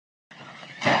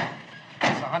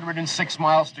106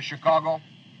 miles to Chicago.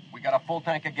 We got a full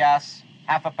tank of gas,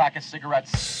 half a pack of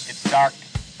cigarettes. It's dark,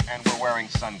 and we're wearing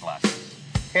sunglasses.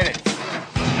 Hit it.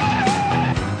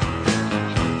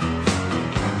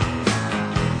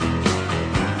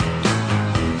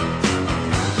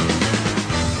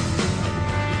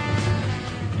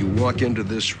 You walk into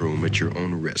this room at your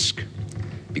own risk,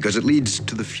 because it leads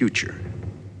to the future.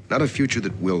 Not a future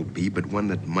that will be, but one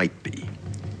that might be.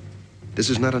 This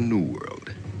is not a new world.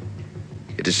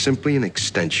 It is simply an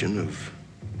extension of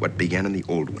what began in the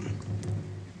old one.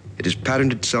 It has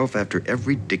patterned itself after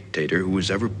every dictator who has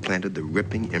ever planted the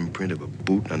ripping imprint of a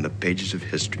boot on the pages of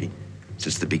history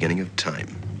since the beginning of time.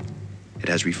 It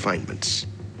has refinements,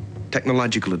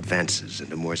 technological advances,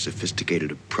 and a more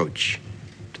sophisticated approach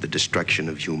to the destruction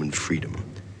of human freedom.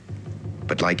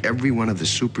 But like every one of the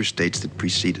superstates that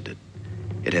preceded it,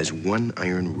 it has one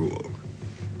iron rule.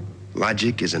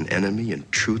 Logic is an enemy and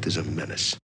truth is a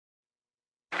menace.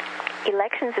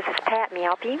 Elections, this is Pat. May I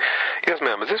help you? Yes,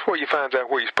 ma'am. Is this where you find out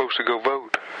where you're supposed to go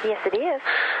vote? Yes, it is.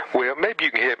 Well, maybe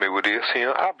you can help me with this.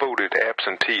 I voted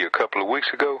absentee a couple of weeks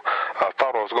ago. I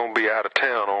thought I was going to be out of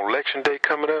town on Election Day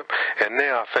coming up, and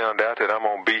now I found out that I'm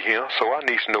going to be here, so I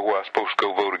need to know where I'm supposed to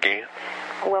go vote again.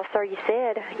 Well, sir, you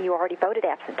said you already voted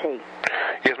absentee.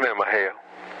 Yes, ma'am, I have.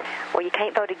 Well, you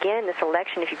can't vote again in this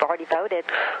election if you've already voted.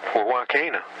 Well, why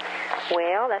can't I?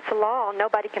 Well, that's the law.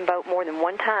 Nobody can vote more than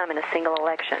one time in a single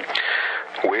election.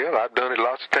 Well, I've done it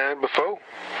lots of times before.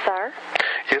 Sir?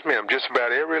 Yes, ma'am. Just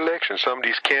about every election, some of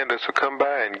these candidates will come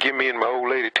by and give me and my old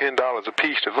lady $10 a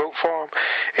piece to vote for them.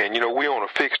 And, we on a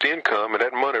fixed income, and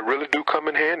that money really do come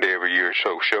in handy every year,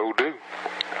 so sure do.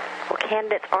 Well,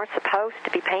 candidates aren't supposed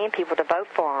to be paying people to vote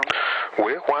for them.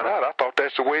 Well, why not? I thought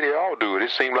that's the way they all do it.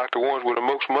 It seemed like the ones with the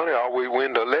most money always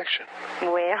win the election.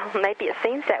 Well, maybe it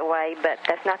seems that way, but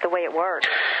that's not the way it works.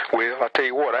 Well, I tell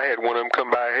you what, I had one of them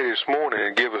come by here this morning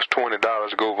and give us $20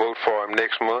 to go vote for him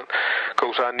next month. Of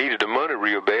course, I needed the money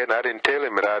real bad, and I didn't tell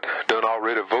him that I'd done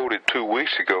already voted 2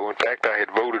 weeks ago. In fact, I had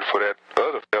voted for that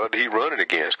other fella that he running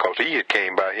against, because he had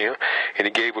came by here, and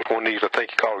he gave us one of these, I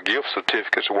think he called gift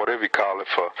certificates or whatever you call it,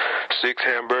 for 6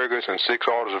 hamburgers and 6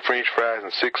 orders of French fries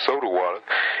and 6 soda water.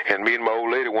 And me and my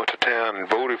old lady went to town and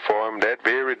voted for him that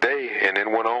very day, and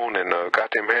then went on and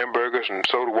got them hamburgers and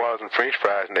soda waters and French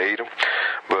fries and ate them.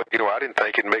 But, I didn't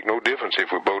think it'd make no difference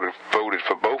if we voted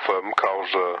for both of them, because,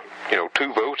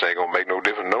 2 votes ain't going to make no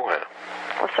difference no how.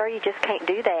 Well, sir, you just can't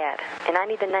do that. And I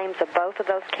need the names of both of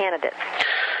those candidates.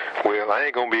 Well, I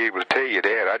ain't going to be able to tell you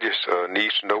that. I just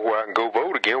need to know where I can go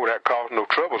vote again without causing no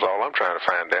troubles. All I'm trying to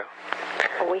find out.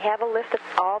 Well, we have a list of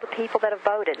all the people that have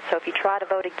voted, so if you try to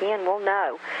vote again, we'll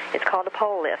know. It's called a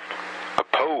poll list. A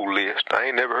poll list? I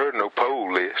ain't never heard of no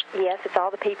poll list. Yes, it's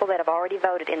all the people that have already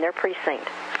voted in their precinct.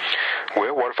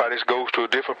 Well, what if I just goes to a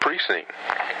different precinct?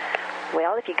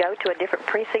 Well, if you go to a different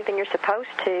precinct than you're supposed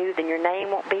to, then your name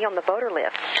won't be on the voter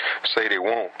list. Say they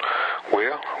won't.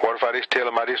 Well, what if I just tell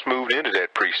them I just moved into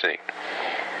that precinct?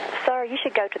 Sir, you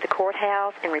should go to the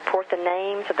courthouse and report the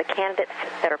names of the candidates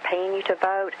that are paying you to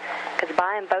vote, because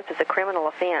buying votes is a criminal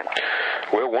offense.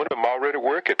 Well, one of them already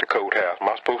work at the courthouse. Am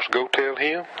I supposed to go tell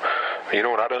him? And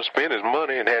I done spent his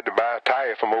money and had to buy a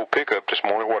tire from old pickup this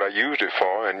morning, what I used it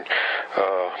for. And,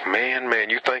 man,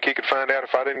 you think he could find out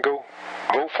if I didn't go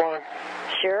vote for him?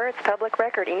 Sure, it's public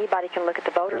record. Anybody can look at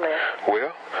the voter list.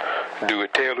 Well, do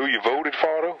it tell who you voted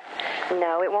for, though?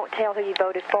 No, it won't tell who you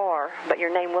voted for, but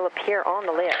your name will appear on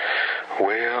the list.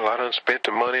 Well, I done spent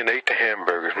the money and ate the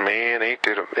hamburgers. Man, ain't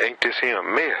this here a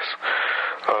mess?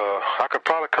 I could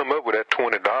probably come up with that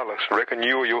 $20. Reckon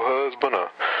you or your husband or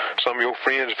some of your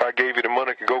friends, if I gave you the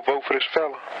money, could go vote for this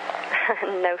fella?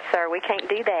 No, sir, we can't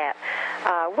do that.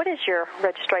 What is your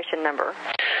registration number?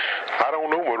 I don't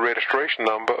know my registration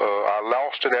number. I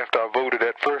lost it after I voted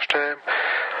that first time.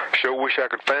 Sure wish I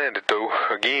could find it, though.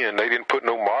 Again, they didn't put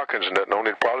no markings and nothing on it.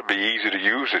 It'd probably be easy to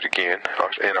use it again.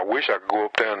 And I wish I could go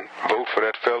up there and vote for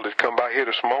that fella that come by here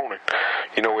this morning.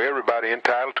 Everybody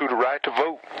entitled to the right to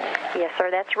vote. Yes, sir,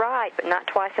 that's right, but not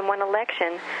twice in one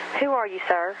election. Who are you,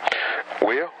 sir?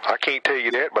 Well, I can't tell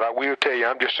you that, but I will tell you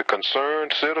I'm just a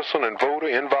concerned citizen and voter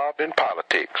involved in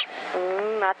politics.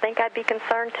 I think I'd be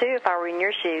concerned, too, if I were in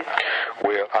your shoes.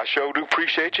 Well, I sure do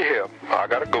appreciate your help. I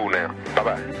gotta go now.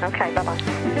 Bye-bye. Okay, bye-bye.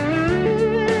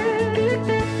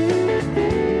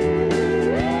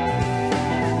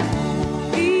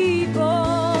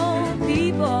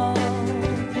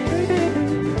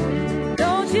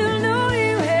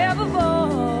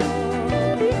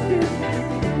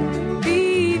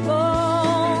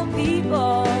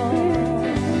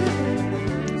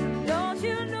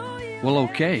 Well,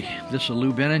 okay, this is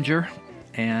Lou Benninger,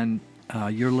 and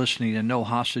you're listening to No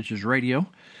Hostages Radio.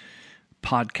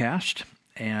 podcast,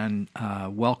 and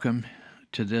welcome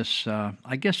to this.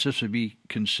 I guess this would be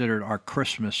considered our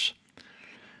Christmas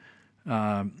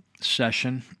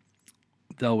session,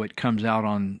 though it comes out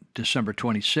on December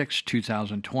 26,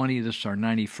 2020. This is our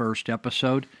 91st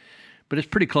episode, but it's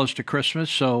pretty close to Christmas,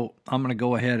 so I'm going to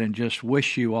go ahead and just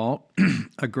wish you all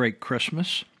a great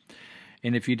Christmas.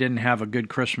 And if you didn't have a good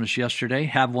Christmas yesterday,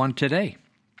 have one today,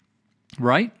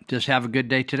 right? Just have a good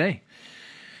day today.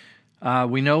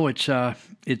 We know it's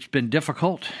been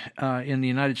difficult in the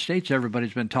United States.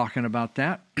 Everybody's been talking about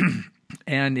that.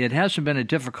 And it hasn't been a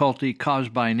difficulty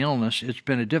caused by an illness. It's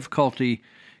been a difficulty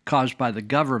caused by the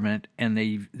government, and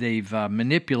they've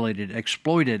manipulated,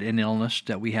 exploited an illness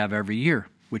that we have every year,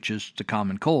 which is the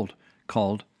common cold,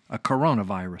 called a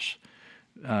coronavirus.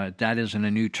 That isn't a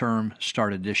new term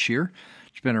started this year.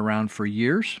 It's been around for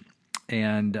years,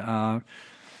 and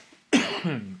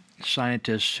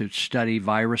scientists who study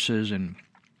viruses and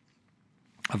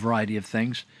a variety of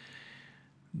things,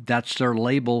 that's their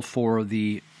label for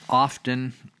the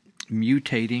often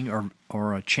mutating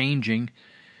or a changing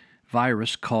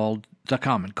virus called the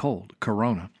common cold,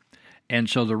 corona. And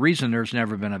so the reason there's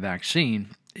never been a vaccine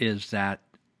is that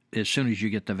as soon as you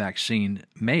get the vaccine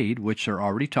made, which they're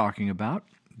already talking about,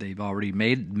 they've already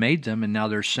made them, and now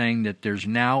they're saying that there's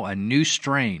now a new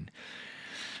strain.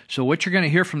 So what you're going to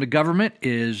hear from the government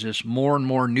is this more and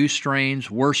more new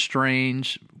strains, worse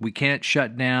strains. We can't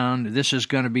shut down. This is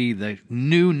going to be the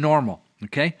new normal,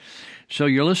 okay? So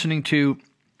you're listening to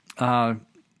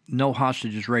No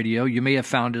Hostages Radio. You may have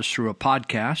found us through a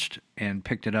podcast and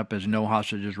picked it up as No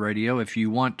Hostages Radio. If you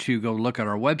want to go look at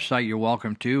our website, you're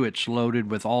welcome to. It's loaded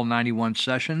with all 91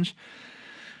 sessions,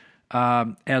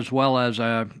 as well as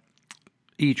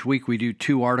each week we do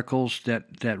 2 articles that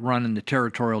run in the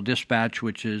Territorial Dispatch,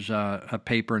 which is a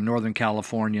paper in Northern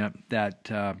California that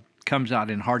comes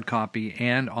out in hard copy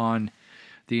and on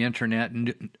the internet.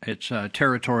 It's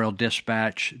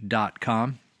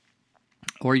territorialdispatch.com.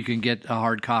 Or you can get a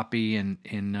hard copy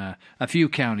in a few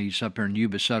counties up here in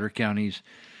Yuba Sutter counties.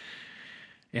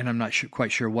 And I'm not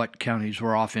quite sure what counties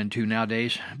we're off into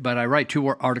nowadays. But I write 2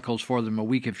 articles for them a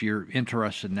week if you're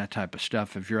interested in that type of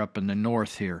stuff, if you're up in the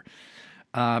north here.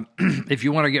 If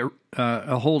you want to get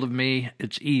a hold of me,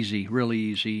 it's easy, really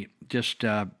easy. Just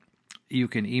you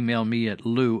can email me at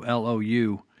Lou,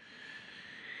 L-O-U,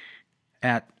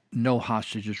 at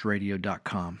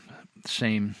nohostagesradio.com.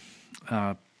 Same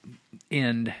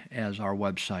end as our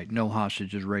website,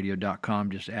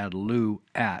 nohostagesradio.com. Just add Lou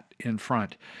at in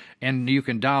front. And you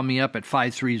can dial me up at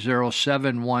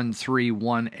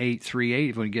 530-713-1838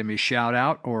 if you want to give me a shout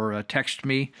out, or text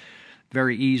me.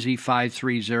 Very easy,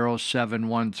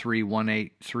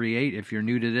 530-713-1838. If you're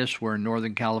new to this, we're in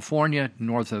Northern California,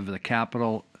 north of the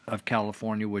capital of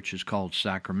California, which is called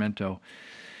Sacramento.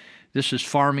 This is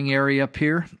farming area up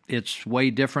here. It's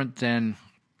way different than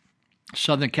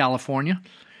Southern California.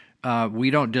 We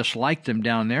don't dislike them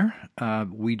down there.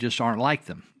 We just aren't like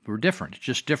them. We're different. It's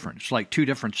just different. It's like 2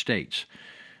 different states.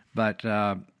 But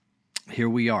here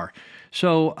we are.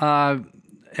 So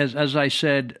as I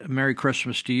said, Merry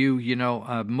Christmas to you. You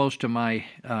know, most of my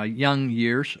young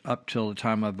years, up till the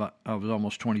time I was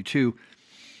almost 22,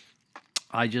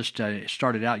 I just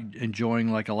started out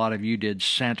enjoying, like a lot of you did,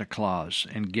 Santa Claus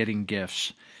and getting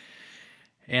gifts.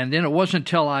 And then it wasn't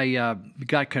until I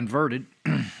got converted,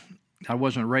 I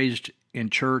wasn't raised in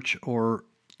church or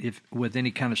with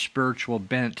any kind of spiritual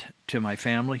bent to my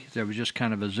family. There was just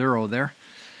kind of a zero there.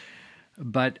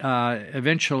 But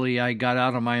eventually I got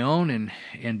out on my own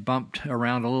and bumped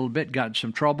around a little bit, got in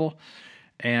some trouble.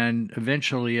 And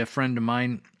eventually a friend of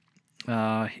mine,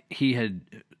 he had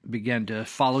began to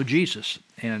follow Jesus.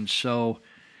 And so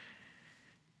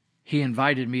he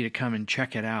invited me to come and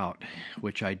check it out,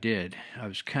 which I did. I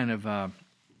was kind of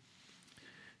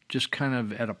just kind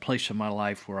of at a place in my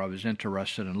life where I was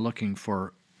interested in looking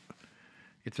for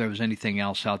if there was anything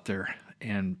else out there.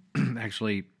 And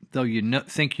actually, though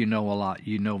think you know a lot,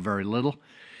 you know very little.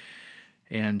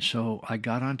 And so I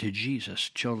got onto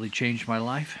Jesus. Totally changed my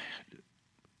life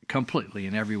completely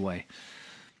in every way.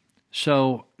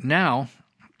 So now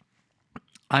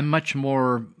I'm much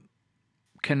more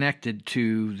connected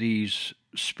to these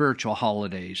spiritual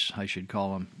holidays, I should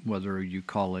call them, whether you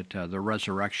call it the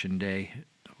Resurrection Day,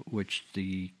 which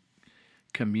the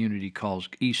community calls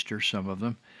Easter, some of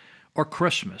them, or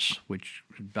Christmas, which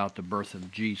is about the birth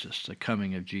of Jesus, the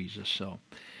coming of Jesus. So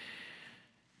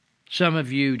some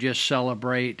of you just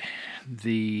celebrate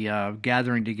the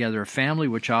gathering together of family,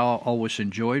 which I always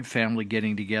enjoyed, family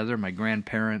getting together, my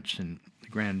grandparents and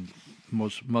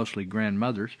mostly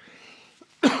grandmothers.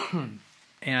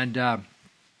 And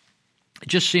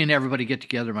just seeing everybody get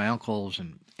together, my uncles,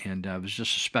 and it was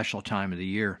just a special time of the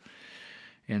year.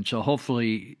 And so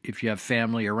hopefully if you have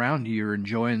family around, you're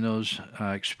enjoying those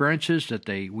experiences that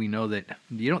we know that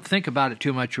you don't think about it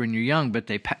too much when you're young, but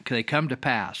they come to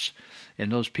pass.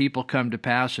 And those people come to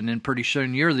pass, and then pretty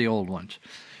soon you're the old ones.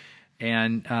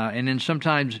 And then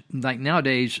sometimes, like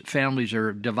nowadays, families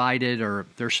are divided or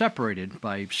they're separated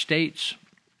by states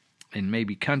and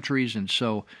maybe countries, and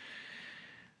so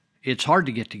it's hard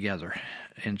to get together.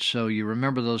 And so you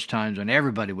remember those times when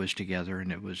everybody was together,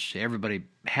 and everybody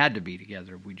had to be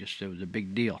together. It was a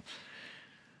big deal.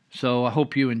 So I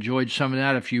hope you enjoyed some of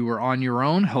that. If you were on your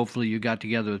own, hopefully you got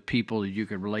together with people that you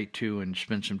could relate to and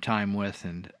spend some time with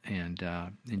and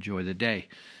enjoy the day.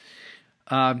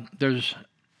 I'm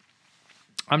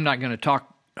not going to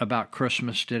talk about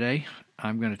Christmas today.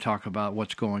 I'm going to talk about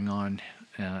what's going on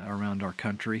around our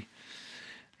country.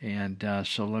 And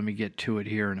so let me get to it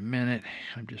here in a minute.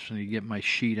 I'm just going to get my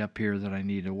sheet up here that I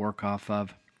need to work off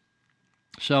of.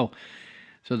 So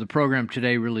the program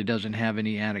today really doesn't have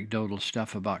any anecdotal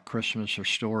stuff about Christmas or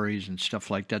stories and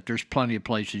stuff like that. There's plenty of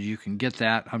places you can get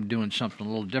that. I'm doing something a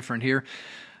little different here.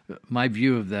 My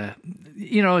view of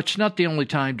it's not the only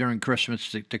time during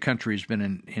Christmas the country's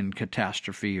been in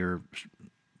catastrophe or,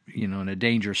 in a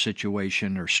dangerous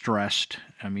situation or stressed.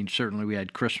 I mean, certainly we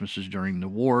had Christmases during the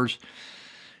wars,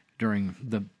 during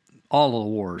all of the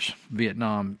wars,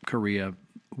 Vietnam, Korea,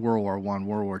 World War I,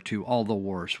 World War II, all the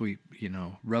wars,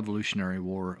 Revolutionary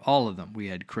War, all of them, we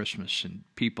had Christmas, and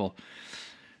people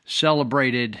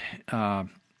celebrated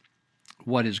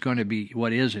what is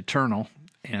eternal,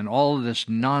 and all of this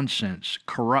nonsense,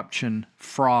 corruption,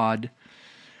 fraud,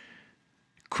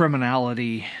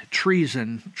 criminality,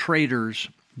 treason, traitors,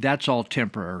 that's all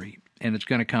temporary, and it's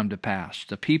going to come to pass.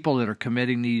 The people that are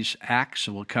committing these acts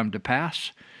will come to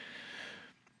pass.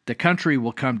 The country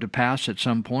will come to pass at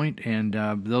some point, and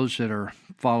those that are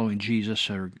following Jesus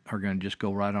are going to just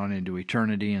go right on into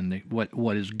eternity, and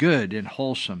what is good and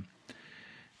wholesome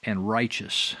and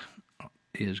righteous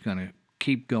is going to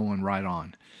keep going right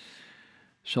on.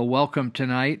 So welcome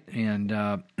tonight, and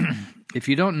if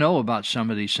you don't know about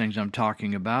some of these things I'm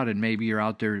talking about, and maybe you're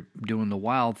out there doing the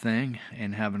wild thing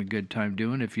and having a good time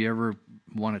doing it, if you ever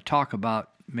want to talk about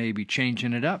maybe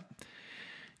changing it up,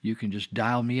 you can just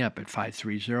dial me up at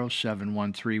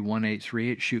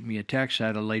 530-713-1838. Shoot me a text. I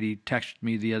had a lady text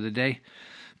me the other day.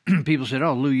 People said,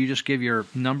 "Oh, Lou, you just give your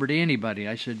number to anybody."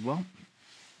 I said, "Well,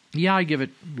 yeah, I give it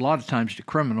a lot of times to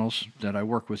criminals that I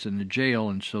work with in the jail."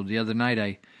 And so the other night,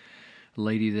 a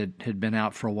lady that had been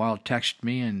out for a while texted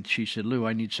me, and she said, "Lou,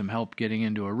 I need some help getting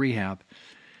into a rehab."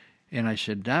 And I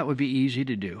said, "That would be easy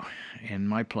to do, and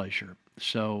my pleasure."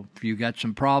 So if you got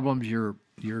some problems, you're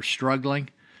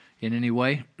struggling in any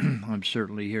way, I'm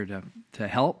certainly here to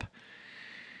help.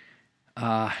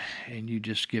 And you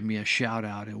just give me a shout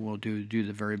out, and we'll do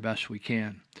the very best we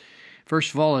can.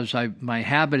 First of all, my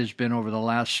habit has been over the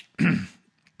last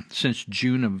since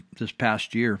June of this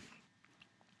past year,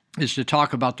 is to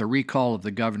talk about the recall of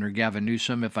the Governor Gavin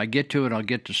Newsom. If I get to it, I'll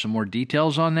get to some more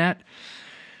details on that.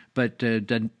 But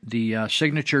the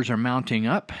signatures are mounting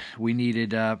up. We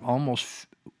needed almost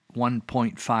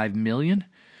 1.5 million.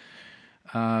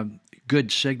 Good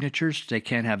signatures. They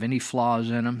can't have any flaws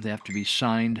in them. They have to be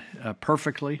signed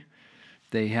perfectly.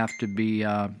 They have to be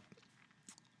they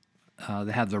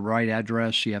have the right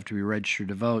address. You have to be registered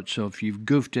to vote. So if you've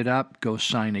goofed it up, go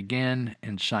sign again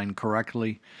and sign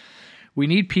correctly. We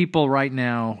need people right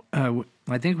now.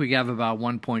 I think we have about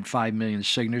 1.5 million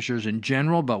signatures in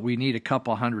general, but we need a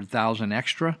couple 100,000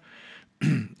 extra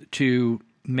to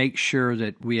make sure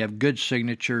that we have good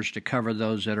signatures to cover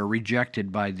those that are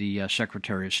rejected by the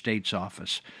Secretary of State's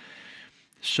office.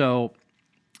 So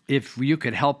if you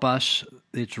could help us,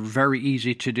 it's very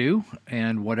easy to do,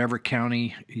 and whatever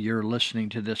county you're listening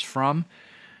to this from,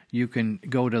 you can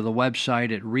go to the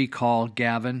website at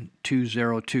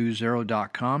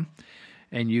recallgavin2020.com,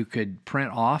 and you could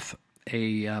print off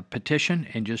a petition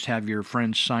and just have your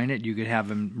friends sign it. You could have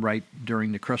them right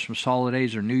during the Christmas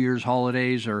holidays or New Year's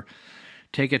holidays, or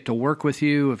take it to work with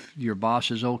you if your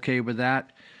boss is okay with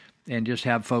that, and just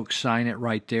have folks sign it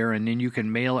right there, and then you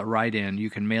can mail it right in. You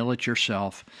can mail it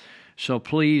yourself. So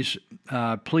please,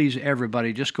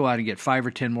 everybody, just go out and get 5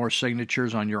 or 10 more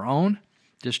signatures on your own.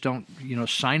 Just don't,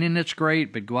 signing it's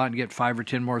great, but go out and get 5 or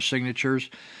 10 more signatures.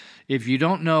 If you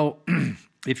don't know,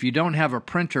 if you don't have a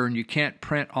printer and you can't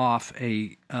print off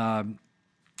a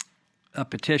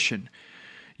petition,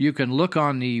 you can look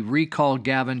on the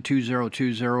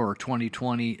recallgavin2020 or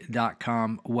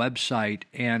 2020.com website,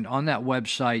 and on that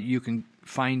website you can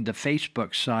find the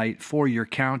Facebook site for your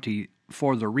county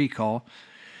for the recall,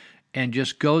 and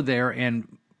just go there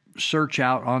and search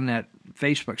out on that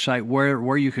Facebook site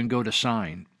where you can go to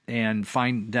sign and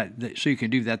find that, so you can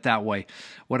do that way.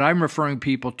 What I'm referring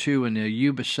people to in the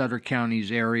Yuba Sutter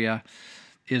counties area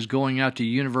is going out to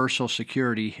Universal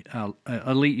Security,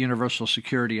 Elite Universal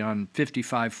Security on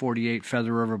 5548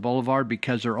 Feather River Boulevard,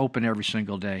 because they're open every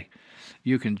single day.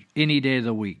 You can, any day of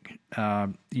the week,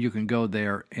 you can go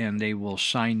there and they will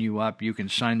sign you up. You can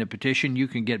sign the petition. You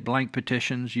can get blank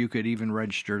petitions. You could even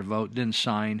register to vote, then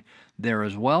sign there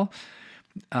as well.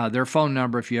 Their phone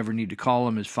number, if you ever need to call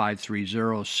them, is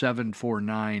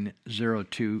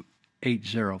 530-749-0280.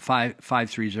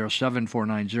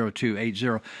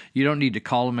 530-749-0280. You don't need to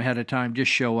call them ahead of time. Just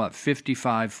show up,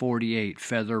 5548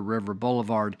 Feather River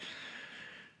Boulevard.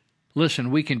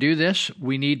 Listen, we can do this.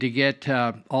 We need to get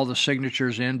all the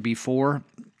signatures in before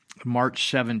March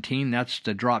 17. That's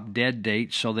the drop dead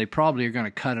date, so they probably are going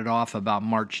to cut it off about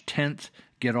March 10th,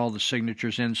 get all the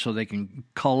signatures in so they can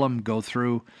cull them, go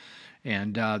through,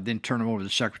 and then turn them over to the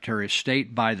Secretary of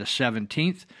State by the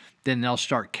 17th. Then they'll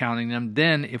start counting them.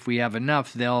 Then, if we have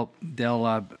enough, they'll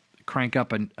crank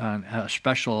up a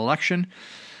special election.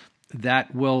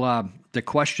 That will the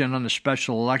question on the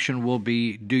special election will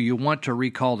be: do you want to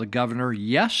recall the governor?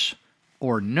 Yes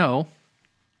or no?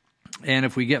 And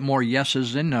if we get more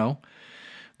yeses than no,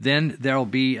 then there'll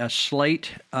be a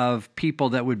slate of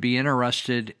people that would be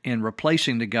interested in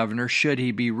replacing the governor should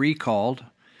he be recalled.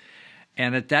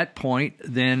 And at that point,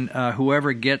 then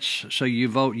whoever gets, so you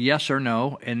vote yes or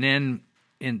no, and then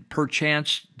in per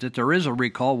chance that there is a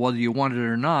recall, whether you want it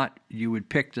or not, you would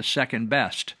pick the second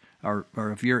best. Or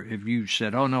if you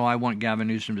said, oh no, I want Gavin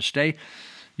Newsom to stay,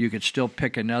 you could still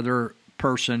pick another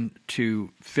person to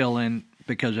fill in,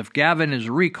 because if Gavin is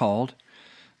recalled,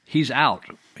 he's out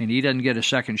and he doesn't get a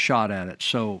second shot at it.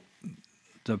 So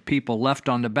the people left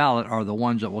on the ballot are the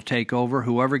ones that will take over.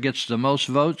 Whoever gets the most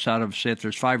votes out of, say, if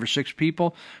there's 5 or 6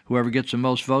 people, whoever gets the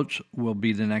most votes will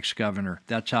be the next governor.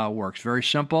 That's how it works. Very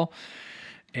simple.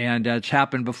 And it's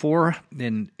happened before,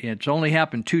 and it's only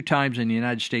happened 2 times in the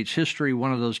United States history.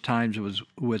 One of those times was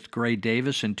with Gray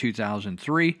Davis in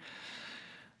 2003.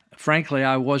 Frankly,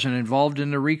 I wasn't involved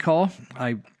in the recall.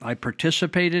 I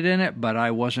participated in it, but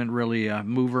I wasn't really a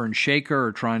mover and shaker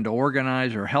or trying to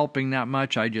organize or helping that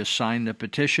much. I just signed the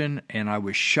petition, and I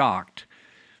was shocked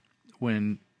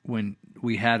when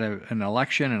we had an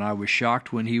election, and I was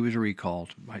shocked when he was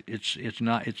recalled.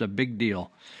 It's a big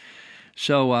deal.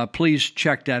 So please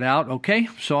check that out. Okay,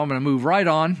 so I'm going to move right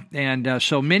on. And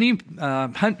so many,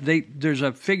 there's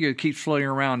a figure that keeps floating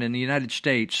around in the United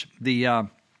States. The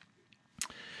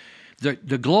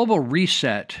global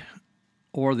reset,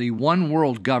 or the one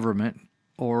world government,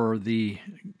 or the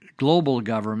global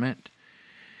government,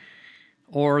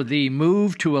 or the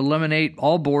move to eliminate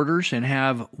all borders and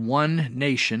have one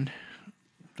nation,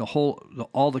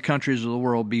 all the countries of the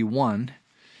world be one,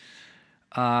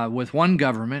 with one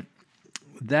government.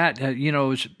 That,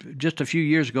 was just a few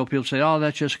years ago, people say, oh,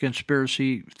 that's just a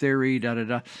conspiracy theory,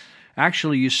 da-da-da.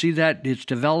 Actually, you see that it's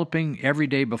developing every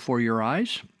day before your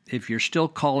eyes. If you're still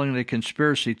calling it a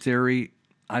conspiracy theory,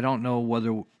 I don't know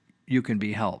whether you can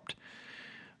be helped.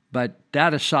 But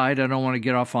that aside, I don't want to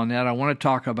get off on that. I want to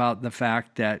talk about the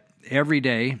fact that every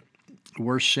day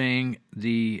we're seeing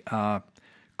the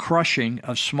crushing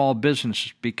of small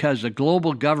businesses, because the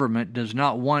global government does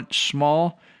not want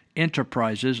small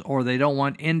enterprises, or they don't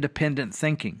want independent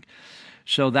thinking.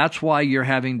 So that's why you're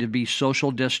having to be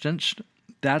social distanced.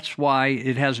 That's why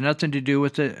it has nothing to do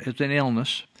with it's an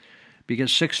illness,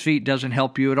 because 6 feet doesn't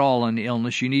help you at all on the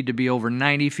illness. You need to be over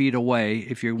 90 feet away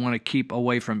if you want to keep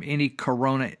away from any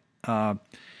corona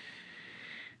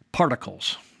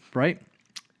particles, right?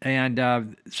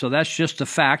 And so that's just the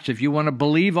facts. If you want to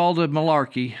believe all the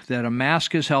malarkey that a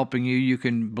mask is helping you, you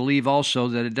can believe also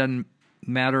that it doesn't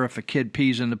matter if a kid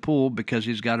pees in the pool because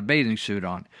he's got a bathing suit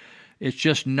on. It's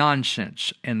just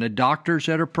nonsense. And the doctors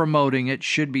that are promoting it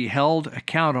should be held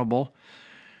accountable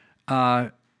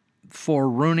for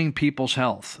ruining people's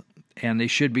health. And they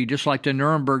should be, just like the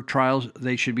Nuremberg trials,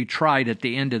 they should be tried at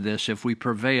the end of this if we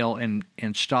prevail and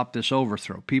stop this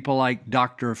overthrow. People like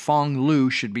Dr. Fong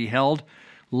Lu should be held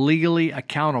legally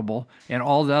accountable, and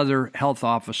all the other health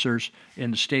officers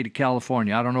in the state of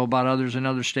California. I don't know about others in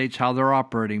other states, how they're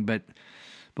operating, but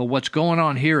what's going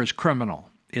on here is criminal.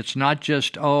 It's not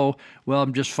just, oh, well,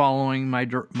 I'm just following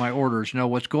my orders. No,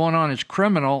 what's going on is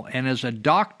criminal, and as a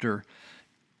doctor,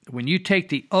 when you take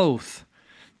the oath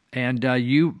and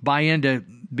you buy into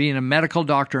being a medical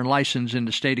doctor and licensed in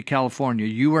the state of California,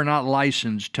 you are not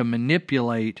licensed to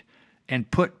manipulate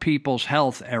and put people's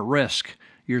health at risk.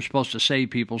 You're supposed to save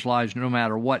people's lives no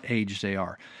matter what age they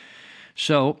are.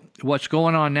 So what's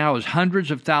going on now is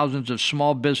hundreds of thousands of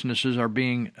small businesses are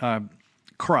being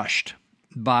crushed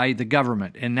by the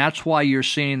government. And that's why you're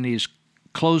seeing these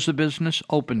close the business,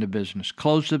 open the business,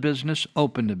 close the business,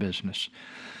 open the business.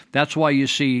 That's why you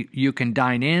see you can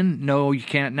dine in. No, you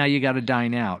can't. Now you got to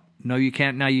dine out. No, you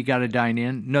can't. Now you got to dine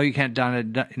in. No, you can't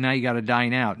dine. Now you got to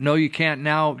dine out. No, you can't.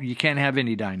 Now you can't have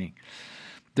any dining.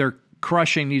 They're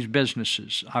crushing these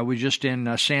businesses. I was just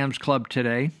in Sam's Club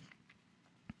today.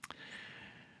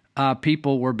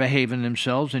 People were behaving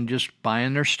themselves and just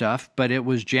buying their stuff, but it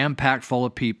was jam-packed full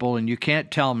of people, and you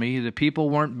can't tell me the people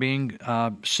weren't being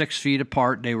 6 feet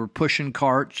apart. They were pushing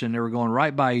carts, and they were going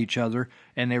right by each other,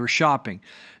 and they were shopping.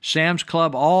 Sam's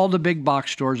Club, all the big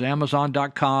box stores,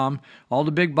 Amazon.com, all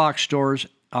the big box stores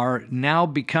are now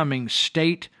becoming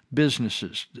state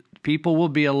businesses. People will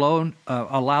be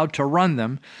allowed to run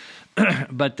them,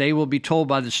 but they will be told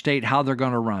by the state how they're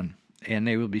going to run. And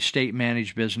they will be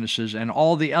state-managed businesses, and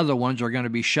all the other ones are going to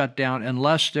be shut down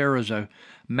unless there is a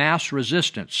mass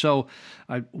resistance. So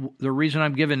the reason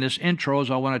I'm giving this intro is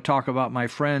I want to talk about my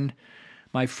friends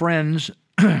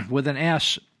with an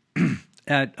S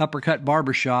at Uppercut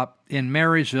Barbershop in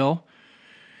Marysville,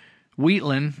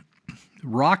 Wheatland,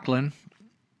 Rockland,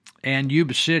 and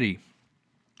Yuba City.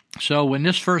 So when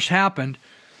this first happened,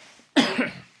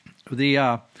 the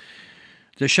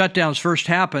shutdowns first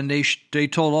happened, they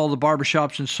told all the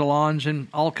barbershops and salons and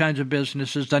all kinds of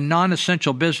businesses, the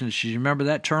non-essential businesses, you remember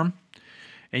that term?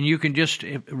 And you can just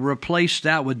replace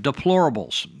that with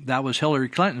deplorables. That was Hillary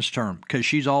Clinton's term because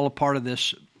she's all a part of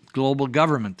this global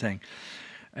government thing.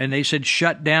 And they said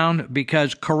shut down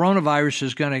because coronavirus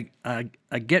is going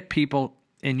to get people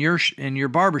in your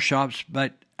barbershops,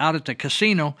 but out at the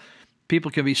casino, people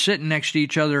can be sitting next to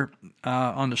each other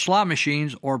on the slot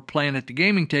machines or playing at the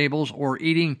gaming tables or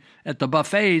eating at the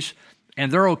buffets,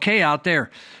 and they're okay out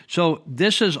there. So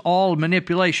this is all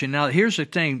manipulation. Now, here's the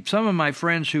thing. Some of my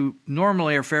friends who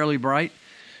normally are fairly bright,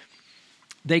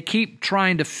 they keep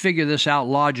trying to figure this out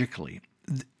logically.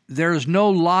 There's no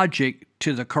logic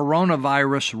to the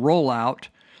coronavirus rollout,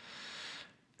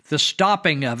 the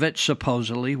stopping of it,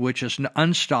 supposedly, which is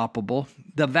unstoppable,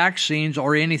 the vaccines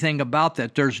or anything about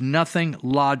that. There's nothing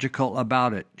logical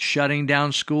about it. Shutting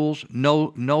down schools,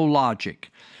 no logic.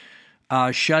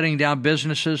 Shutting down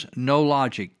businesses, no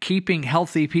logic. Keeping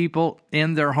healthy people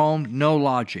in their home, no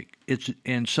logic.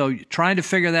 And so trying to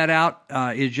figure that out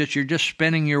is just, you're just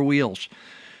spinning your wheels.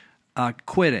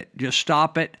 Quit it. Just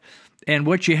stop it. And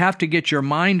what you have to get your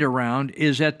mind around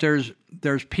is that there's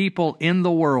people in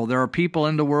the world. There are people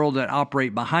in the world that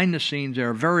operate behind the scenes. There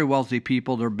are very wealthy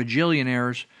people. They're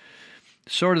bajillionaires.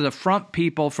 Sort of the front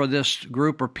people for this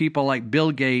group are people like Bill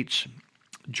Gates,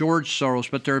 George Soros,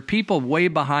 but there are people way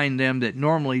behind them that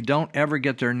normally don't ever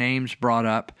get their names brought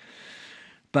up.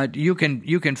 But you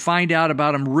can find out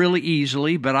about them really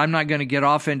easily, but I'm not going to get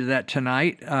off into that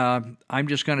tonight. I'm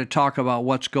just going to talk about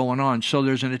what's going on. So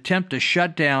there's an attempt to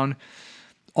shut down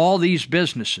all these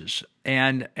businesses,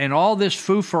 and all this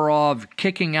foo-for-all of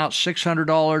kicking out $600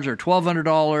 or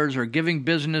 $1,200 or giving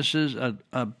businesses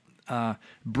a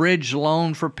bridge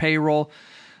loan for payroll,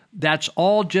 that's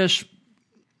all just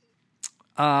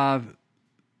icing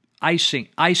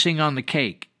on the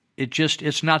cake.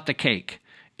 It's not the cake.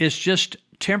 It's just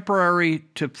temporary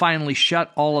to finally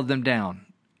shut all of them down.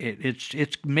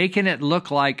 It's making it look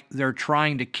like they're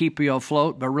trying to keep you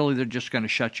afloat, but really they're just going to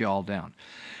shut you all down.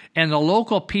 And the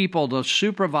local people, the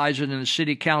supervisors and the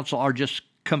city council, are just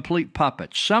complete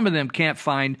puppets. Some of them can't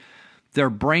find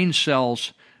their brain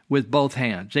cells with both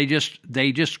hands.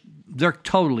 They're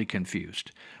totally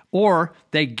confused. Or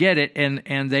they get it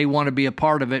and they want to be a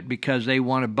part of it because they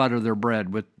want to butter their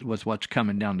bread with what's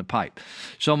coming down the pipe.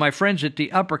 So my friends at the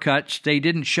Uppercuts, they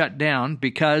didn't shut down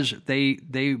because they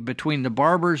between the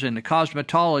barbers and the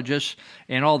cosmetologists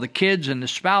and all the kids and the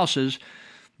spouses,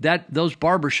 those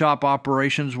barbershop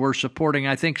operations were supporting,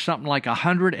 I think, something like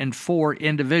 104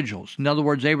 individuals. In other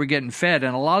words, they were getting fed,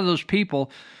 and a lot of those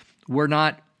people were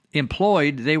not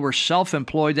employed. They were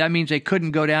self-employed. That means they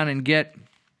couldn't go down and get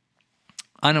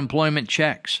unemployment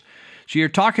checks. So you're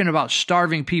talking about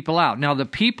starving people out. Now, the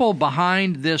people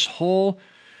behind this whole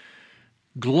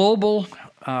global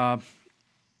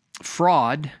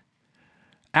fraud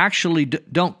actually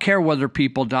don't care whether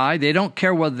people die. They don't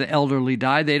care whether the elderly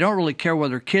die. They don't really care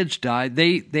whether kids die.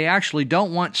 They actually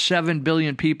don't want 7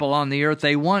 billion people on the earth.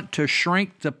 They want to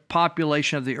shrink the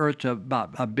population of the earth to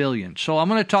about 1 billion. So I'm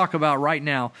going to talk about right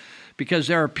now, because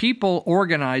there are people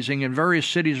organizing in various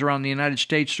cities around the United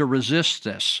States to resist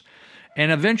this.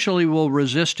 And eventually we'll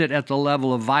resist it at the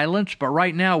level of violence. But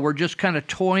right now we're just kind of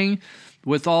toying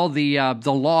with all the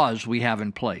laws we have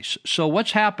in place. So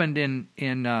what's happened in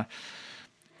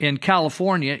in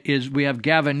California is we have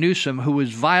Gavin Newsom, who has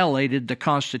violated the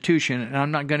Constitution. And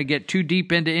I'm not going to get too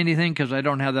deep into anything because I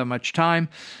don't have that much time,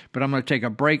 but I'm going to take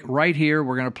a break right here.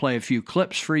 We're going to play a few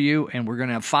clips for you, and we're going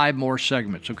to have 5 more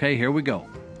segments. Okay, here we go.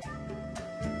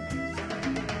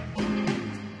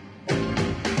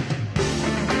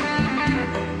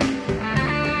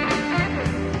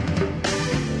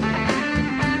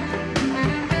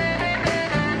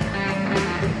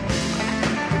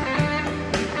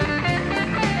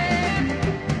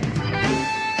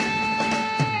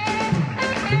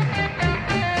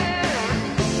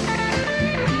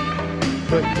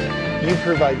 But you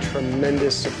provide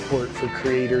tremendous support for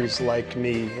creators like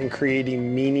me in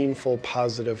creating meaningful,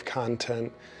 positive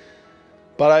content.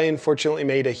 But I unfortunately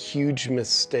made a huge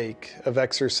mistake of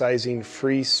exercising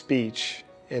free speech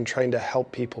and trying to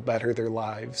help people better their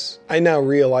lives. I now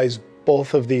realize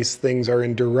both of these things are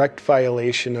in direct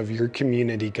violation of your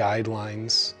community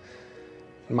guidelines.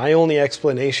 My only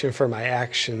explanation for my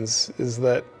actions is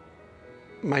that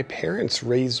my parents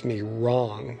raised me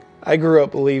wrong. I grew up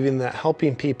believing that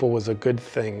helping people was a good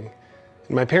thing.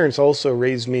 And my parents also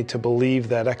raised me to believe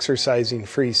that exercising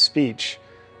free speech,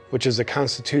 which is a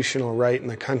constitutional right in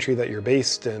the country that you're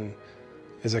based in,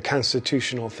 is a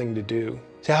constitutional thing to do.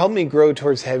 To help me grow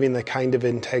towards having the kind of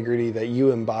integrity that you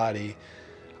embody,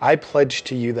 I pledge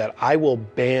to you that I will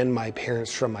ban my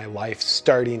parents from my life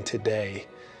starting today.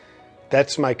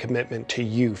 That's my commitment to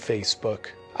you, Facebook.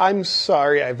 I'm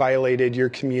sorry I violated your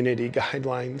community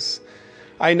guidelines.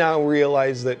 I now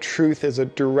realize that truth is a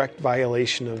direct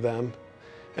violation of them,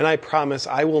 and I promise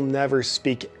I will never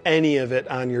speak any of it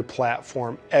on your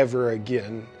platform ever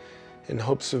again, in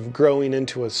hopes of growing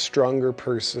into a stronger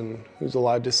person who's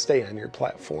allowed to stay on your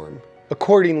platform.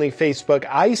 Accordingly, Facebook,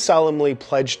 I solemnly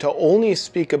pledge to only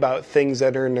speak about things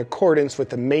that are in accordance with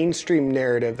the mainstream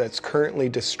narrative that's currently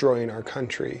destroying our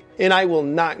country. And I will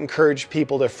not encourage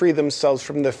people to free themselves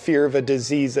from the fear of a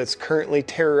disease that's currently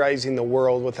terrorizing the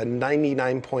world with a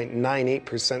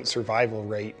 99.98% survival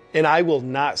rate. And I will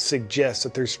not suggest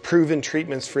that there's proven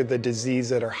treatments for the disease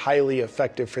that are highly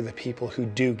effective for the people who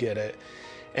do get it.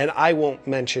 And I won't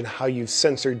mention how you've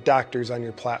censored doctors on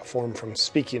your platform from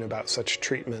speaking about such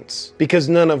treatments, because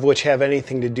none of which have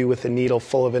anything to do with a needle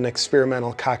full of an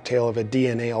experimental cocktail of a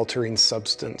DNA-altering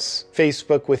substance.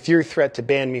 Facebook, with your threat to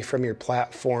ban me from your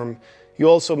platform, you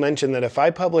also mentioned that if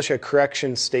I publish a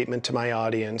correction statement to my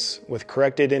audience with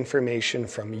corrected information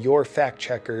from your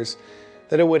fact-checkers,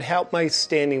 that it would help my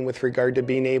standing with regard to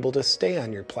being able to stay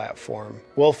on your platform.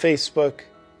 Well, Facebook,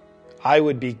 I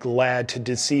would be glad to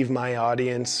deceive my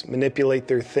audience, manipulate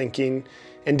their thinking,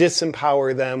 and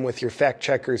disempower them with your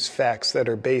fact-checkers' facts that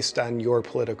are based on your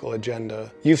political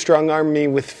agenda. You've strong-armed me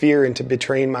with fear into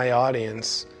betraying my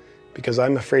audience because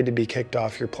I'm afraid to be kicked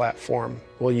off your platform.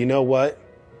 Well, you know what?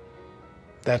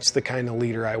 That's the kind of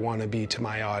leader I want to be to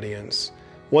my audience.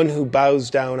 One who bows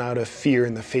down out of fear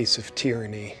in the face of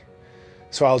tyranny.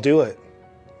 So I'll do it,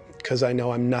 because I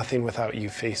know I'm nothing without you,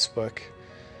 Facebook.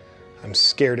 I'm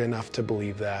scared enough to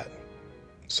believe that.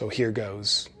 So here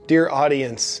goes. Dear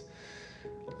audience,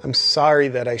 I'm sorry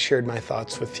that I shared my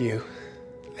thoughts with you.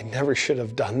 I never should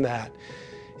have done that.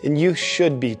 And you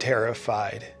should be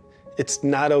terrified. It's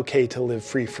not okay to live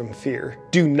free from fear.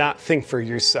 Do not think for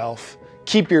yourself.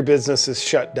 Keep your businesses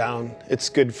shut down. It's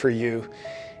good for you.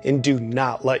 And do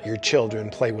not let your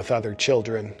children play with other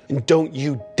children. And don't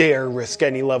you dare risk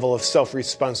any level of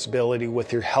self-responsibility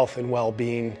with your health and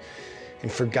well-being.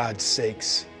 And for God's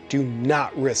sakes, do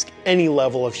not risk any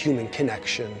level of human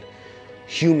connection.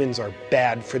 Humans are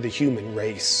bad for the human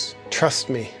race. Trust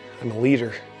me, I'm a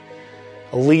leader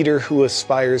who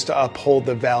aspires to uphold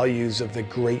the values of the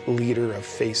great leader of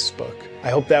Facebook.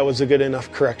 I hope that was a good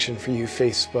enough correction for you,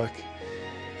 Facebook.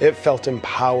 It felt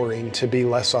empowering to be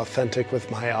less authentic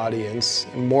with my audience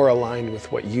and more aligned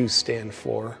with what you stand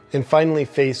for. And finally,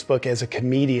 Facebook, as a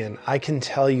comedian, I can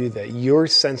tell you that your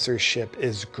censorship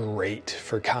is great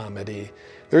for comedy.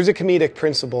 There's a comedic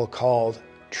principle called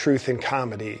truth in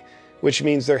comedy, which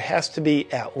means there has to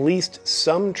be at least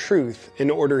some truth in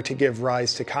order to give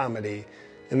rise to comedy,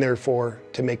 and therefore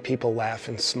to make people laugh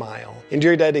and smile. And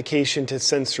your dedication to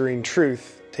censoring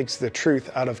truth takes the truth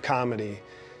out of comedy.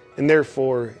 And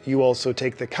therefore, you also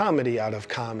take the comedy out of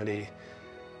comedy.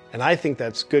 And I think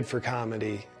that's good for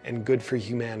comedy and good for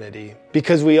humanity.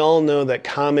 Because we all know that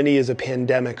comedy is a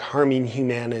pandemic harming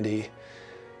humanity.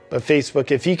 But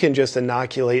Facebook, if you can just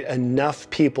inoculate enough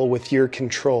people with your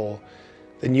control,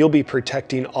 then you'll be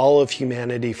protecting all of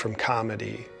humanity from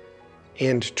comedy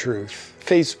and truth.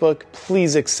 Facebook,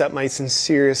 please accept my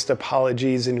sincerest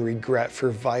apologies and regret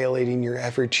for violating your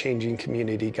ever-changing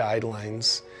community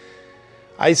guidelines.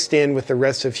 I stand with the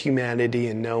rest of humanity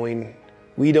in knowing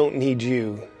we don't need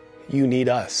you, you need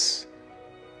us.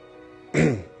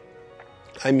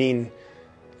 I mean,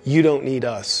 you don't need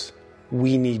us,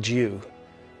 we need you,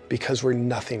 because we're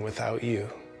nothing without you.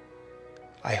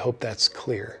 I hope that's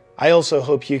clear. I also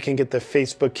hope you can get the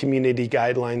Facebook community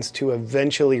guidelines to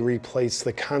eventually replace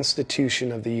the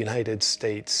Constitution of the United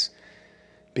States,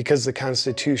 because the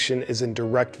Constitution is in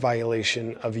direct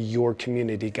violation of your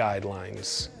community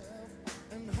guidelines.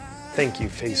 Thank you,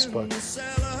 Facebook.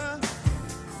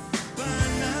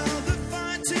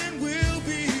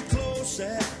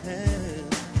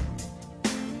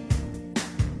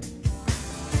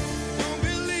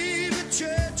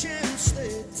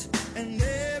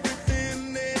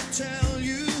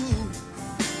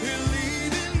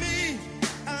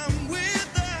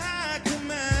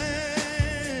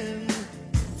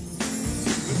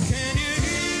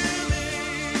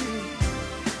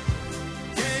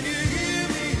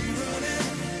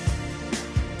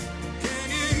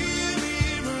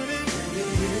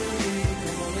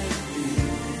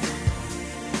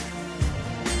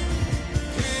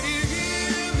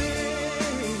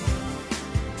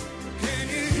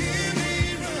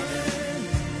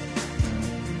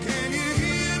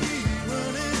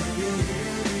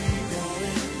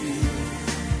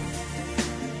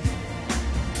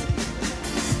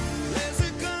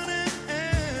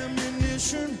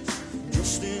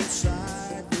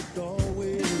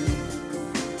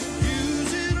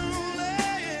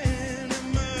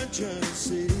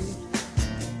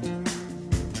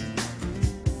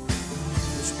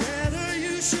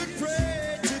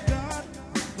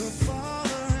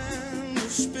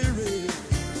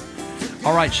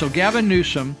 All right, so Gavin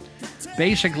Newsom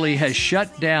basically has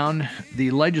shut down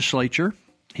the legislature.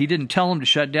 He didn't tell them to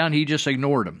shut down, he just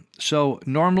ignored them. So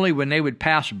normally when they would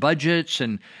pass budgets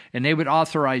and they would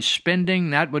authorize spending,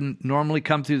 that would normally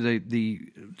come through the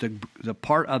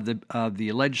part of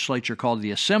the legislature called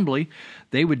the Assembly.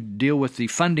 They would deal with the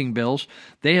funding bills.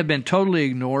 They have been totally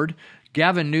ignored.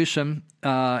 Gavin Newsom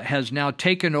has now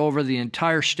taken over the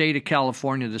entire state of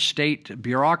California, the state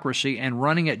bureaucracy, and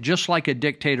running it just like a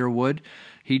dictator would.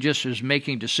 He just is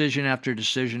making decision after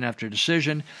decision after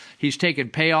decision. He's taken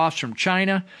payoffs from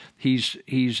China.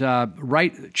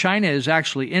 China has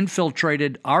actually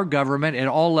infiltrated our government at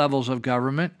all levels of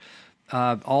government,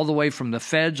 all the way from the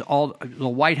feds, the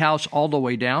White House, all the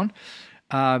way down.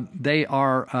 They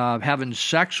are having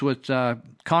sex with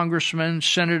congressmen,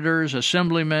 senators,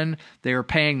 assemblymen. They are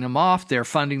paying them off. They're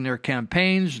funding their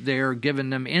campaigns. They're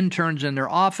giving them interns in their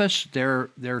office.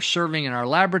 They're serving in our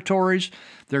laboratories.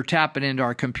 They're tapping into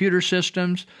our computer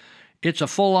systems. It's a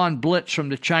full-on blitz from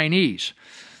the Chinese.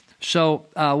 So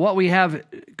what we have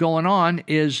going on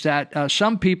is that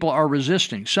some people are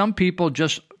resisting. Some people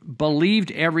just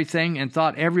believed everything and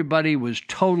thought everybody was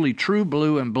totally true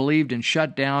blue and believed and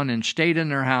shut down and stayed in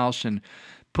their house and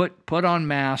put on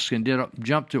masks and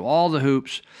jumped through all the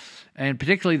hoops. And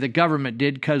particularly the government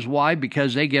did. Because why?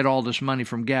 Because they get all this money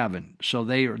from Gavin. So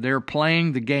they're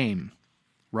playing the game,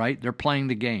 right? They're playing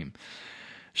the game.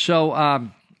 So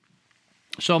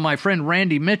my friend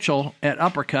Randy Mitchell at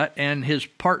Uppercut and his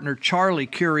partner Charlie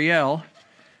Curiel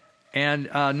and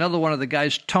another one of the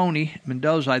guys, Tony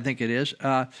Mendoza, I think it is,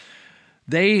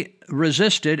 they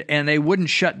resisted and they wouldn't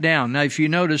shut down. Now, if you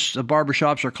notice, the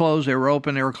barbershops are closed. They were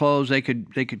open. They were closed. They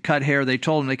could cut hair. They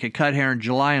told them they could cut hair in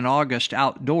July and August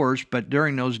outdoors, but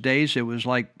during those days it was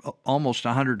like almost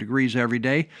 100 degrees every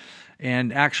day,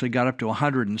 and actually got up to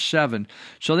 107.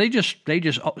 So they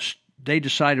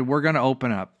decided we're going to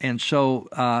open up. And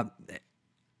so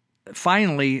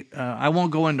finally, I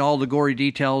won't go into all the gory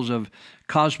details of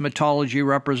cosmetology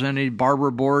representative,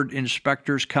 barber board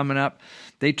inspectors coming up.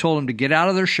 They told them to get out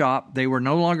of their shop. They were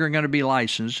no longer going to be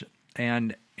licensed,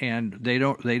 and they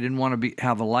didn't want to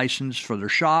have a license for their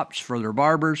shops, for their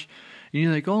barbers. And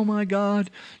you think, oh my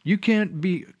God, you can't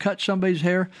cut somebody's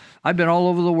hair. I've been all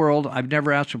over the world. I've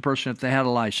never asked a person if they had a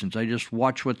license. I just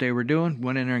watched what they were doing,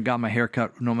 went in there and got my hair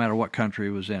cut no matter what country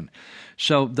it was in.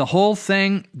 So the whole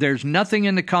thing, there's nothing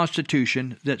in the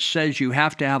Constitution that says you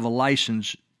have to have a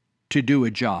license to do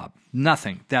a job.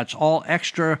 Nothing. That's all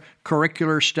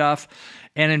extracurricular stuff.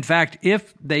 And in fact,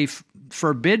 if they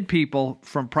forbid people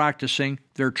from practicing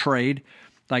their trade,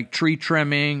 like tree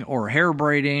trimming or hair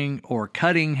braiding or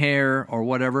cutting hair or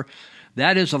whatever,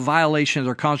 that is a violation of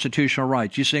their constitutional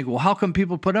rights. You think, well, how come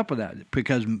people put up with that?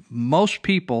 Because most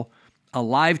people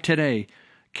alive today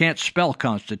can't spell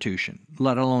Constitution,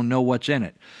 let alone know what's in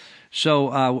it.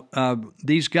 So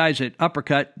these guys at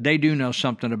Uppercut, they do know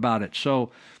something about it.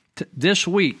 So this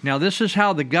week, now this is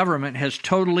how the government has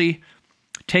totally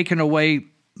taken away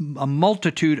a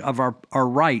multitude of our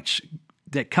rights.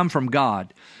 that come from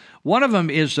God. One of them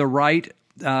is the right,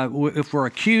 if we're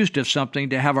accused of something,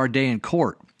 to have our day in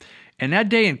court. And that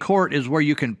day in court is where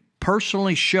you can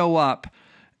personally show up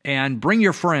and bring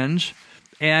your friends.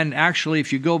 And actually,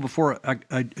 if you go before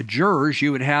a jurors,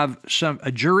 you would have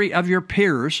a jury of your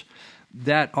peers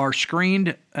that are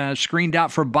screened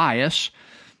out for bias.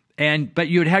 But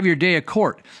you would have your day of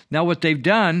court. Now, what they've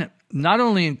done, not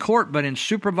only in court, but in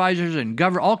supervisors and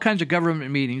all kinds of government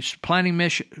meetings, planning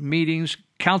meetings,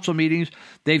 council meetings,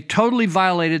 they've totally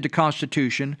violated the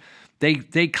Constitution.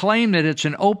 They claim that it's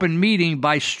an open meeting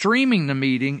by streaming the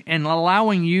meeting and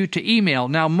allowing you to email.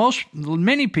 Now,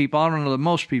 many people, I don't know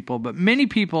most people, but many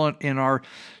people in our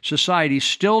society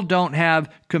still don't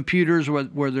have computers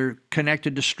where they're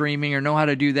connected to streaming or know how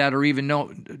to do that or even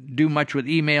do much with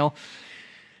email.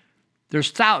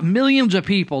 There's millions of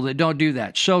people that don't do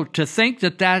that. So to think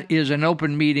that is an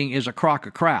open meeting is a crock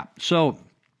of crap.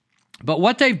 But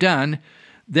what they've done,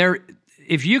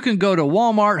 if you can go to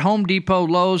Walmart, Home Depot,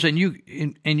 Lowe's, and you're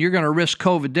going to risk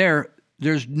COVID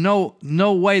there's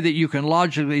no way that you can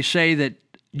logically say that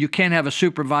you can't have a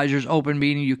supervisor's open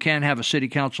meeting, you can't have a city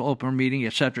council open meeting,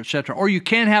 et cetera, or you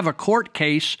can't have a court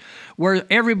case where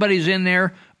everybody's in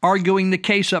there arguing the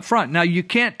case up front. Now, you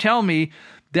can't tell me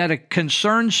that a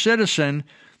concerned citizen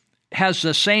has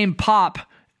the same pop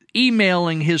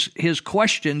emailing his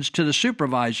questions to the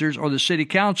supervisors or the city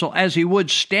council as he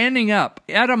would standing up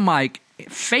at a mic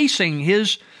facing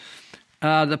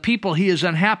the people he is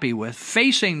unhappy with,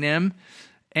 facing them,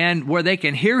 and where they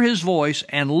can hear his voice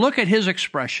and look at his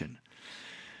expression.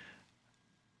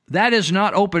 That is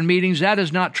not open meetings. That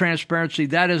is not transparency.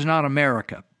 That is not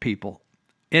America, people.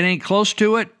 It ain't close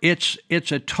to it. It's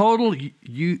a total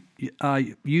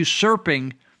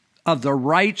usurping of the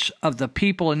rights of the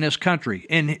people in this country.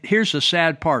 And here's the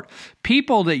sad part.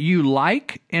 People that you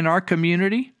like in our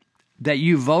community, that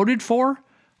you voted for,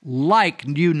 like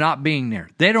you not being there.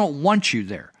 They don't want you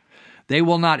there. They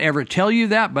will not ever tell you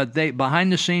that, but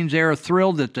behind the scenes, they are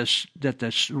thrilled that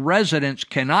the residents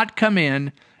cannot come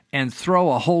in and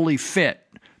throw a holy fit,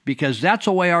 because that's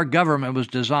the way our government was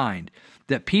designed,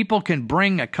 that people can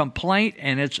bring a complaint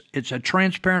and it's a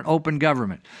transparent, open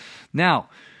government. Now,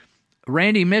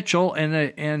 Randy Mitchell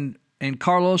and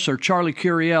Carlos or Charlie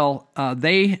Curiel,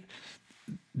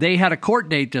 they had a court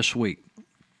date this week.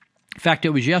 In fact, it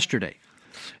was yesterday.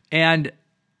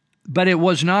 But it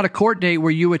was not a court date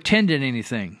where you attended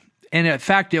anything. And in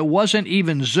fact, it wasn't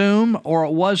even Zoom, or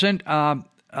it wasn't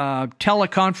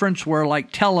teleconference where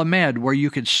like telemed, where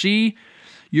you could see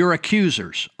your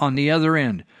accusers on the other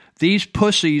end. These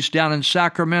pussies down in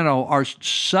Sacramento are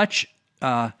such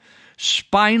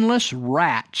spineless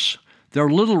rats. They're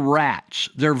little rats.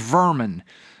 They're vermin.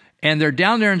 And they're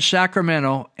down there in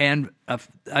Sacramento and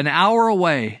an hour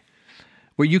away,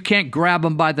 where you can't grab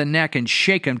them by the neck and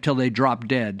shake them till they drop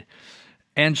dead.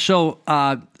 And so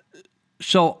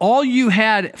all you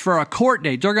had for a court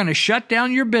date, they're going to shut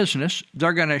down your business.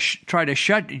 They're going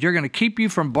to you're going to keep you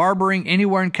from barbering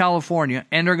anywhere in California,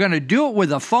 and they're going to do it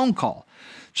with a phone call.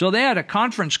 So they had a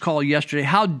conference call yesterday.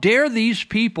 How dare these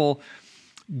people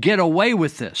get away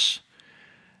with this?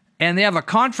 And they have a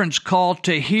conference call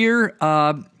to hear,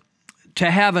 to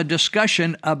have a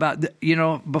discussion about,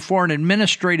 before an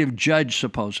administrative judge,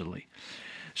 supposedly.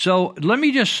 So I'm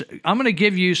going to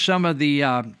give you some of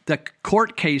the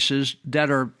court cases that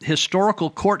are historical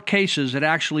court cases that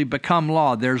actually become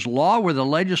law. There's law where the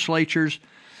legislatures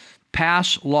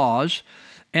pass laws,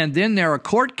 and then there are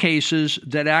court cases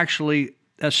that actually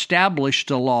establish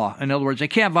the law. In other words, they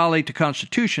can't violate the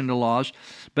Constitution, the laws,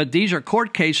 but these are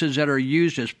court cases that are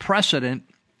used as precedent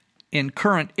in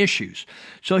current issues.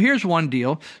 So here's one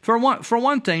deal. For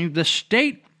one thing, the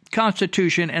state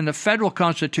constitution and the federal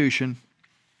constitution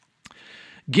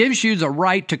gives you the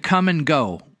right to come and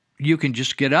go. You can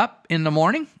just get up in the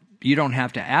morning. You don't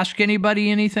have to ask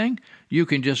anybody anything. You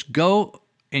can just go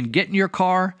and get in your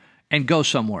car and go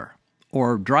somewhere,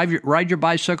 or ride your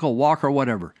bicycle, walk, or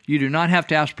whatever. You do not have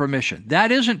to ask permission.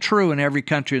 That isn't true in every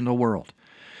country in the world.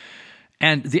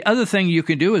 And the other thing you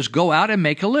can do is go out and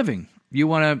make a living. You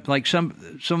want to, like some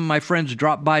of my friends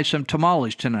dropped by some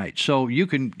tamales tonight. So you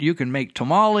can make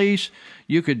tamales.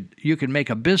 You could make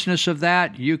a business of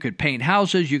that. You could paint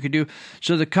houses. You could do.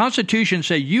 So the Constitution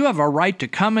says you have a right to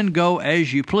come and go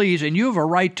as you please, and you have a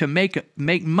right to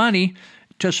make money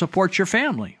to support your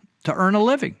family, to earn a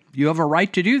living. You have a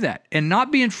right to do that and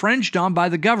not be infringed on by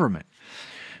the government.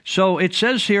 So it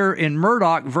says here in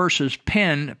Murdoch versus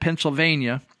Penn,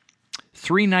 Pennsylvania,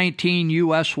 319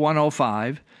 U.S.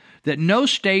 105, that no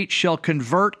state shall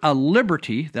convert a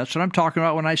liberty, that's what I'm talking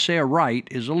about when I say a right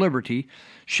is a liberty,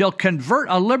 shall convert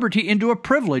a liberty into a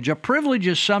privilege. A privilege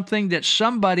is something that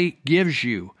somebody gives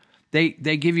you. They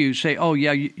give you, say, oh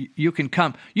yeah, you can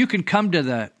come into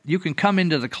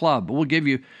the club. We'll give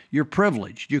you your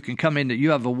privilege. You can come into,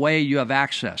 you have a way, you have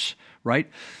access, right?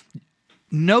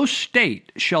 No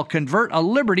state shall convert a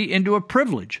liberty into a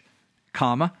privilege,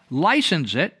 comma,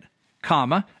 license it,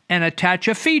 comma, and attach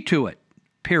a fee to it,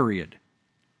 period.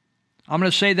 I'm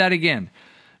going to say that again.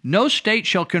 No state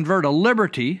shall convert a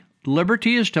liberty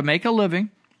is to make a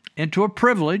living, into a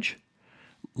privilege,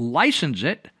 license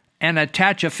it, and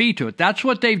attach a fee to it. That's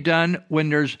what they've done when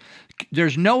there's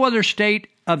no other state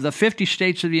of the 50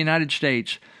 states of the United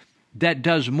States that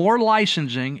does more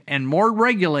licensing and more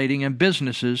regulating in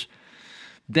businesses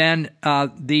than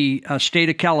the state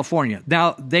of California.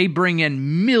 Now, they bring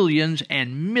in millions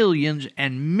and millions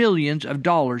and millions of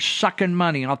dollars sucking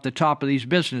money off the top of these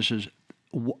businesses.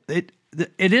 It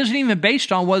isn't even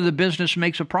based on whether the business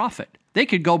makes a profit. They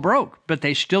could go broke, but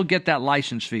they still get that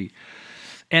license fee.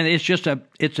 And it's just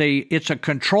it's a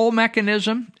control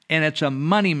mechanism and it's a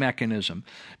money mechanism.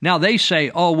 Now they say,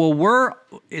 oh well,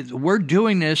 we're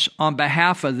doing this on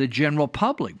behalf of the general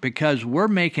public because we're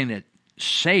making it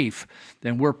safe,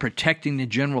 then we're protecting the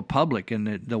general public and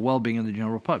the well-being of the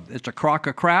general public. It's a crock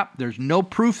of crap. There's no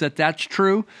proof that that's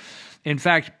true. In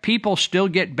fact, people still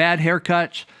get bad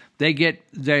haircuts. They get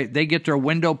their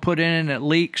window put in and it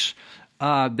leaks.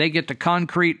 They get the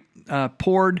concrete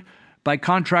poured by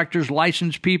contractors,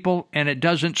 licensed people, and it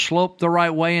doesn't slope the right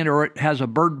way, or it has a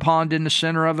bird pond in the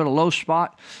center of it, a low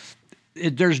spot.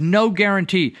 There's no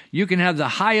guarantee. You can have the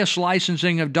highest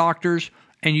licensing of doctors,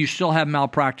 and you still have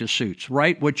malpractice suits,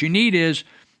 right? What you need is,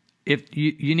 if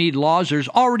you need laws, there's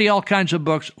already all kinds of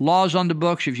books, laws on the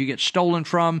books, if you get stolen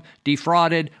from,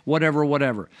 defrauded,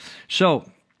 whatever. So,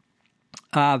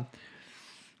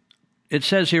 it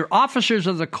says here, officers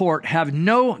of the court have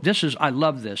no, I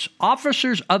love this,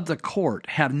 officers of the court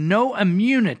have no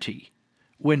immunity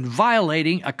when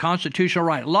violating a constitutional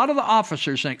right. A lot of the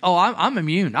officers think, oh, I'm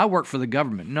immune. I work for the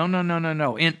government.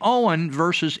 No. In Owen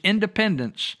versus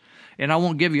Independence, and I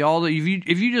won't give you all the,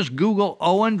 if you just Google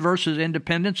Owen versus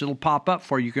Independence, it'll pop up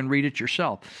for you. You can read it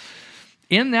yourself.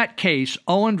 In that case,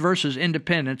 Owen versus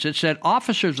Independence, it said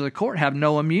officers of the court have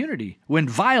no immunity when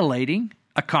violating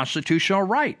a constitutional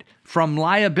right from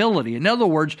liability. In other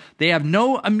words, they have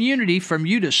no immunity from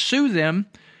you to sue them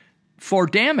for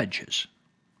damages,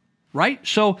 right?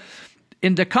 So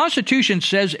in the Constitution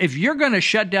says if you're going to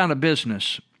shut down a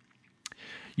business,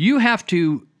 you have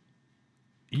to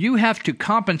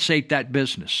compensate that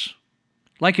business.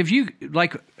 Like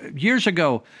years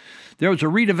ago, there was a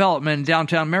redevelopment in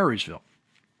downtown Marysville.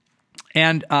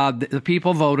 And the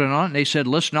people voted on it, and they said,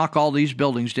 let's knock all these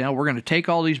buildings down. We're going to take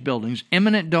all these buildings,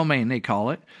 eminent domain, they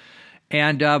call it,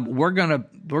 and we're going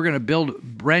to build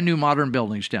brand new modern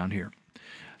buildings down here.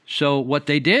 So what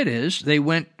they did is they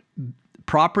went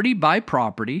property by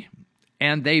property,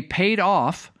 and they paid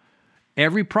off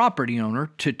every property owner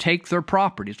to take their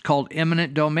property. It's called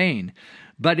eminent domain.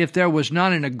 But if there was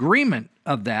not an agreement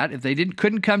of that, if they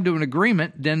couldn't come to an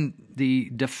agreement, then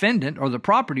the defendant or the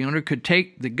property owner could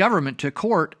take the government to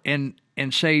court and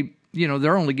say,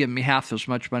 they're only giving me half as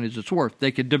much money as it's worth.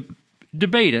 They could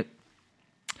debate it.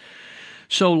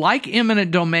 So like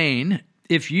eminent domain,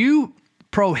 if you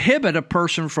prohibit a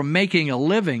person from making a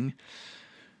living,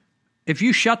 if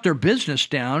you shut their business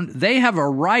down, they have a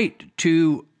right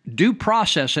to due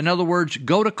process. In other words,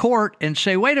 go to court and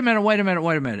say, wait a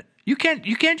minute. You can't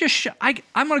just,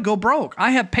 I'm going to go broke.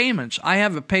 I have payments. I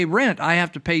have to pay rent. I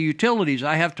have to pay utilities.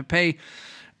 I have to pay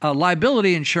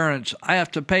liability insurance. I have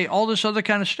to pay all this other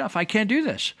kind of stuff. I can't do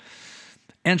this.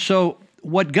 And so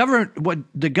what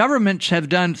the governments have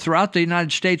done throughout the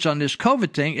United States on this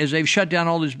COVID thing is they've shut down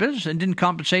all these businesses and didn't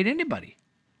compensate anybody.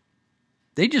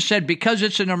 They just said, because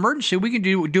it's an emergency, we can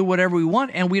do whatever we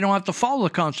want, and we don't have to follow the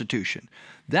Constitution.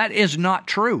 That is not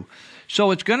true.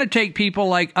 So it's going to take people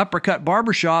like Uppercut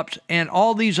Barbershops and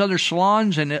all these other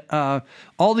salons and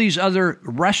all these other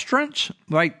restaurants.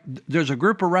 Like there's a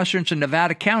group of restaurants in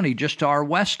Nevada County just to our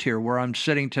west here where I'm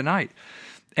sitting tonight.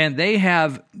 And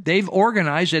they've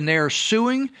organized and they're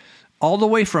suing all the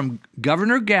way from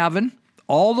Governor Gavin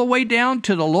all the way down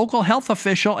to the local health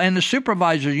official and the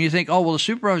supervisor. And you think, oh, well, the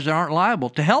supervisors aren't liable.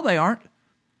 To hell they aren't.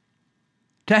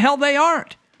 To hell they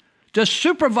aren't. The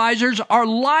supervisors are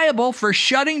liable for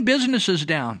shutting businesses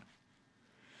down.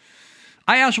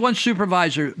 I asked one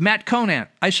supervisor, Matt Conant,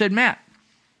 I said, Matt,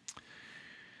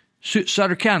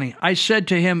 Sutter County, I said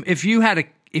to him, if you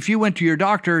went to your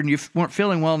doctor and you weren't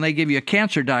feeling well and they gave you a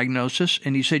cancer diagnosis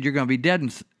and he said you're going to be dead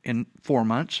in 4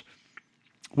 months,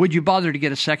 would you bother to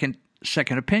get a second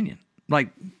opinion? Like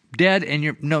dead and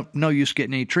you're no use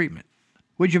getting any treatment.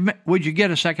 Would you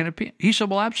get a second opinion? He said,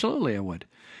 well, absolutely I would.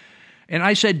 And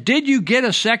I said, did you get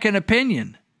a second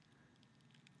opinion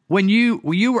when you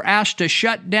were asked to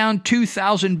shut down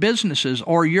 2,000 businesses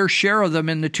or your share of them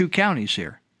in the 2 counties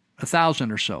here,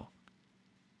 1,000 or so?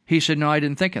 He said, no, I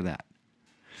didn't think of that.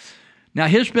 Now,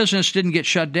 his business didn't get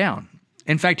shut down.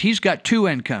 In fact, he's got 2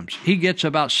 incomes. He gets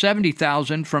about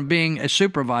 $70,000 from being a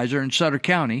supervisor in Sutter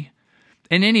County,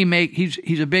 and then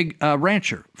he's a big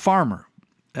rancher, farmer,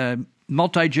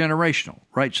 multi-generational,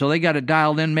 right? So they got it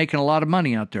dialed in, making a lot of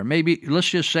money out there. Maybe let's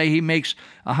just say he makes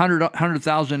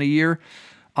 $100,000 a year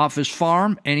off his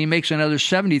farm, and he makes another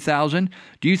 $70,000.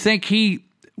 Do you think he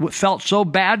felt so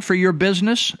bad for your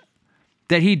business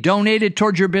that he donated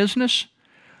towards your business?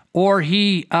 Or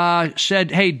he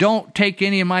said, hey, don't take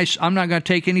I'm not going to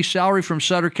take any salary from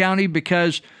Sutter County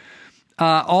because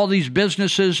all these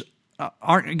businesses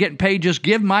aren't getting paid. Just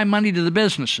give my money to the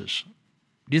businesses.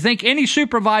 Do you think any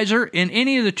supervisor in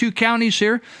any of the 2 counties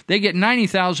here, they get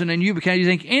 $90,000 in Yuba County, do you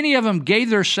think any of them gave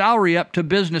their salary up to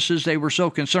businesses they were so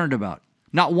concerned about?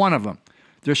 Not one of them.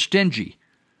 They're stingy.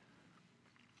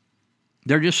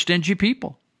 They're just stingy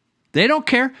people. They don't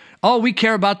care. Oh, we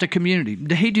care about the community.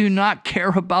 They do not care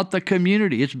about the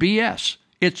community. It's BS.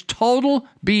 It's total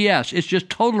BS. It's just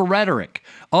total rhetoric.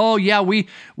 Oh, yeah, we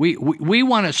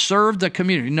want to serve the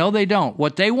community. No, they don't.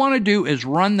 What they want to do is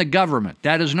run the government.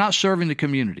 That is not serving the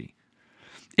community.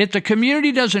 If the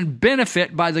community doesn't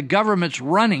benefit by the government's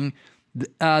running,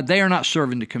 they are not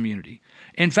serving the community.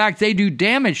 In fact, they do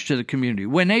damage to the community.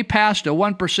 When they passed a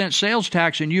 1% sales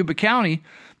tax in Yuba County,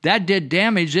 that did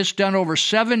damage. It's done over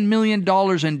 $7 million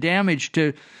in damage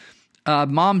to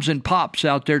moms and pops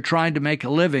out there trying to make a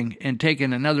living and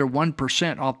taking another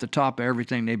 1% off the top of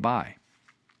everything they buy.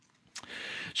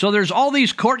 So there's all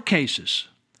these court cases.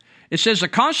 It says the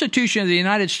Constitution of the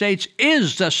United States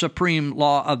is the supreme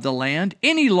law of the land.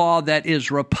 Any law that is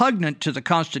repugnant to the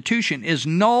Constitution is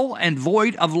null and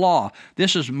void of law.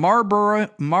 This is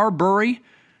Marbury,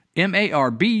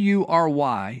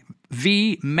 M-A-R-B-U-R-Y,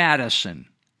 v. Madison.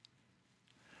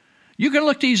 You can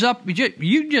look these up.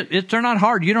 They're not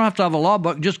hard. You don't have to have a law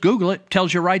book. Just Google it. It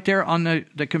tells you right there on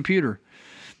the computer.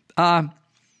 It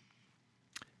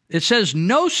says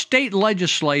no state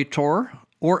legislator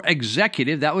or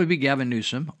executive, that would be Gavin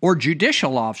Newsom, or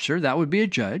judicial officer, that would be a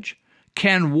judge,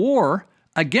 can war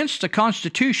against the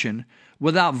Constitution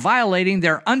without violating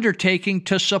their undertaking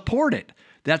to support it.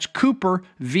 That's Cooper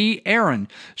v. Aaron.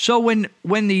 So when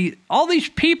all these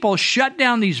people shut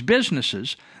down these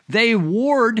businesses, they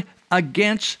warred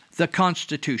against the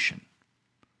Constitution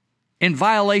in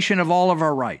violation of all of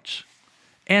our rights.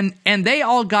 And they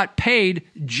all got paid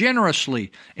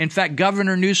generously. In fact,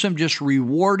 Governor Newsom just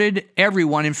rewarded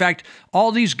everyone. In fact,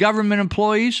 all these government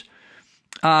employees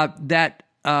that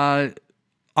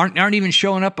aren't even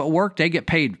showing up at work, they get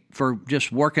paid for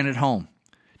just working at home.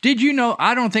 Did you know,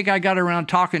 I don't think I got around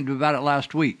talking about it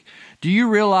last week. Do you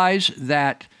realize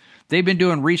that they've been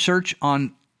doing research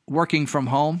on working from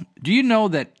home? Do you know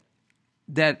that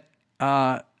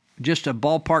just a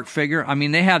ballpark figure, I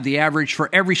mean, they have the average for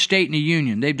every state in the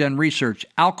union. They've done research.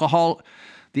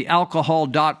 The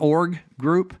alcohol.org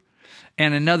group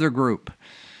and another group,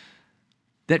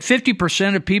 that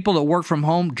 50% of people that work from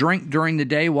home drink during the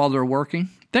day while they're working.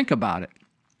 Think about it.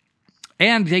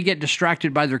 And they get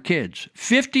distracted by their kids.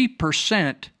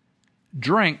 50%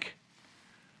 drink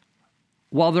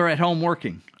while they're at home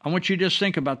working. I want you to just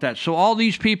think about that. So all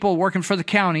these people working for the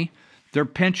county, their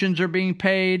pensions are being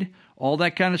paid, all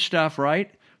that kind of stuff, right?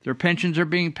 Their pensions are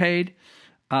being paid.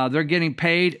 They're getting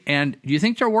paid. And do you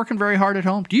think they're working very hard at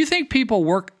home? Do you think people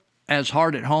work as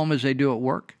hard at home as they do at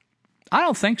work? I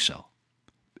don't think so.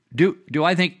 Do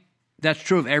I think that's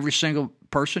true of every single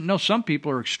person? No, some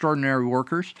people are extraordinary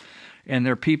workers, and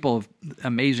they're people of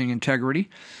amazing integrity.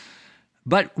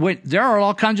 But there are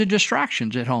all kinds of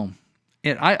distractions at home.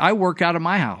 I work out of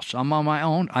my house. I'm on my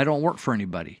own. I don't work for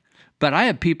anybody. But I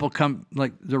have people come,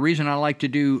 like the reason I like to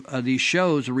do these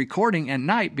shows, recording at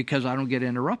night, because I don't get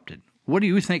interrupted. What do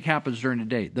you think happens during the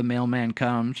day? The mailman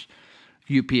comes,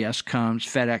 UPS comes,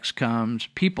 FedEx comes,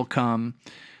 people come.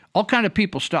 All kind of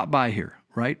people stop by here,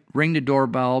 right? Ring the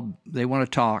doorbell. They want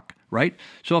to talk, right?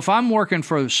 So if I'm working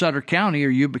for Sutter County or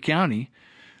Yuba County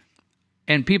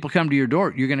and people come to your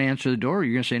door, you're going to answer the door. Or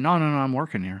you're going to say, no, I'm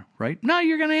working here, right? No,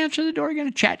 you're going to answer the door. You're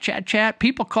going to chat.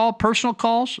 People call personal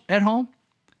calls at home.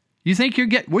 You think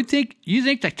you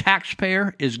think the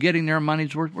taxpayer is getting their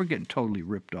money's worth? We're getting totally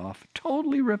ripped off.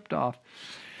 Totally ripped off.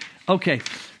 Okay,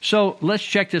 so let's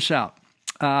check this out.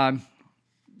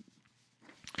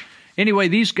 Anyway,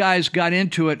 these guys got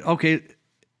into it. Okay,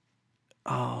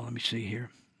 let me see here.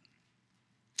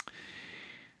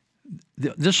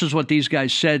 This is what these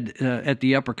guys said at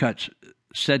the uppercuts,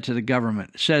 said to the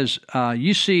government. It says,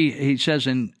 he says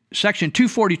in Section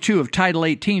 242 of Title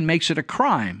 18 makes it a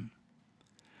crime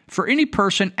for any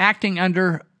person acting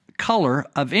under color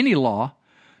of any law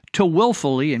to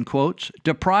willfully, in quotes,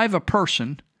 deprive a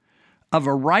person of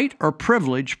a right or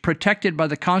privilege protected by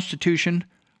the Constitution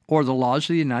or the laws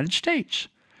of the United States.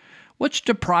 What's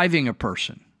depriving a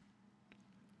person?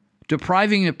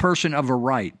 Depriving a person of a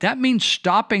right. That means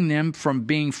stopping them from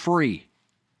being free.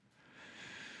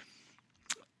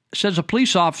 It says a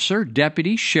police officer,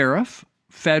 deputy, sheriff,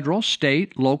 federal,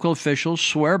 state, local officials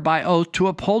swear by oath to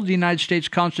uphold the United States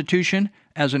Constitution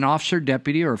as an officer,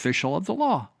 deputy, or official of the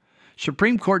law.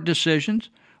 Supreme Court decisions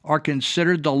are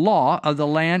considered the law of the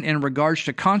land in regards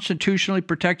to constitutionally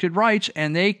protected rights,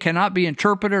 and they cannot be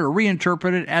interpreted or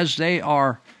reinterpreted as they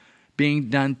are being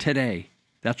done today.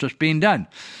 That's what's being done.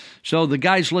 So the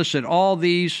guys listed all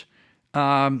these.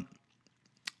 So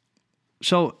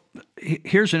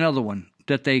here's another one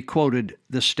that they quoted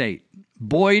the state.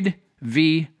 Boyd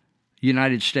v.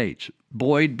 United States.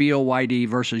 Boyd, B-O-Y-D,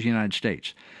 versus United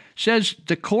States. Says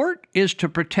the court is to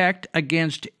protect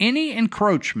against any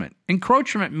encroachment.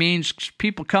 Encroachment means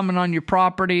people coming on your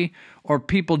property or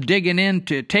people digging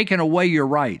into, taking away your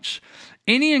rights.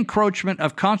 Any encroachment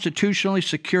of constitutionally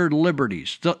secured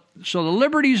liberties. So the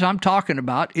liberties I'm talking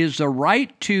about is the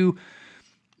right to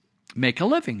make a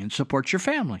living and support your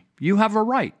family. You have a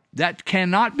right. That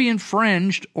cannot be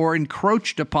infringed or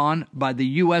encroached upon by the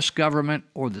U.S. government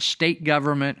or the state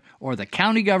government or the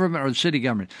county government or the city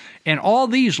government. And all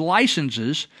these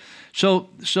licenses, so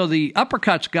the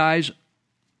uppercuts guys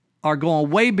are going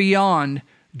way beyond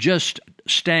just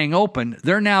staying open.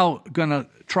 They're now going to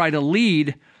try to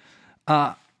lead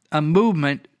a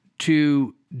movement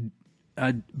to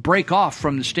break off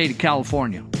from the state of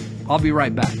California. I'll be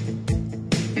right back.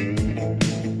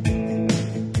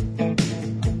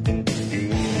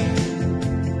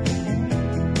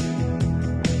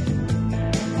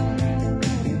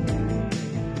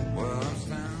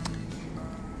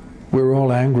 We're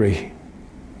all angry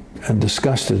and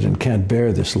disgusted and can't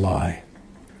bear this lie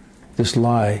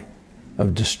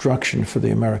of destruction for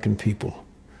the American people,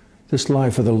 this lie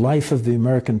for the life of the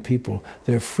American people,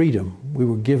 their freedom we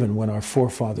were given when our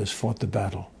forefathers fought the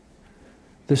battle.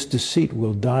 This deceit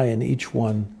will die in each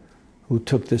one who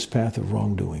took this path of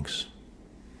wrongdoings.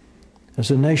 As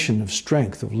a nation of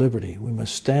strength, of liberty, we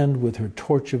must stand with her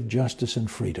torch of justice and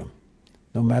freedom,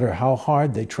 no matter how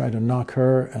hard they try to knock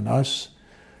her and us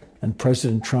and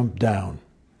President Trump down.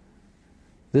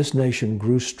 This nation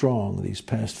grew strong these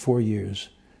past 4 years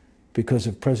because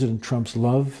of President Trump's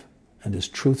love and his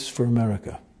truths for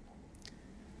America.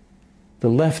 The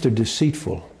left are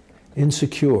deceitful,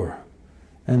 insecure,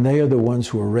 and they are the ones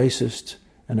who are racist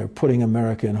and are putting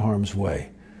America in harm's way.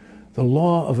 The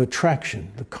law of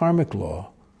attraction, the karmic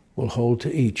law, will hold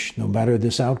to each, no matter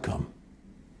this outcome.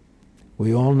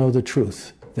 We all know the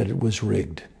truth, that it was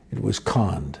rigged, it was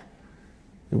conned.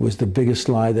 It was the biggest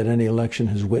lie that any election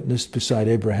has witnessed beside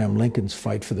Abraham Lincoln's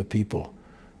fight for the people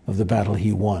of the battle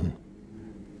he won.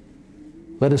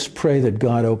 Let us pray that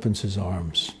God opens his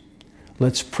arms.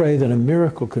 Let's pray that a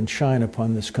miracle can shine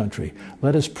upon this country.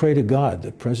 Let us pray to God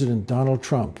that President Donald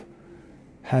Trump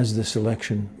has this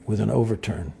election with an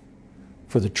overturn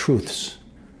for the truths,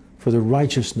 for the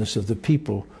righteousness of the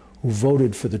people who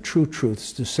voted for the true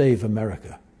truths to save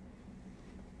America.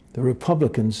 The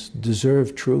Republicans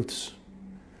deserve truths,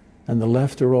 and the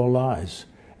left are all lies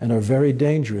and are very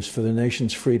dangerous for the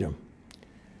nation's freedom.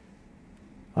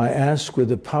 I ask, with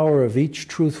the power of each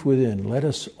truth within, let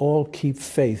us all keep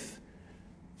faith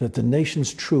that the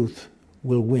nation's truth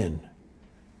will win.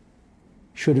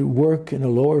 Should it work in a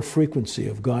lower frequency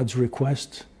of God's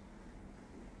request,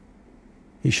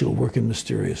 he shall work in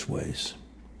mysterious ways.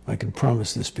 I can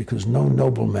promise this because no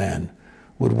noble man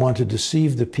would want to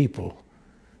deceive the people.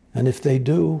 And if they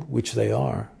do, which they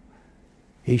are,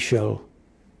 he shall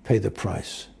pay the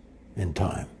price in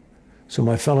time. So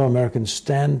my fellow Americans,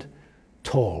 stand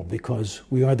tall, because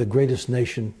we are the greatest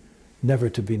nation never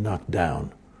to be knocked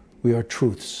down. We are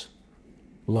truths,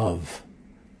 love,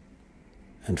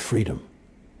 and freedom.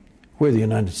 We're the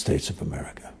United States of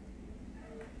America.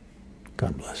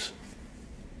 God bless.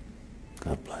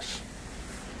 God bless.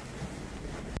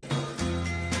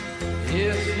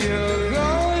 If you're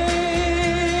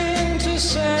going to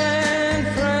San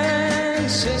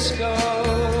Francisco,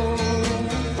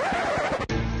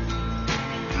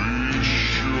 be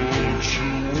sure to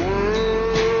wear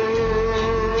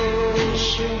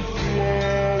some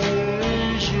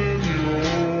flowers in your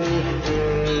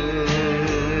hair.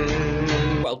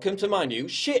 Welcome to my new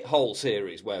Shithole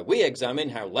series, where we examine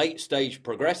how late-stage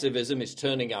progressivism is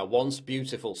turning our once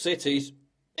beautiful cities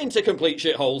into complete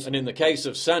shitholes, and in the case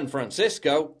of San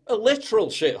Francisco, a literal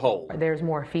shithole. There's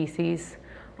more feces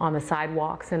on the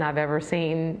sidewalks than I've ever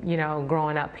seen, you know,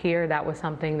 growing up here. That was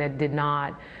something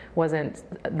that wasn't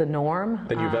the norm.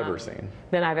 Than you've ever seen.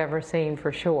 Than I've ever seen,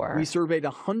 for sure. We surveyed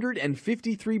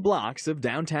 153 blocks of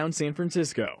downtown San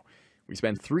Francisco. We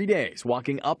spent 3 days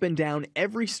walking up and down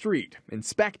every street,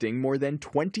 inspecting more than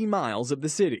 20 miles of the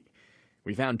city.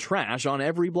 We found trash on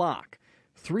every block,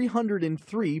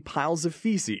 303 piles of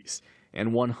feces,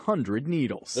 and 100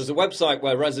 needles. There's a website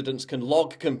where residents can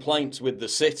log complaints with the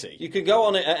city. You can go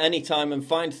on it at any time and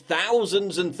find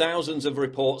thousands and thousands of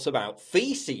reports about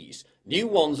feces. New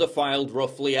ones are filed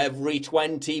roughly every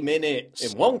 20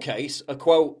 minutes. In one case, a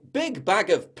quote, big bag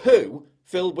of poo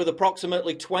filled with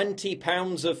approximately 20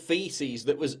 pounds of feces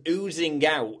that was oozing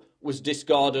out was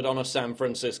discarded on a San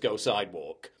Francisco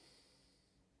sidewalk.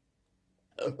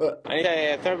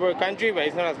 A third world country, but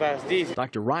it's not as bad as this.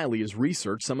 Dr. Riley has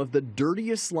researched some of the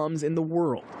dirtiest slums in the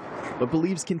world, but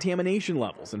believes contamination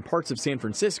levels in parts of San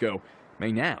Francisco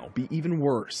may now be even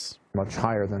worse. Much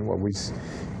higher than what we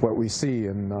see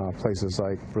in places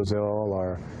like Brazil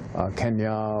or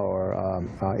Kenya or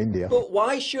India. But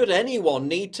why should anyone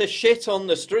need to shit on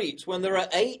the streets when there are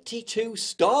 82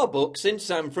 Starbucks in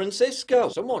San Francisco?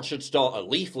 Someone should start a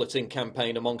leafleting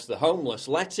campaign amongst the homeless,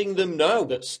 letting them know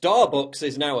that Starbucks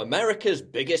is now America's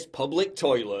biggest public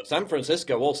toilet. San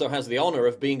Francisco also has the honor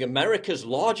of being America's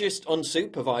largest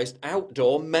unsupervised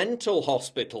outdoor mental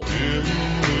hospital.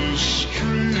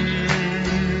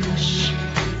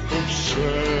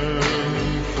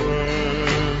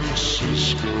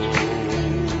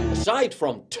 Aside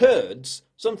from turds,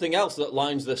 something else that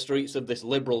lines the streets of this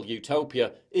liberal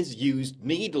utopia is used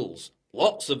needles.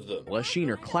 Lots of them. She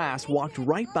and her class walked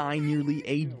right by nearly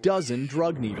a dozen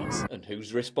drug needles. And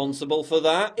who's responsible for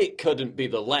that? It couldn't be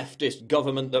the leftist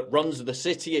government that runs the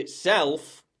city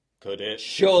itself, could it?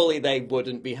 Surely they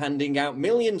wouldn't be handing out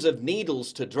millions of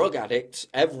needles to drug addicts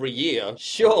every year.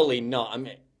 Surely not. I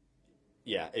mean,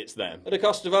 yeah, it's them. At a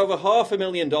cost of over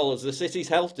 $500,000, the city's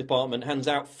health department hands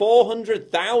out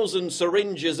 400,000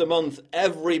 syringes a month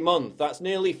every month. That's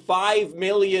nearly 5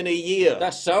 million a year.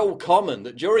 That's so common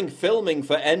that during filming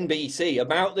for NBC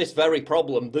about this very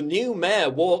problem, the new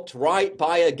mayor walked right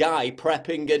by a guy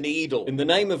prepping a needle. In the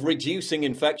name of reducing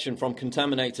infection from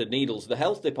contaminated needles, the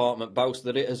health department boasts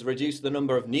that it has reduced the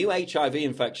number of new HIV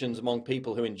infections among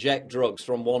people who inject drugs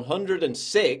from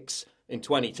 106 in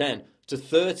 2010 to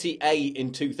 38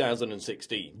 in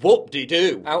 2016.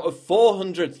 Whoop-de-doo! Out of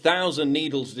 400,000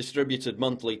 needles distributed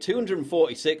monthly,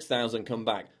 246,000 come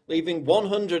back, leaving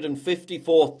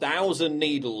 154,000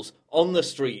 needles on the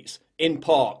streets, in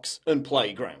parks and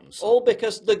playgrounds. All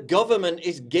because the government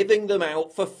is giving them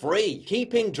out for free,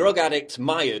 keeping drug addicts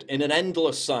mired in an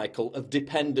endless cycle of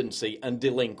dependency and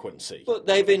delinquency. But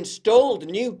they've installed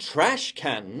new trash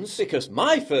cans, because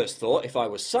my first thought, if I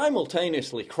was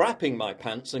simultaneously crapping my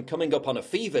pants and coming up on a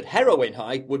fevered heroin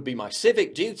high, would be my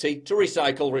civic duty to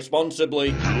recycle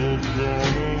responsibly.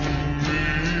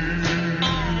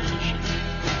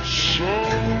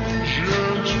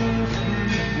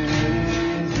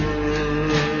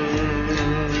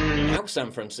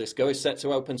 San Francisco is set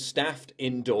to open staffed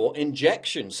indoor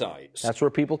injection sites. That's where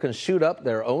people can shoot up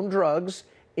their own drugs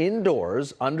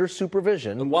indoors under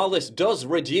supervision. And while this does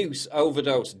reduce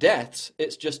overdose deaths,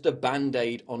 it's just a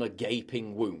band-aid on a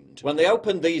gaping wound. When they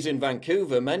opened these in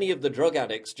Vancouver, many of the drug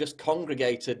addicts just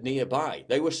congregated nearby.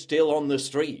 They were still on the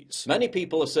streets. Many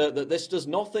people assert that this does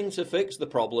nothing to fix the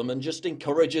problem and just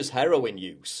encourages heroin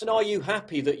use. And are you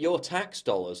happy that your tax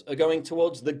dollars are going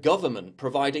towards the government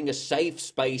providing a safe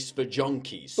space for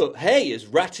junkies? But hey, as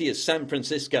ratty as San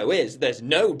Francisco is, there's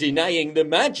no denying the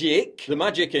magic. The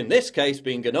magic in this case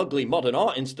being an ugly modern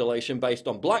art installation based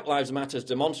on Black Lives Matter's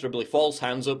demonstrably false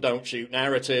hands up, don't shoot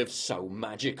narrative. So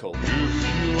magical.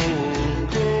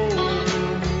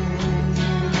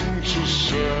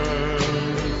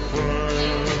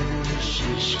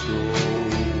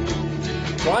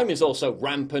 Crime is also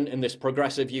rampant in this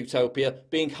progressive utopia,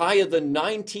 being higher than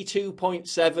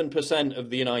 92.7%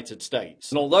 of the United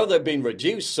States. And although they've been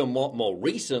reduced somewhat more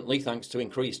recently thanks to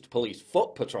increased police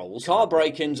foot patrols, car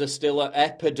break-ins are still at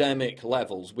epidemic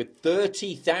levels, with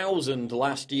 30,000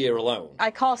 last year alone. I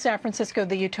call San Francisco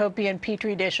the utopian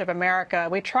petri dish of America.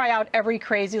 We try out every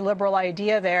crazy liberal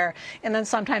idea there, and then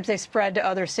sometimes they spread to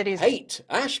other cities. Haight,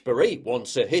 Ashbury,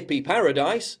 once a hippie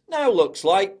paradise, now looks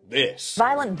like this.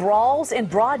 Violent brawls in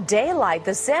broad daylight.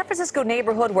 The San Francisco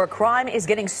neighborhood where crime is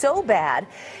getting so bad,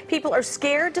 people are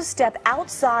scared to step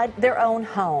outside their own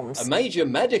homes. A major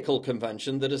medical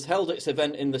convention that has held its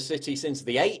event in the city since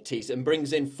the 80s and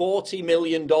brings in $40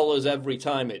 million every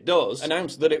time it does,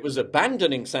 announced that it was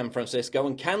abandoning San Francisco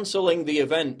and cancelling the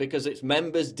event because its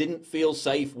members didn't feel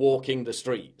safe walking the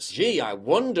streets. Gee, I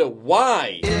wonder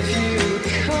why. If you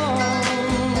come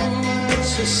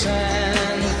to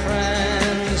San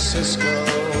Francisco.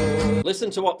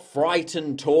 Listen to what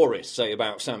frightened tourists say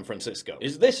about San Francisco.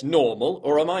 Is this normal,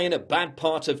 or am I in a bad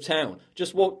part of town?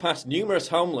 Just walked past numerous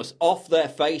homeless off their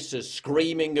faces,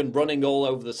 screaming and running all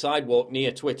over the sidewalk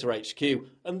near Twitter HQ,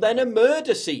 and then a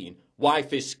murder scene.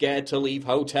 Wife is scared to leave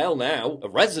hotel now. A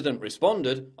resident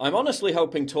responded, I'm honestly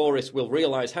hoping tourists will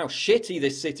realise how shitty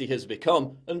this city has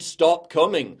become and stop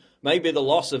coming. Maybe the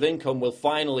loss of income will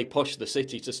finally push the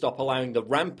city to stop allowing the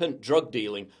rampant drug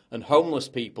dealing and homeless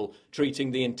people treating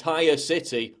the entire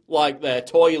city like their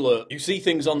toilet. You see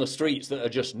things on the streets that are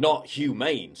just not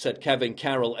humane, said Kevin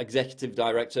Carroll, Executive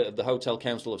Director of the Hotel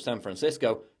Council of San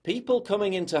Francisco. People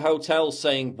coming into hotels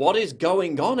saying, what is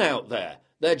going on out there?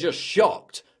 They're just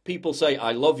shocked. People say,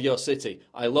 I love your city,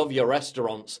 I love your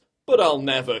restaurants, but I'll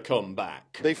never come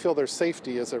back. They feel their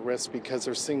safety is at risk because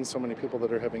they're seeing so many people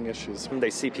that are having issues.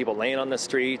 They see people laying on the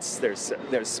streets, there's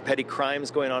petty crimes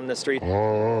going on in the street. I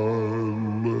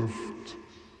left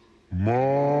my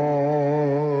heart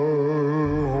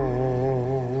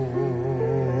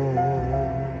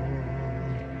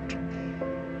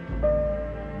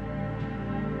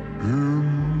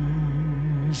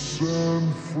in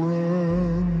San Francisco.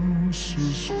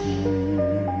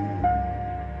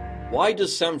 Why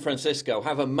does San Francisco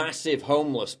have a massive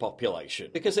homeless population?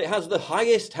 Because it has the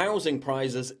highest housing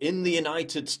prices in the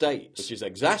United States, which is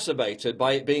exacerbated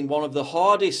by it being one of the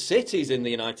hardest cities in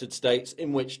the United States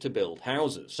in which to build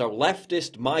houses. So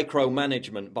leftist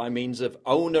micromanagement by means of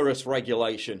onerous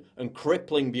regulation and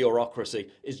crippling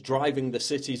bureaucracy is driving the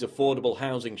city's affordable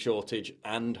housing shortage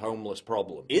and homeless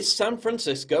problem. Is San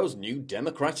Francisco's new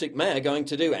Democratic mayor going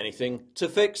to do anything to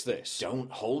fix this? Don't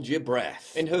hold your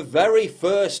breath. In her very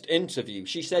first interview,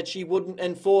 she said she wouldn't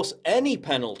enforce any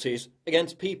penalties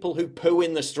against people who poo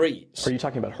in the streets. Are you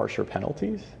talking about harsher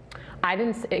penalties? I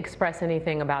didn't express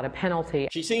anything about a penalty.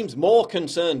 She seems more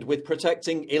concerned with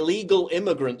protecting illegal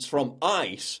immigrants from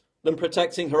ICE than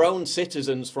protecting her own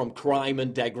citizens from crime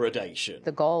and degradation.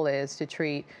 The goal is to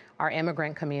treat our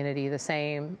immigrant community the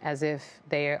same as if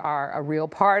they are a real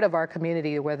part of our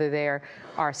community, whether they're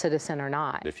our citizen or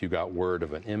not. If you got word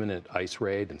of an imminent ICE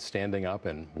raid and standing up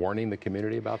and warning the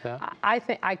community about that? I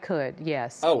think I could,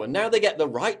 yes. Oh, and now they get the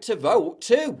right to vote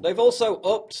too. They've also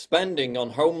upped spending on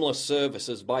homeless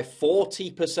services by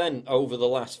 40% over the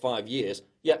last 5 years.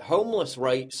 Yet homeless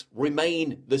rates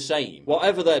remain the same.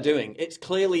 Whatever they're doing, it's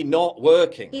clearly not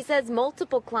working. He says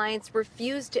multiple clients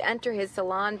refused to enter his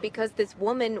salon because this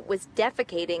woman was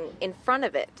defecating in front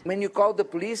of it. When you call the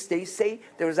police, they say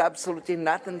there's absolutely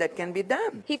nothing that can be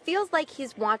done. He feels like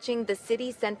he's watching the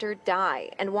city center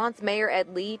die and wants Mayor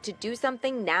Ed Lee to do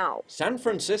something now. San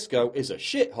Francisco is a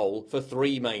shithole for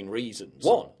three main reasons.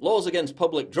 1, laws against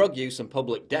public drug use and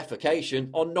public defecation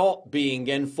are not being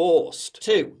enforced.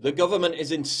 2, the government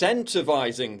is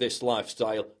incentivizing this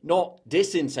lifestyle, not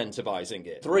disincentivizing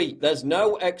it. 3, there's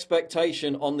no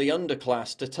expectation on the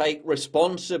underclass to take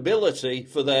responsibility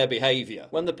for their behavior.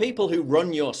 When the people who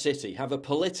run your city have a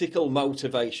political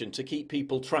motivation to keep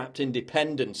people trapped in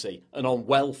dependency and on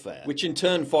welfare, which in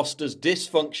turn fosters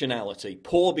dysfunctionality,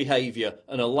 poor behavior,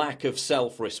 and a lack of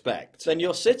self-respect, then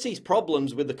your city's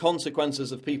problems with the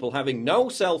consequences of people having no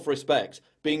self-respect,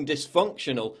 being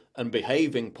dysfunctional, and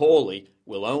behaving poorly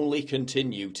will only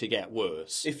continue to get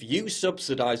worse. If you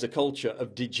subsidize a culture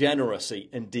of degeneracy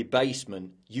and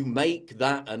debasement, you make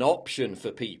that an option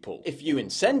for people. If you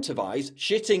incentivize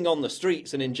shitting on the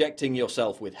streets and injecting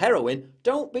yourself with heroin,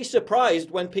 don't be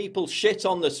surprised when people shit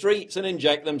on the streets and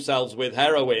inject themselves with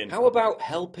heroin. How about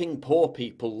helping poor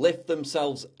people lift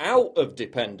themselves out of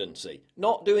dependency,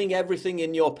 not doing everything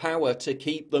in your power to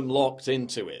keep them locked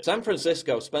into it? San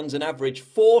Francisco spends an average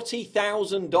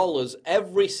 $40,000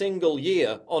 every single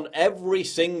year on every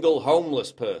single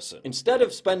homeless person. Instead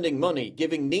of spending money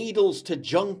giving needles to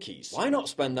junkies, why not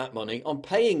spend that money on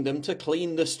paying them to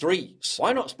clean the streets?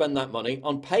 Why not spend that money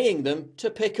on paying them to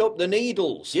pick up the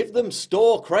needles? Give them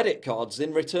store credit cards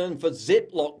in return for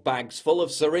Ziploc bags full of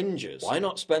syringes. Why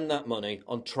not spend that money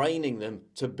on training them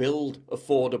to build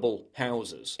affordable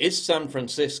houses? Is San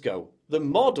Francisco the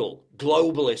model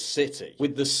globalist city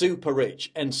with the super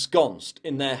rich ensconced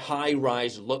in their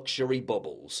high-rise luxury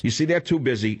bubbles? You see, they're too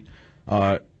busy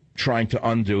trying to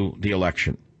undo the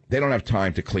election. They don't have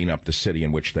time to clean up the city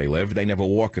in which they live. They never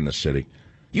walk in the city.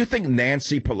 You think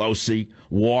Nancy Pelosi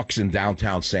walks in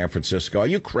downtown San Francisco? Are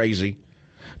you crazy?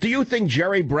 Do you think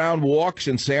Jerry Brown walks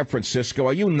in San Francisco?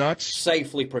 Are you nuts?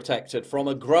 Safely protected from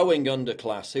a growing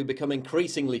underclass who become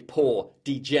increasingly poor,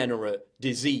 degenerate,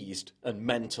 diseased, and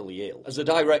mentally ill, as a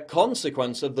direct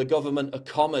consequence of the government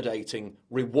accommodating,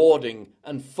 rewarding,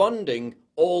 and funding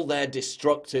all their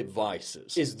destructive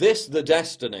vices. Is this the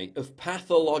destiny of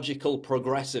pathological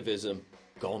progressivism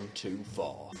gone too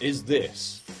far? Is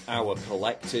this our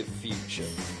collective future?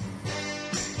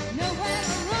 Nowhere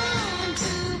to run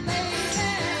to, baby.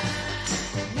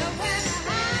 Nowhere to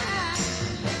hide.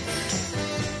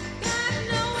 Got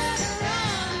nowhere to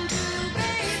run to,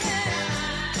 baby.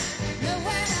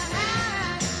 Nowhere to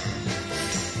hide.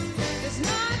 There's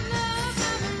not enough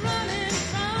I'm running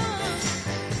from.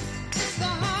 It's the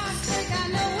heartbreak I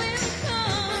know will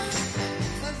come.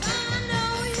 'Cause I know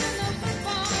you're looking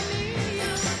for me.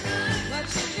 But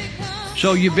you become.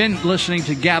 So you've been listening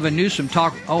to Gavin Newsom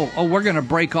talk, we're going to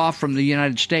break off from the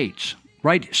United States,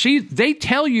 right? See, they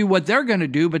tell you what they're going to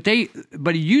do, but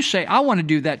you say, I want to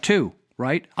do that too,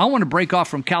 right? I want to break off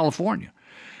from California.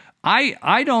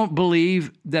 I don't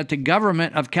believe that the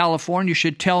government of California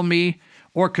should tell me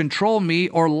or control me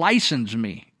or license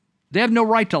me. They have no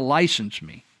right to license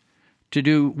me to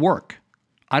do work.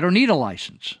 I don't need a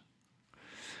license.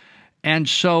 And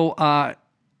so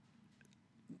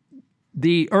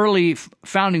the early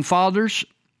founding fathers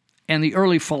and the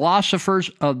early philosophers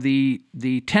of the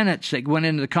tenets that went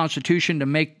into the Constitution to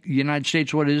make the United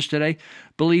States what it is today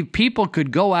believed people could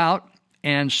go out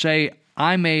and say,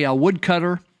 I'm a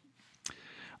woodcutter,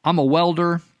 I'm a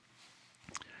welder,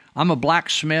 I'm a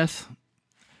blacksmith,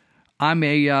 I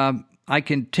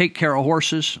can take care of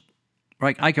horses,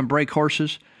 right? I can break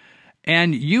horses.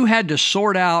 And you had to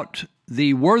sort out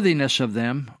the worthiness of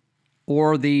them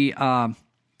or the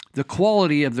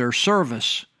quality of their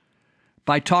service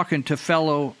by talking to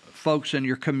fellow folks in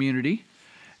your community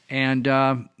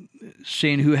and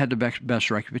seeing who had the best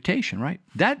reputation, right?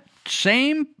 That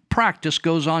same practice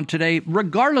goes on today,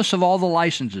 regardless of all the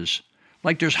licenses.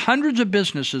 Like there's hundreds of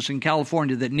businesses in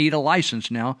California that need a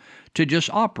license now to just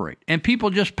operate. And people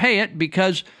just pay it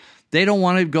because they don't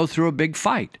want to go through a big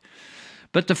fight.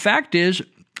 But the fact is,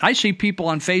 I see people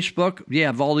on Facebook,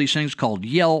 have all these things called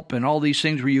Yelp and all these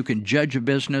things where you can judge a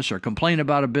business or complain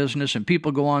about a business, and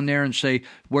people go on there and say,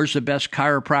 where's the best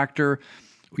chiropractor?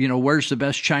 Where's the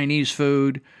best Chinese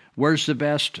food? Where's the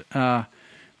best,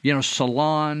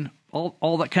 salon?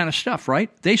 All that kind of stuff,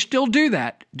 right? They still do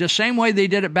that the same way they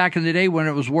did it back in the day when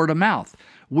it was word of mouth.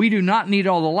 We do not need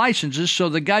all the licenses, so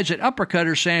the guys at Uppercut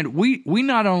are saying, we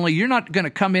not only, you're not going to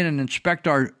come in and inspect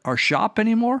our shop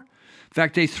anymore. In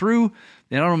fact, I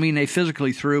don't mean they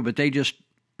physically threw, but they just,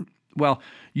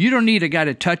 you don't need a guy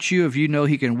to touch you if you know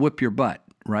he can whip your butt,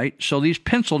 right? So these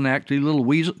pencil neck, these little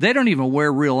weasels, they don't even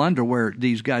wear real underwear,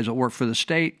 these guys that work for the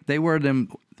state. They wear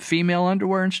them female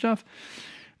underwear and stuff.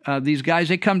 These guys,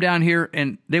 they come down here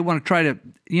and they want to try to,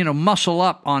 muscle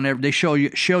up on every. They show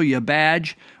you a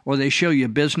badge or they show you a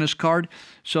business card.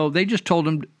 So they just told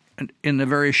them in the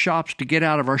various shops to get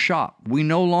out of our shop. We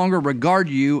no longer regard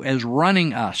you as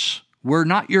running us. We're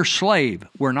not your slave.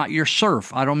 We're not your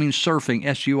serf. I don't mean surfing,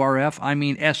 S-U-R-F. I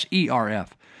mean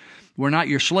S-E-R-F. We're not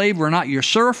your slave. We're not your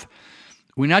serf.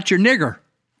 We're not your nigger,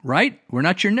 right? We're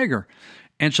not your nigger.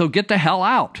 And so get the hell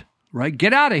out, right?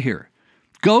 Get out of here.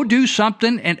 Go do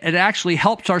something, and it actually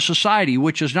helps our society,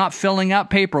 which is not filling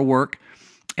out paperwork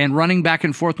and running back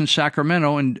and forth in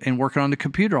Sacramento and working on the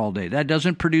computer all day. That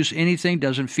doesn't produce anything,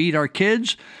 doesn't feed our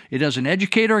kids. It doesn't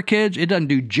educate our kids. It doesn't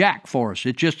do jack for us.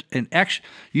 It's just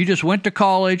you just went to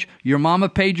college, your mama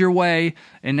paid your way,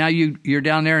 and now you're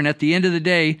down there, and at the end of the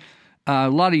day, a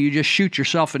lot of you just shoot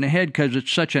yourself in the head because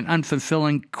it's such an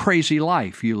unfulfilling, crazy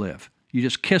life you live. You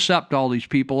just kiss up to all these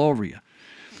people over you.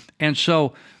 And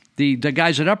so the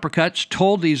guys at Uppercuts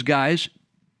told these guys,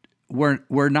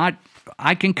 we're not,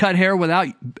 I can cut hair without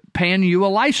paying you a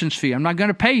license fee. I'm not going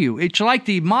to pay you. It's like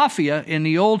the mafia in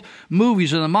the old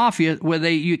movies of the mafia where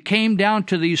you came down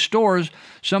to these stores.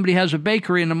 Somebody has a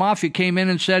bakery and the mafia came in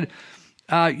and said,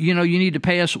 you need to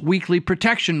pay us weekly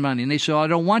protection money. And they said, I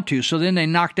don't want to. So then they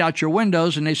knocked out your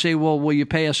windows and they say, well, will you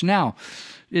pay us now?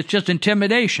 It's just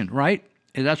intimidation, right?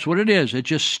 And that's what it is. It's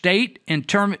just state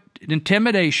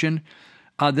intimidation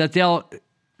that they'll.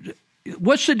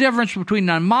 What's the difference between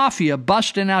the mafia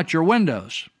busting out your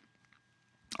windows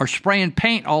or spraying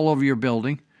paint all over your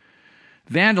building,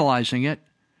 vandalizing it,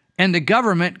 and the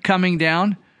government coming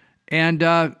down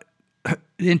and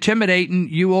intimidating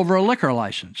you over a liquor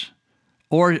license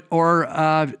or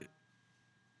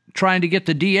trying to get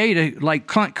the DA to, like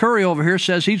Clint Curry over here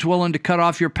says he's willing to cut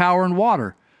off your power and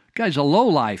water. Guy's a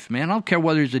lowlife, man. I don't care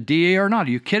whether he's a DA or not. Are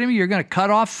you kidding me? You're going to cut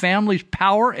off families'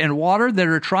 power and water that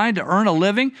are trying to earn a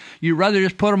living? You'd rather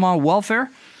just put them on welfare?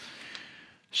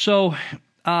 So,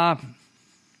 I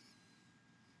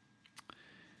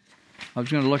was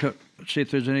going to look at, see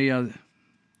if there's any other.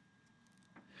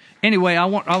 Anyway, I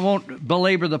won't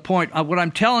belabor the point. What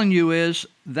I'm telling you is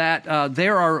that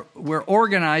we're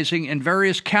organizing in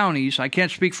various counties. I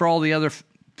can't speak for all the other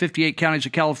 58 counties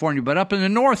of California, but up in the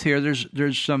north here,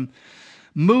 there's some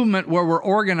movement where we're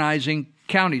organizing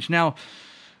counties. Now,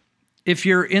 if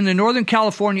you're in the Northern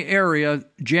California area,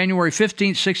 January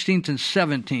 15th, 16th, and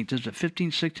 17th, is it 15th,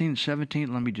 16th, and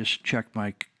 17th? Let me just check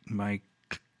let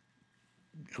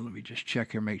me just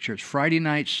check here, make sure it's Friday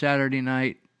night, Saturday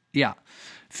night. Yeah,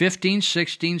 15,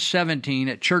 16, 17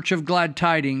 at Church of Glad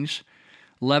Tidings,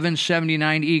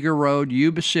 1179 Eager Road,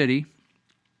 Yuba City.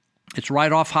 It's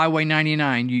right off Highway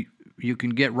 99. You can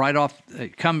get right off,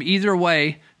 come either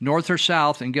way, north or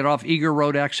south, and get off Eager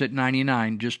Road exit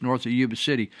 99, just north of Yuba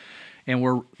City.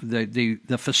 And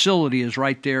the facility is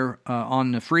right there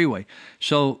on the freeway.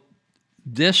 So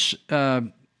this,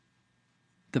 the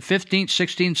 15th,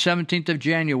 16th, 17th of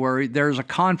January, there's a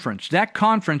conference. That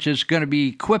conference is going to be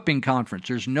equipping conference.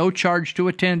 There's no charge to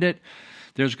attend it.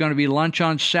 There's going to be lunch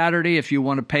on Saturday if you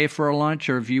want to pay for a lunch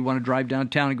or if you want to drive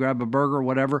downtown and grab a burger or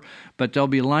whatever. But there'll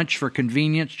be lunch for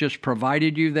convenience just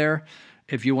provided you there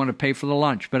if you want to pay for the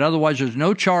lunch. But otherwise, there's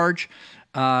no charge.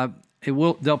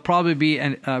 There'll probably be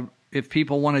if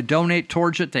people want to donate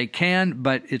towards it, they can,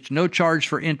 but it's no charge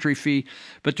for entry fee.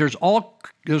 But there's going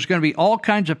to be all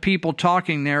kinds of people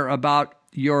talking there about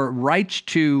your rights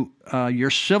to your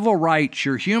civil rights,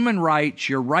 your human rights,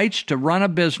 your rights to run a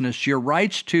business, your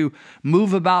rights to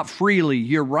move about freely,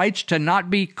 your rights to not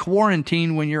be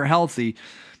quarantined when you're healthy,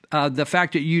 the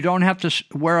fact that you don't have to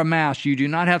wear a mask, you do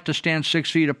not have to stand 6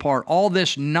 feet apart, all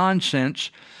this nonsense.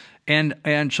 And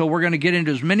so we're going to get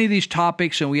into as many of these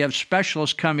topics, and we have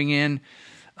specialists coming in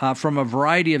from a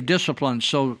variety of disciplines.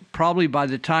 So probably by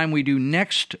the time we do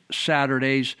next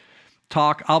Saturday's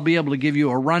talk, I'll be able to give you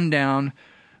a rundown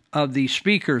of the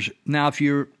speakers. Now, if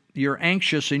you're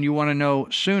anxious and you want to know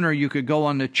sooner, you could go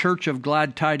on the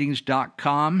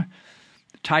churchofgladtidings.com.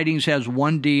 Tidings has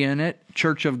one D in it,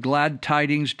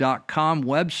 churchofgladtidings.com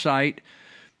website.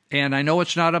 And I know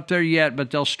it's not up there yet,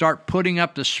 but they'll start putting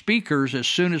up the speakers as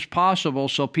soon as possible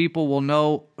so people will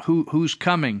know who's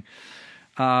coming.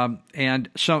 And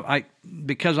so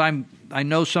because I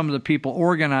know some of the people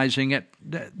organizing it,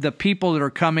 the people that are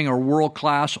coming are world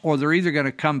class, or they're either going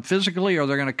to come physically or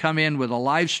they're going to come in with a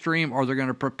live stream, or they're going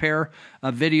to prepare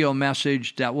a video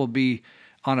message that will be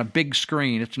on a big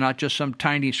screen. It's not just some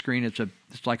tiny screen. It's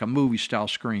like a movie style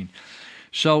screen.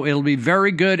 So it'll be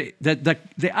very good. The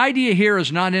idea here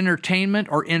is not entertainment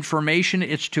or information.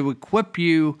 It's to equip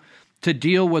you to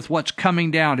deal with what's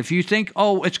coming down. If you think,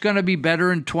 oh, it's going to be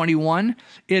better in 21,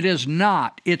 it is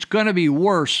not. It's going to be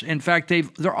worse. In fact,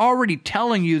 they're already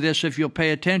telling you this if you'll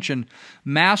pay attention.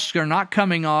 Masks are not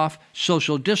coming off.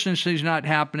 Social distancing is not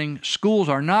happening. Schools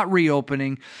are not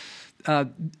reopening.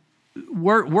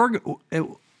 We're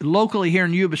locally here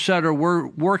in Yuba Sutter, we're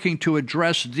working to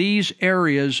address these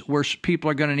areas where people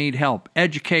are going to need help.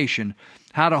 Education,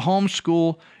 how to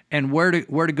homeschool, and where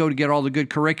to go to get all the good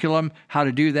curriculum, how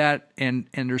to do that, and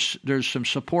there's some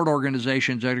support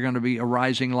organizations that are going to be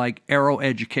arising, like Arrow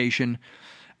Education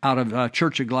out of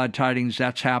Church of Glad Tidings.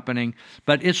 That's happening,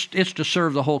 but it's to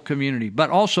serve the whole community. But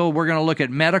also we're going to look at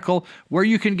medical, where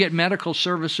you can get medical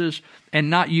services and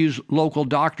not use local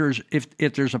doctors.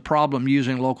 If there's a problem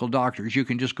using local doctors, you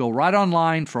can just go right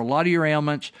online for a lot of your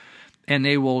ailments, and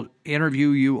they will interview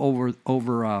you over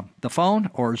the phone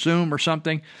or Zoom or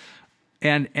something.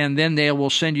 And then they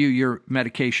will send you your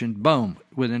medication, boom,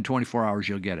 within 24 hours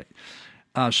you'll get it.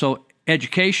 So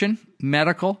education,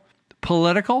 medical,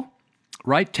 political,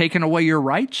 right, taking away your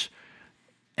rights,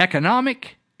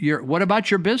 economic, what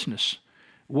about your business?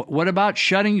 What about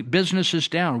shutting businesses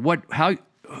down? What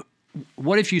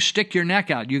if you stick your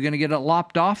neck out? You're going to get it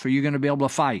lopped off, or you're going to be able to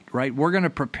fight, right? We're going to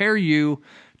prepare you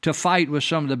to fight with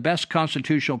some of the best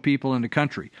constitutional people in the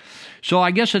country. So I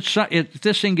guess if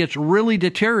this thing gets really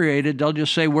deteriorated, they'll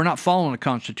just say we're not following the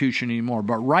Constitution anymore.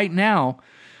 But right now,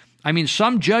 I mean,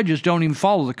 some judges don't even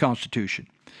follow the Constitution.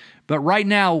 But right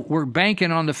now, we're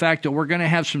banking on the fact that we're going to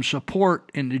have some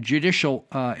support in the judicial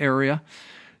area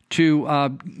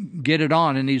to get it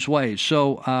on in these ways.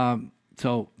 So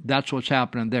that's what's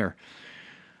happening there.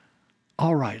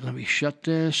 All right, let me shut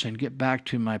this and get back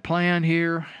to my plan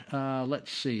here.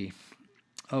 Let's see.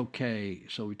 Okay,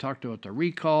 so we talked about the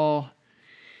recall.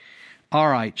 All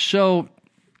right, so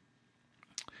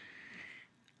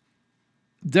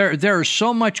there's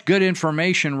so much good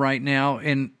information right now,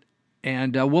 and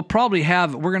we're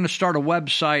going to start a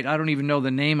website. I don't even know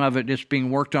the name of it. It's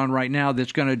being worked on right now.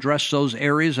 That's going to address those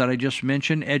areas that I just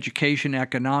mentioned: education,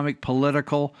 economic,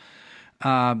 political,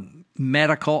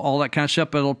 medical, all that kind of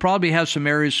stuff. But it'll probably have some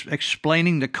areas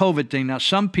explaining the COVID thing. Now,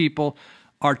 some people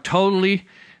are totally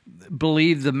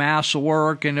believe the masks will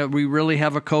work and that we really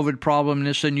have a COVID problem and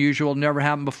it's unusual, never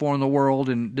happened before in the world,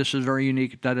 and this is very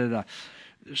unique,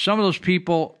 Some of those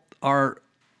people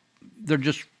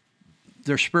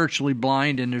they're spiritually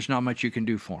blind, and there's not much you can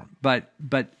do for them.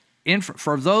 But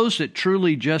for those that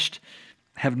truly just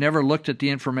have never looked at the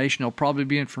information, there'll probably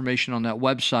be information on that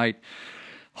website.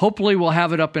 Hopefully we'll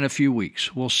have it up in a few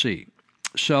weeks. We'll see.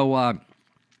 So I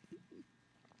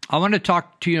want to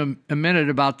talk to you a minute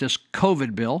about this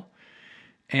COVID bill.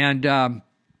 And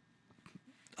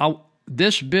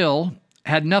this bill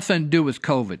had nothing to do with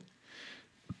COVID.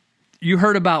 You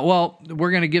heard about,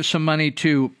 we're going to give some money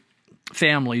to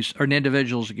families or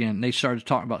individuals again. They started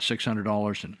talking about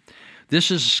 $600. And this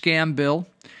is a scam bill.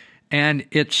 And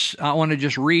I want to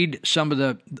just read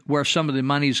where some of the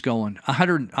money's going.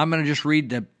 I'm going to just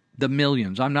read the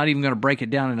millions. I'm not even going to break it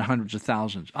down into hundreds of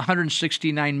thousands.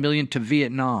 $169 million to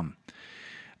Vietnam.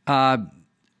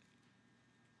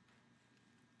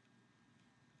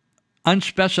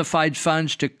 Unspecified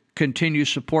funds to continue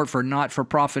support for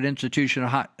not-for-profit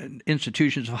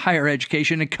institutions of higher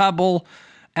education in Kabul,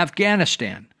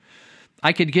 Afghanistan.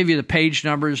 I could give you the page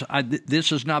numbers.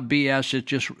 This is not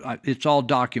BS. It's all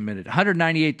documented.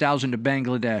 $198,000 to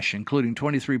Bangladesh, including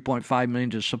 $23.5 million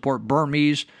to support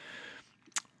Burmese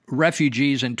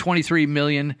refugees, and $23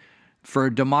 million for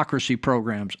democracy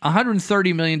programs.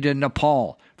 $130 million to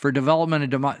Nepal for development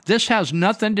and democracy. This has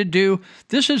nothing to do.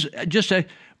 This is just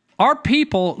our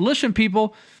people. Listen,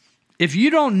 people. If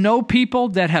you don't know people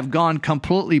that have gone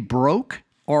completely broke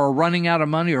or are running out of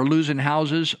money or losing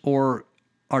houses or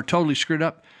are totally screwed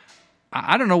up,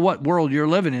 I don't know what world you're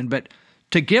living in, but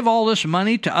to give all this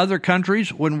money to other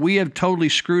countries when we have totally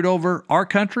screwed over our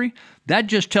country, that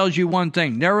just tells you one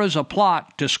thing. There is a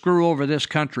plot to screw over this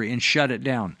country and shut it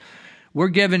down. We're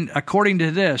given, according to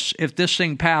this, if this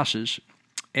thing passes,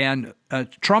 and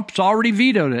Trump's already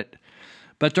vetoed it,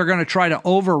 but they're going to try to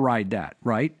override that,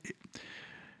 right?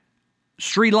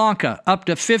 Sri Lanka, up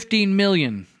to $15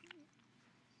 million.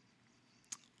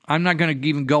 I'm not going to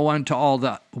even go into all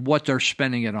what they're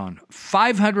spending it on.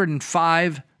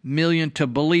 $505 million to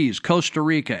Belize, Costa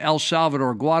Rica, El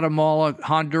Salvador, Guatemala,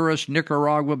 Honduras,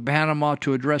 Nicaragua, Panama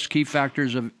to address key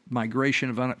factors of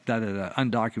migration of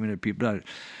undocumented people.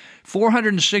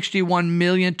 $461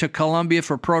 million to Colombia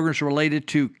for programs related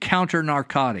to counter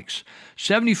narcotics.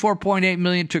 $74.8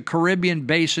 million to Caribbean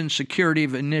Basin Security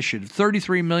Initiative.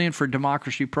 $33 million for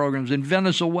democracy programs in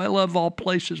Venezuela, of all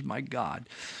places. My God.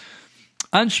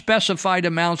 Unspecified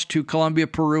amounts to Colombia,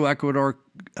 Peru, Ecuador,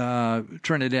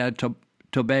 Trinidad,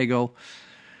 Tobago.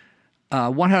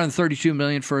 $132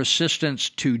 million for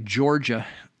assistance to Georgia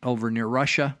over near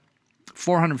Russia.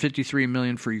 $453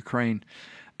 million for Ukraine.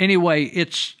 Anyway,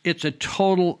 it's a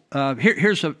total.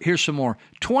 Here's some more.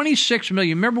 $26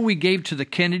 million. Remember we gave to the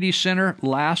Kennedy Center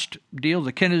last deal.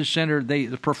 The Kennedy Center,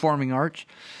 the performing arts.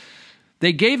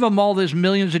 They gave them all these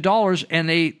millions of dollars, and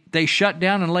they shut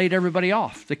down and laid everybody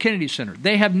off. The Kennedy Center.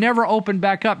 They have never opened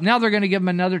back up. Now they're going to give them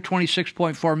another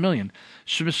 $26.4 million.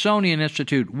 Smithsonian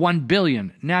Institute, $1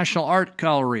 billion. National Art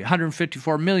Gallery,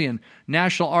 $154 million.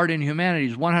 National Art and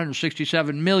Humanities,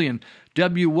 $167 million.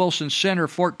 W. Wilson Center,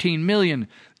 $14 million.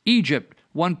 Egypt,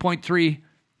 $1.3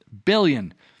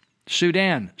 billion.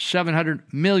 Sudan, $700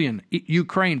 million.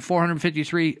 Ukraine,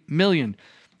 $453 million.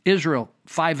 Israel,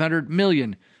 $500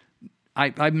 million.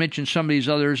 I mentioned some of these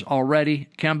others already.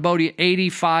 Cambodia,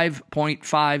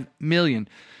 $85.5 million.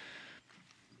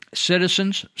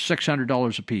 Citizens,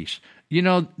 $600 apiece. You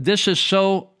know, this is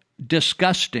so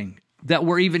disgusting that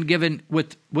we're even given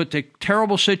with the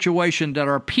terrible situation that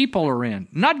our people are in.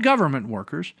 Not government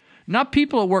workers, not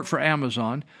people that work for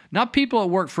Amazon, not people that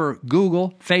work for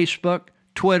Google, Facebook,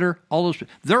 Twitter, all those.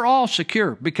 They're all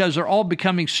secure because they're all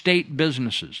becoming state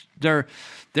businesses.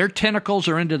 Their tentacles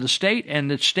are into the state, and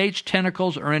the state's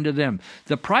tentacles are into them.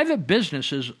 The private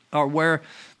businesses are where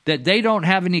that they don't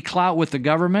have any clout with the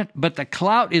government, but the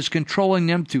clout is controlling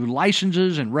them through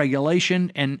licenses and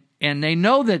regulation, and they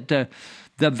know that the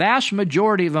vast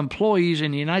majority of employees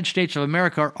in the United States of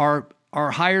America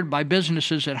are hired by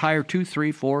businesses that hire 2,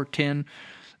 3, 4, 10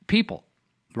 people,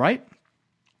 right?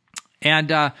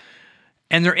 And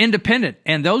they're independent,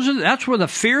 and that's where the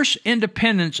fierce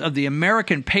independence of the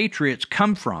American patriots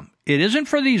come from. It isn't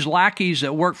for these lackeys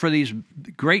that work for these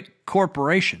great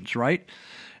corporations, right?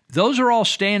 Those are all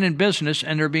staying in business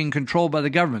and they're being controlled by the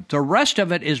government. The rest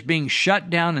of it is being shut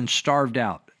down and starved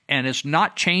out. And it's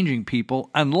not changing people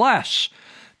unless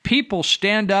people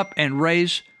stand up and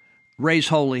raise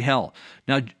holy hell.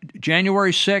 Now,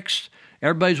 January 6th,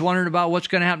 everybody's wondering about what's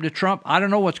going to happen to Trump. I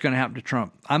don't know what's going to happen to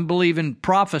Trump. I'm believing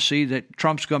prophecy that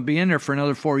Trump's going to be in there for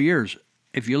another 4 years.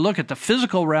 If you look at the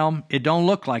physical realm, it don't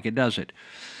look like it, does it?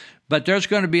 But there's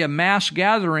going to be a mass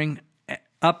gathering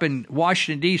up in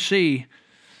Washington, D.C.,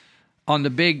 on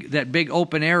that big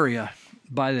open area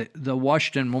by the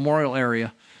Washington Memorial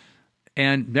area.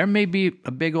 And there may be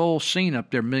a big old scene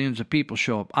up there. Millions of people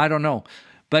show up. I don't know.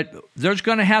 But there's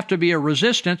going to have to be a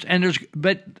resistance.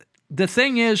 But the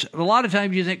thing is, a lot of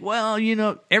times you think, well,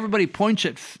 everybody points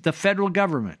at the federal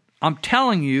government. I'm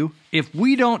telling you, if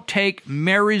we don't take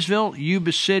Marysville,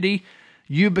 Yuba City,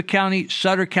 Yuba County,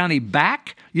 Sutter County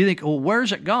back, you think, well,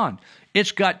 where's it gone?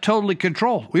 It's got totally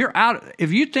control. We're out.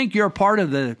 If you think you're a part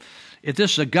of if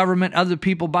this is a government of the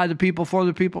people, by the people, for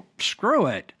the people, screw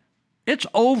it. It's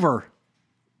over.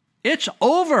 It's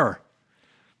over.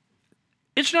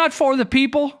 It's not for the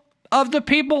people, of the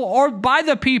people, or by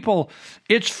the people.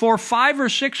 It's for 5 or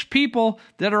 6 people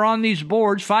that are on these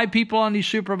boards, 5 people on these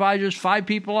supervisors, 5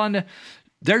 people on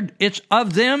it's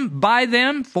of them, by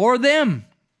them, for them.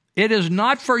 It is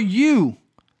not for you.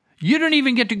 You don't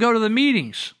even get to go to the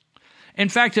meetings. In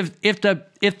fact, if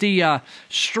the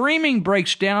streaming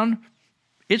breaks down,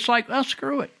 it's like, well,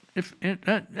 screw it.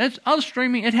 That's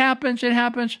streaming. It happens.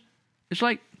 It's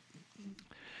like,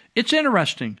 it's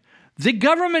interesting. The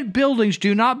government buildings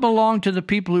do not belong to the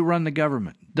people who run the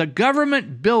government. The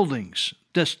government buildings,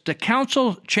 the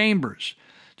council chambers,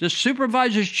 the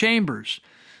supervisors' chambers,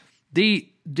 the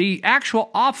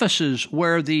actual offices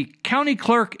where the county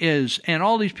clerk is and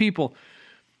all these people,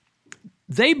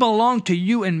 they belong to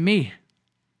you and me.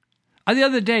 The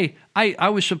other day, I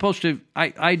was supposed to,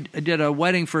 I did a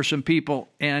wedding for some people,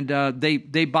 and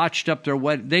they botched up their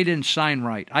wedding. They didn't sign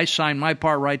right. I signed my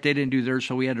part right. They didn't do theirs,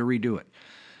 so we had to redo it.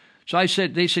 So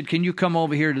they said, can you come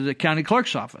over here to the county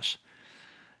clerk's office?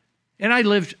 And I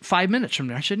lived 5 minutes from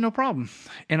there. I said, no problem.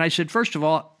 And I said, first of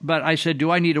all,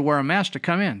 do I need to wear a mask to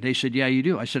come in? They said, yeah, you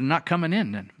do. I said, I'm not coming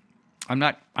in then. I'm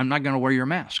not going to wear your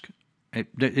mask.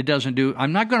 It doesn't do,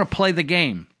 I'm not going to play the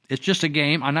game. It's just a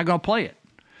game. I'm not going to play it.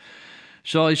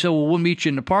 So he said, well, we'll meet you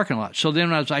in the parking lot. So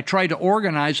then as I tried to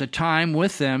organize a time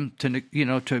with them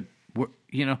you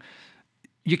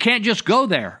can't just go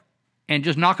there and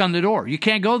just knock on the door. You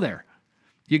can't go there.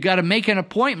 You got to make an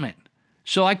appointment.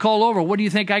 So I called over. What do you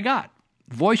think I got?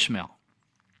 Voicemail.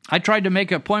 I tried to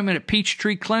make an appointment at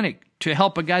Peachtree Clinic to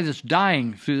help a guy that's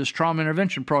dying through this trauma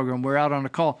intervention program. We're out on a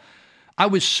call. I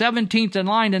was 17th in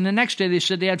line, and the next day they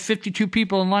said they had 52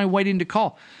 people in line waiting to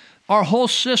call. Our whole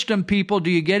system, people, do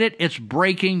you get it? It's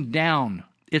breaking down.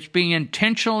 It's being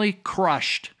intentionally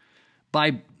crushed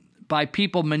by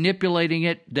people manipulating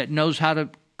it that knows how to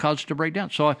cause it to break down.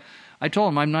 So I told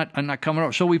them I'm not coming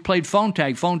over. So we played phone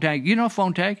tag. Phone tag,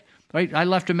 phone tag, right? I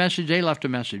left a message. They left a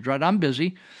message, right? I'm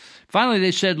busy. Finally,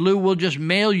 they said, Lou, we'll just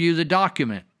mail you the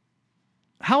document.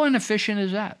 How inefficient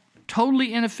is that?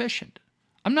 Totally inefficient.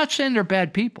 I'm not saying they're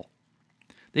bad people.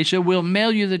 They said, we'll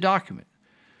mail you the document.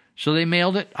 So they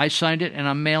mailed it, I signed it, and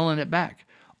I'm mailing it back.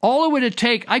 All it would have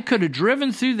taken, I could have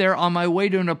driven through there on my way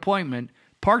to an appointment,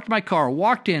 parked my car,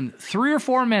 walked in 3 or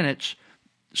 4 minutes,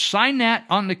 signed that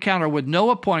on the counter with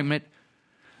no appointment.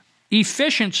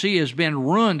 Efficiency has been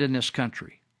ruined in this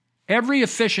country. Every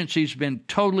efficiency has been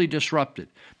totally disrupted.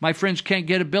 My friends can't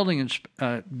get a building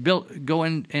go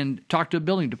in and talk to a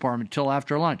building department until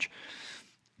after lunch.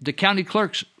 The county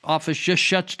clerk's office just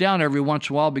shuts down every once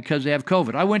in a while because they have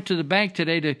COVID. I went to the bank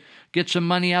today to get some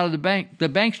money out of the bank. The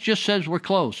bank just says we're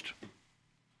closed.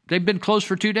 They've been closed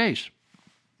for 2 days.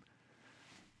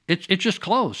 It's just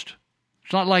closed.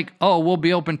 It's not like, oh, we'll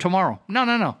be open tomorrow.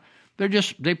 No.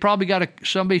 They probably got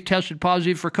somebody tested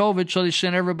positive for COVID, so they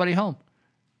sent everybody home.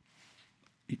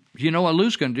 You know what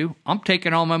Lou's going to do? I'm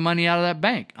taking all my money out of that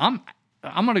bank.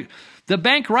 The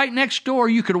bank right next door,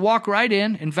 you could walk right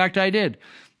in. In fact, I did.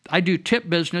 I do tip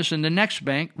business in the next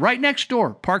bank, right next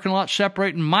door, parking lot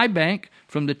separating my bank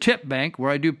from the tip bank where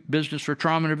I do business for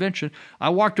trauma intervention. I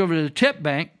walked over to the tip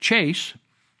bank, Chase,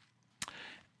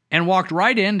 and walked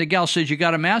right in. The gal says, you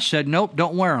got a mask? Said, nope,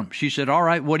 don't wear them. She said, all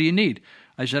right, what do you need?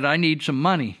 I said, I need some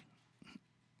money.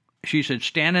 She said,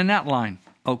 stand in that line.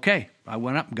 Okay. I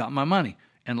went up and got my money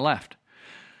and left.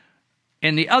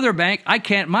 In the other bank, I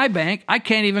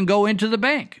can't even go into the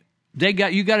bank.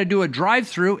 You got to do a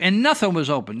drive-through, and nothing was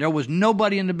open. There was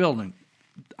nobody in the building.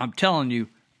 I'm telling you,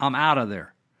 I'm out of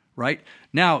there, right?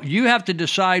 Now, you have to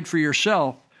decide for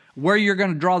yourself where you're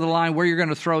going to draw the line, where you're going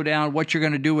to throw down, what you're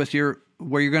going to do with your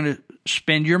where you're going to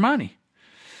spend your money.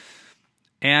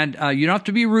 And you don't have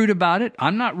to be rude about it.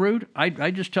 I'm not rude.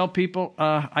 I just tell people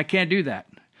I can't do that.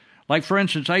 Like, for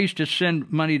instance, I used to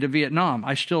send money to Vietnam.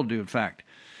 I still do, in fact.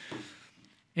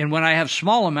 And when I have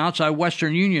small amounts, I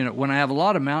Western Union it. When I have a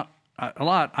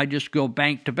lot, I just go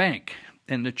bank to bank.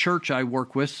 And the church I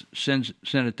work with send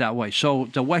it that way. So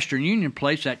the Western Union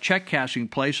place, that check cashing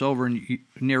place over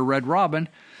near Red Robin,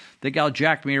 the gal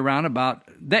jacked me around about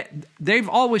they've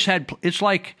always had. It's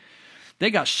like they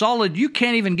got solid. You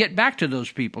can't even get back to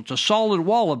those people. It's a solid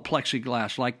wall of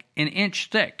plexiglass, like an inch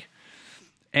thick.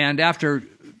 And after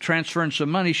transferring some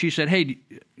money, she said, "Hey,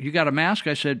 you got a mask?"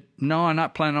 I said, "No, I'm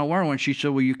not planning on wearing one." She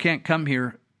said, "Well, you can't come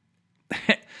here."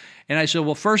 And I said,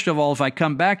 "Well, first of all, if I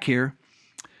come back here,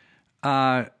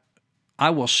 I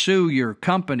will sue your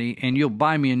company and you'll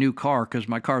buy me a new car because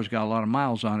my car's got a lot of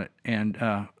miles on it." And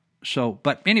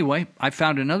but anyway, I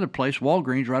found another place,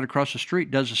 Walgreens, right across the street,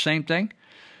 does the same thing.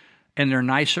 And they're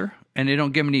nicer, and they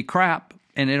don't give me any crap,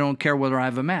 and they don't care whether I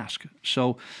have a mask.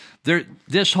 So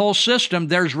this whole system,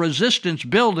 there's resistance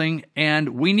building, and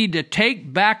we need to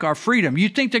take back our freedom. You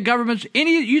think the government's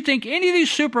you think any of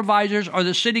these supervisors or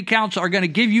the city council are going to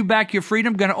give you back your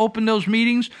freedom, going to open those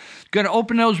meetings, going to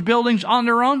open those buildings on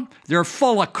their own? They're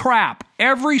full of crap.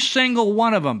 Every single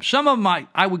one of them. Some of them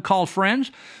I would call friends.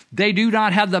 They do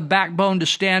not have the backbone to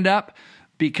stand up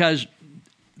because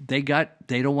they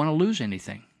don't want to lose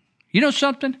anything. You know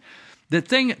something? The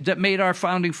thing that made our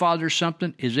founding fathers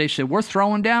something is they said, we're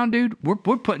throwing down, dude. We're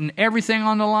putting everything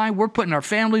on the line. We're putting our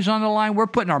families on the line. We're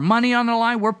putting our money on the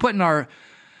line. We're putting our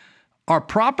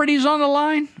properties on the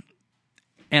line.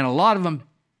 And a lot of them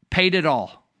paid it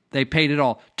all. They paid it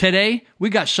all. Today, we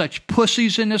got such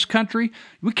pussies in this country.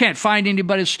 We can't find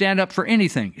anybody to stand up for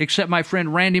anything except my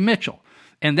friend Randy Mitchell.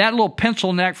 And that little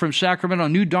pencil neck from Sacramento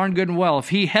knew darn good and well if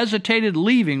he hesitated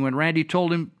leaving when Randy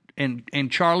told him and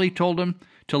Charlie told him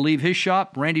to leave his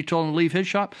shop, Randy told him to leave his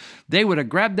shop, they would have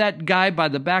grabbed that guy by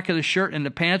the back of the shirt and the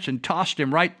pants and tossed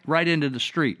him right into the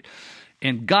street.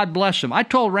 And God bless him. I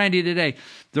told Randy today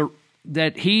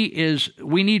that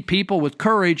we need people with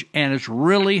courage, and it's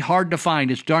really hard to find.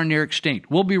 It's darn near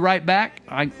extinct. We'll be right back.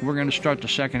 We're going to start the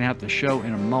second half of the show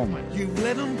in a moment. You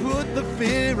let them put the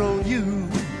fear on you.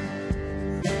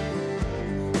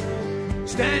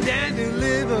 Stand and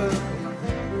deliver.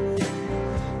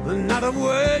 Not a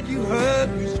word you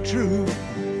heard was true.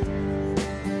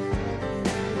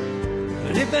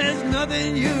 And if there's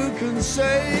nothing you can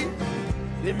say,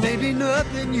 there may be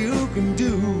nothing you can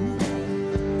do.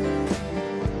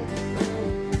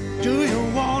 Do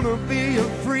you want to be a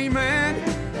free man?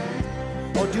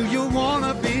 Or do you want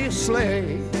to be a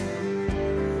slave?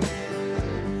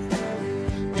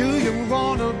 Do you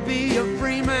want to be a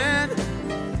free man?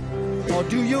 Or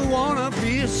do you want to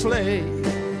be a slave?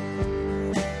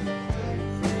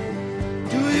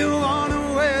 Do you want to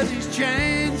wear these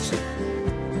chains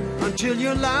until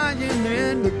you're lying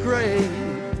in the grave?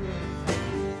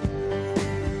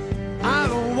 I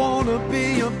don't want to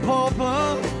be a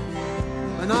pauper,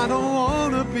 and I don't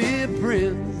want to be a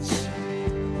prince.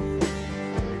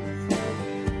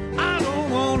 I don't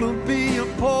want to be a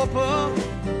pauper,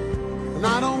 and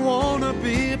I don't want to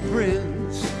be a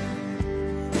prince.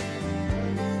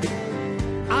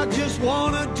 I just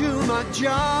want to do my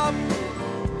job,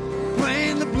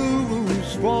 playing the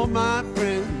blues for my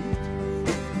friends.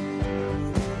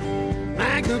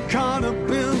 Magna Carta,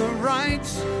 Bill of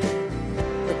Rights,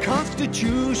 the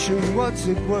Constitution, what's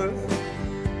it worth?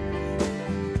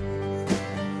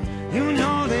 You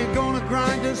know they're gonna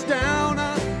grind us down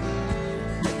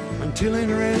until it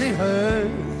really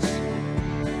hurts.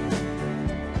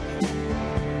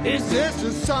 Is this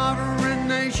a sovereign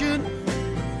nation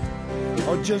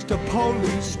or just a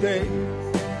police state?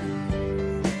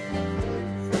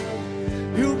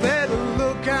 You better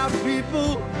look out,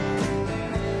 people,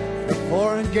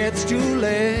 before it gets too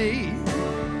late.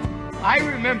 I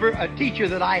remember a teacher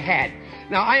that I had.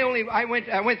 Now, I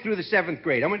went through the 7th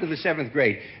grade. I went to the 7th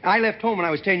grade. I left home when I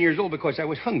was 10 years old because I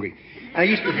was hungry. And I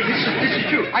used to, this is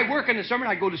true. I work in the summer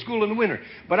and I go to school in the winter.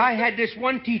 But I had this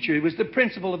one teacher. He was the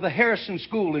principal of the Harrison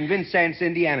School in Vincennes,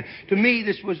 Indiana. To me,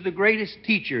 this was the greatest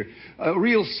teacher, a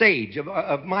real sage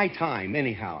of my time,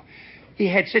 anyhow. He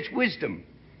had such wisdom.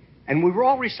 And we were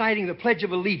all reciting the Pledge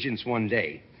of Allegiance one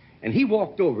day. And he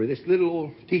walked over, this little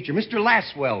old teacher. Mr.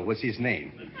 Laswell was his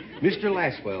name. Mr.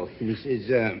 Laswell. And he says,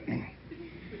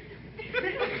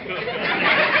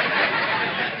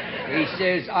 he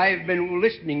says, I've been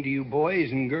listening to you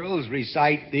boys and girls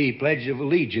recite the Pledge of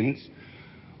Allegiance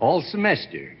all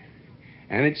semester.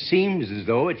 And it seems as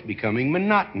though it's becoming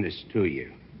monotonous to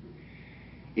you.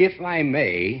 If I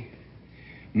may,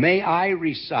 may I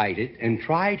recite it and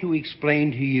try to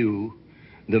explain to you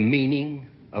the meaning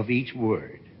of each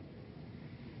word.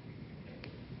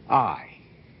 I,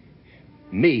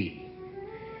 me,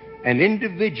 an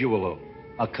individual,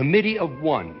 a committee of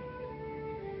one,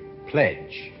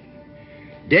 pledge,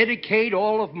 dedicate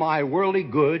all of my worldly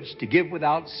goods to give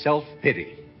without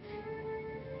self-pity.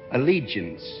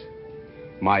 Allegiance,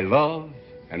 my love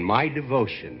and my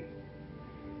devotion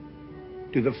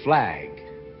to the flag,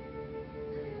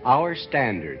 our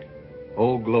standard,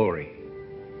 Old Glory,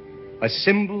 a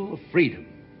symbol of freedom.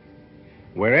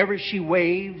 Wherever she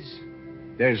waves,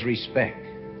 there's respect,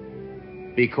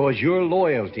 because your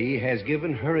loyalty has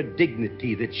given her a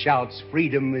dignity that shouts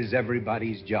freedom is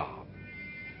everybody's job.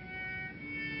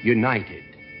 United.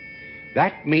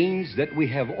 That means that we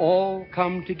have all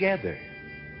come together.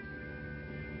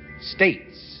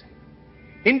 States,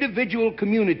 individual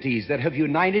communities that have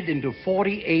united into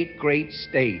 48 great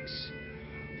states.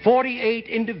 48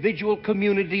 individual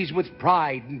communities with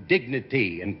pride and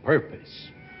dignity and purpose.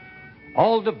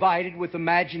 All divided with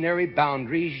imaginary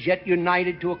boundaries, yet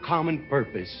united to a common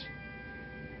purpose.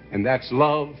 And that's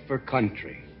love for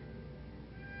country.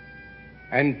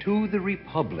 And to the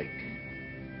Republic,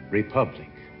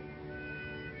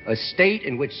 a state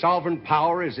in which sovereign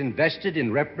power is invested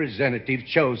in representatives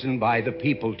chosen by the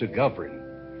people to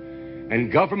govern. And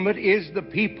government is the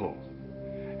people.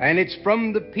 And it's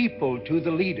from the people to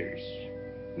the leaders,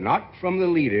 not from the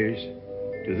leaders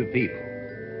to the people,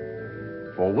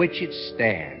 for which it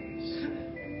stands.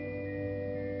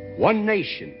 One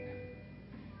nation,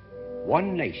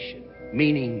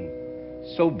 meaning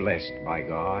so blessed by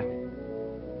God,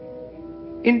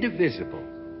 indivisible,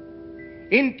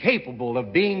 incapable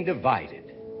of being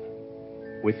divided,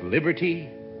 with liberty,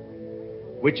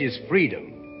 which is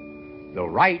freedom, the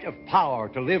right of power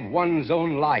to live one's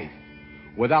own life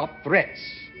without threats,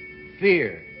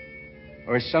 fear,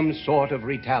 or some sort of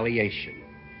retaliation.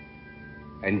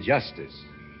 And justice,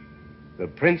 the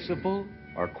principle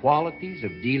or qualities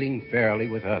of dealing fairly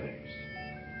with others.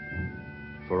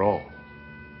 For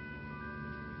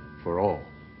all,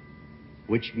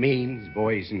 which means,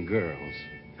 boys and girls,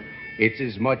 it's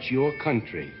as much your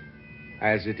country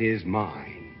as it is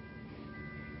mine.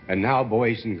 And now,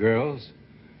 boys and girls,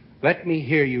 let me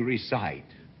hear you recite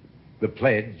the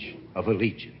Pledge of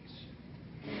Allegiance.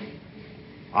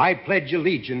 I pledge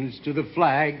allegiance to the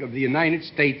flag of the United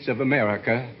States of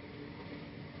America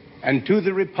and to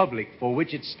the republic for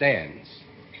which it stands,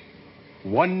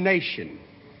 one nation,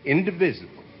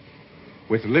 indivisible,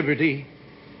 with liberty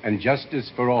and justice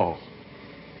for all.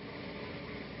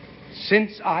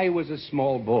 Since I was a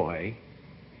small boy,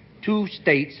 2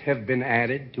 states have been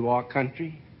added to our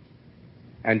country,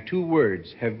 and 2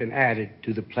 words have been added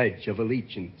to the Pledge of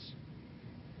Allegiance: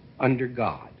 under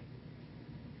God.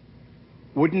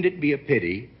 Wouldn't it be a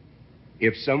pity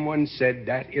if someone said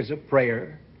that is a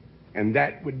prayer and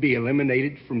that would be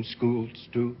eliminated from schools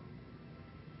too?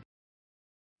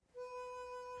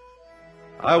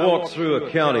 I walked through a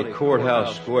county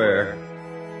courthouse square.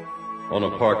 On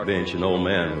a park bench, an old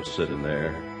man was sitting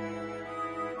there.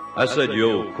 I said,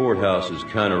 "Your old courthouse is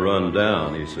kind of run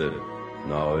down." He said,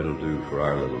 "No, it'll do for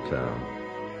our little town."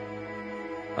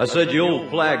 I said, "Your old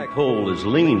flagpole is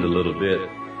leaned a little bit,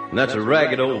 and that's a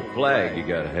ragged old flag you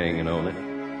got hanging on it."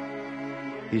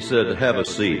 He said, "Have a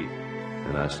seat,"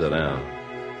 and I sat down.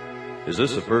 "Is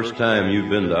this the first time you've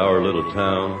been to our little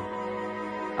town?"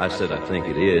 I said, "I think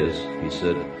it is." He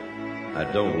said, "I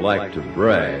don't like to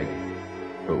brag,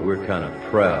 but we're kind of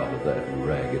proud of that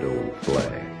ragged old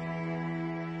flag.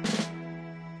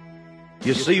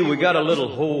 You see, we got a little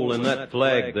hole in that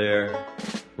flag there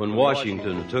when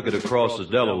Washington took it across the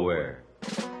Delaware.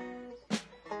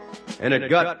 And it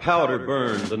got powder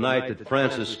burned the night that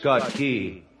Francis Scott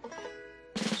Key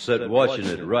sat watching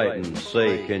it write and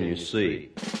say, 'Can you see?'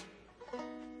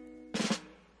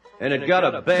 And it got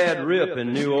a bad rip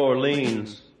in New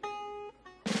Orleans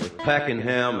with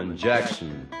Pakenham and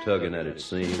Jackson tugging at its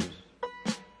seams.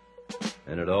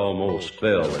 And it almost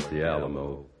fell at the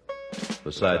Alamo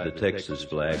beside the Texas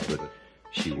flag, but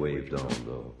she waved on,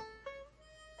 though.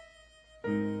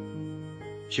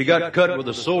 She got cut with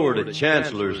a sword at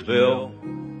Chancellorsville,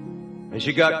 and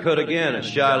she got cut again at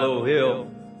Shiloh Hill.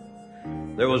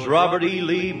 There was Robert E.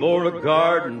 Lee,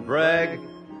 Beauregard, and Bragg,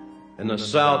 and the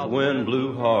south wind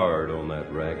blew hard on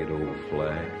that ragged old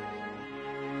flag.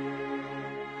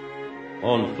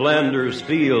 On Flanders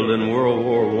Field in World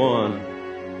War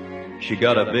I, she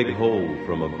got a big hole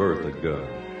from a Bertha gun.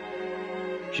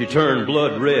 She turned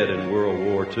blood red in World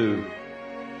War II.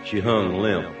 She hung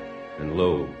limp and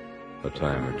low a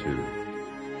time or two.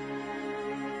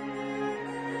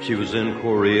 She was in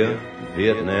Korea,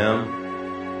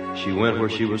 Vietnam. She went where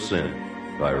she was sent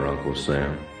by her Uncle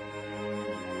Sam.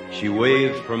 She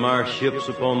waved from our ships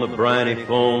upon the briny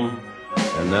foam,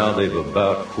 and now they've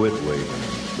about quit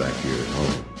waving back here at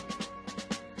home.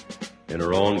 In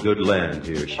her own good land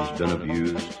here, she's been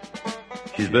abused.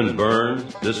 She's been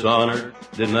burned, dishonored,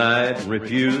 denied, and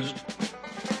refused.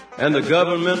 And the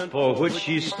government for which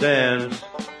she stands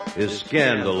is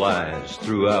scandalized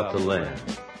throughout the land.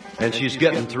 And she's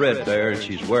getting threadbare and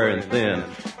she's wearing thin,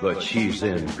 but she's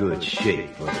in good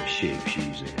shape for the shape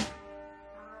she's in.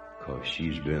 'Cause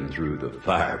she's been through the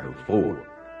fire before.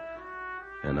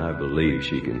 And I believe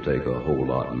she can take a whole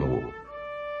lot more.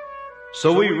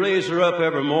 So we raise her up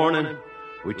every morning.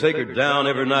 We take her down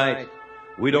every night.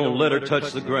 We don't let her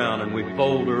touch the ground, and we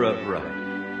fold her up right.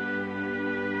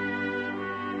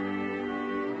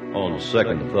 On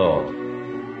second thought,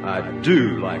 I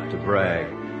do like to brag,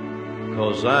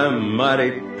 'cause I'm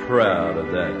mighty proud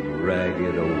of that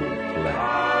ragged old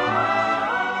flag.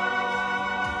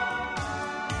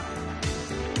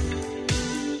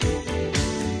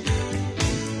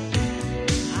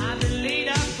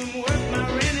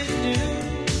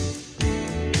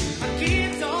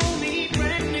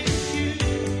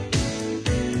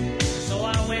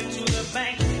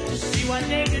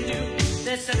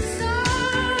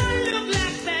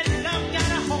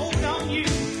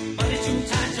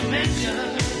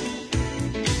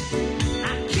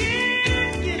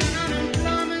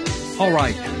 All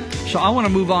right, so I want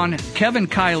to move on. Kevin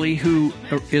Kiley, who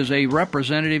is a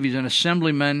representative, he's an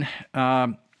assemblyman,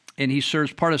 and he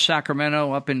serves part of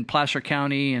Sacramento up in Placer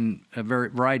County and a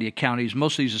variety of counties.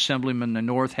 Most of these assemblymen in the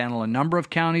north handle a number of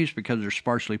counties because they're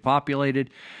sparsely populated.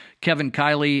 Kevin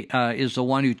Kiley is the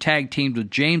one who tag teamed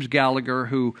with James Gallagher,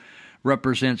 who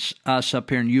represents us up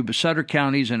here in Yuba Sutter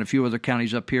counties and a few other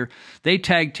counties up here. They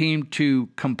tag teamed to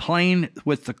complain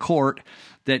with the court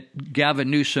that Gavin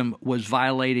Newsom was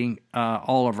violating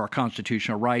all of our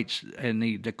constitutional rights, and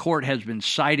the court has been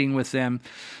siding with them.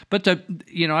 But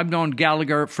I've known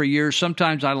Gallagher for years.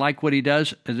 Sometimes I like what he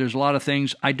does. There's a lot of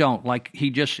things I don't like. He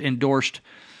just endorsed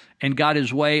and got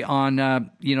his way on,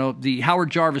 the Howard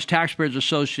Jarvis Taxpayers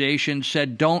Association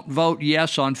said don't vote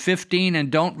yes on 15 and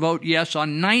don't vote yes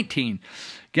on 19.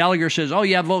 Gallagher says, oh,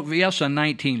 yeah, vote yes on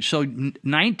 19. So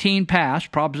 19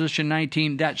 passed, Proposition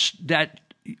 19.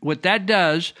 What that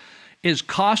does is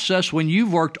costs us, when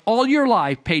you've worked all your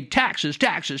life, paid taxes,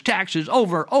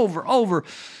 over,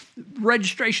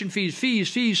 registration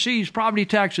fees, property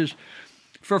taxes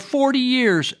for 40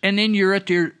 years, and then you're at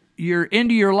your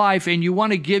end of your life and you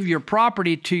want to give your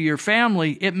property to your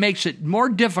family, it makes it more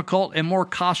difficult and more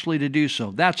costly to do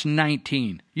so. That's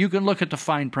 19. You can look at the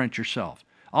fine print yourself.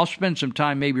 I'll spend some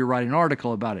time, maybe write an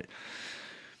article about it.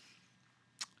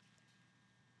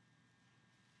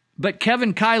 But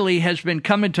Kevin Kiley has been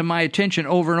coming to my attention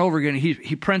over and over again.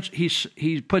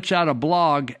 He puts out a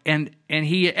blog and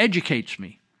he educates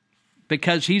me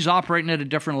because he's operating at a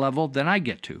different level than I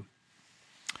get to.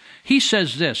 He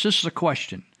says this is a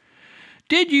question.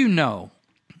 Did you know?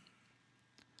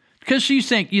 Because you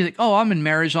think, oh, I'm in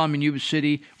Marysville, I'm in Yuba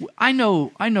City. I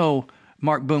know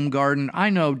Mark Baumgarten. I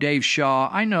know Dave Shaw.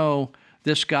 I know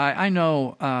this guy. I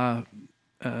know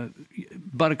Butta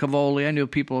Cavoli. I know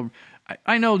people.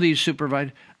 I know these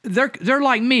supervisors. They're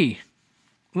like me.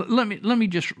 Let me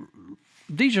just.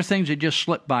 These are things that just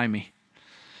slip by me.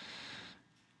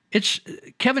 It's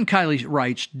Kevin Kiley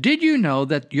writes, did you know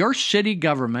that your city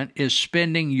government is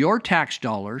spending your tax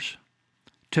dollars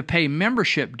to pay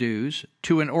membership dues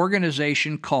to an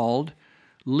organization called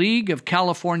League of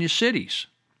California Cities,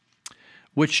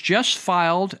 which just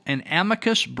filed an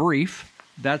amicus brief?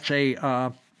 That's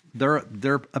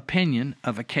their opinion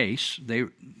of a case.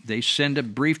 They send a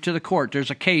brief to the court. There's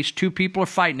a case. Two people are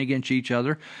fighting against each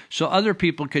other, so other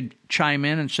people could chime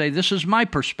in and say, this is my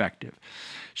perspective.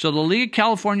 So the League of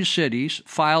California Cities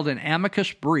filed an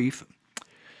amicus brief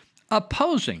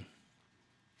opposing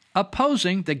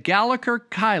the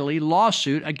Gallagher-Kiley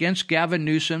lawsuit against Gavin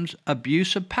Newsom's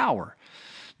abuse of power.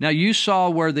 Now, you saw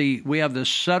where we have the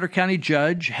Sutter County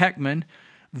Judge, Heckman,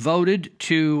 voted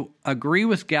to agree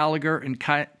with Gallagher and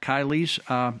Kiley's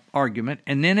argument,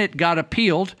 and then it got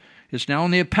appealed. It's now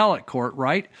in the appellate court,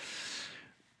 right?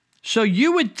 So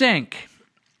you would think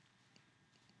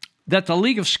that the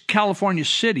League of California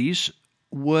Cities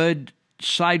would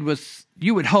side with,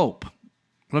 you would hope,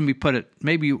 let me put it,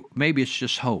 maybe it's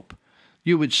just hope.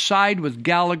 You would side with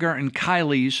Gallagher and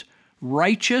Kiley's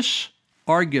righteous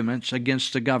arguments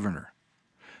against the governor.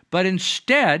 But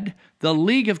instead, the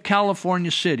League of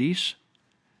California Cities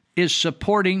is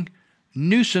supporting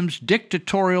Newsom's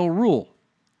dictatorial rule.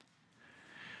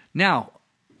 Now,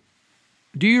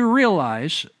 do you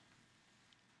realize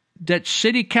that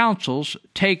city councils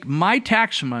take my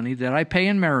tax money that I pay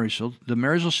in Marysville, the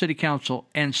Marysville City Council,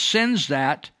 and sends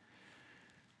that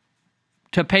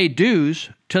to pay dues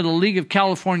to the League of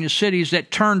California Cities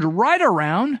that turned right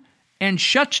around and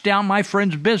shuts down my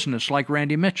friend's business like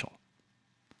Randy Mitchell?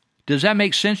 Does that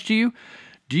make sense to you?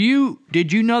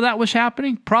 Did you know that was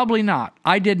happening? Probably not.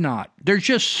 I did not. There's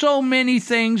just so many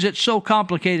things. It's so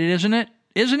complicated, isn't it?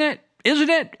 Isn't it?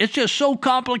 It's just so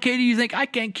complicated. You think I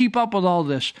can't keep up with all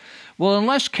this. Well,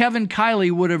 unless Kevin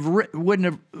Kiley would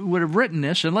have written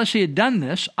this, unless he had done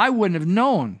this, I wouldn't have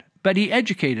known. But he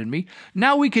educated me.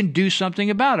 Now we can do something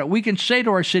about it. We can say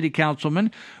to our city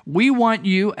councilmen, we want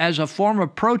you as a form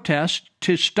of protest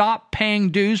to stop paying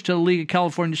dues to the League of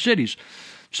California Cities.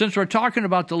 Since we're talking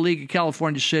about the League of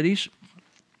California Cities,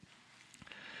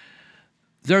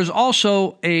 there's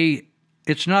also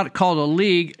it's not called a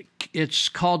league, it's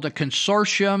called the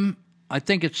Consortium, I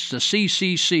think it's the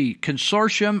CCC,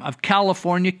 Consortium of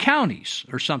California Counties,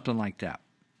 or something like that.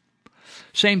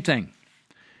 Same thing.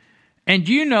 And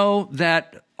do you know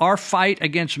that our fight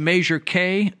against Measure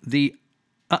K, the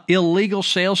illegal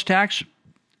sales tax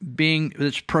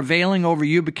that's prevailing over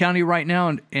Yuba County right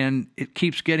now, and it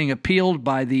keeps getting appealed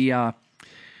by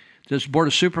this Board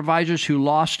of Supervisors who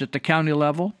lost at the county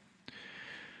level.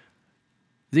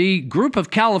 The group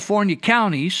of California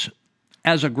counties,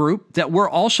 as a group that we're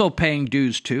also paying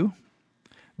dues to,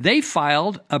 they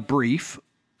filed a brief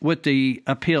with the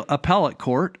appellate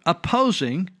court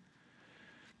opposing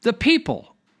the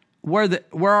people, where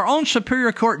our own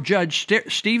Superior Court Judge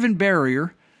Stephen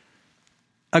Barrier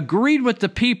agreed with the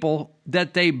people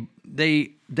that they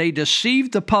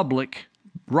deceived the public.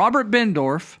 Robert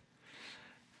Bendorf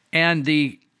and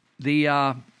the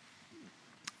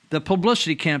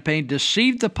publicity campaign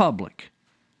deceived the public,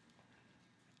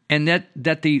 and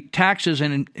that the taxes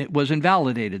it was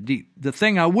invalidated. The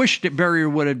thing I wish that Barrier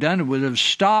would have done would have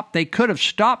stopped. They could have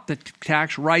stopped the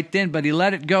tax right then, but he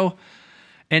let it go.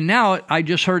 And now I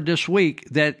just heard this week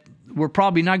that we're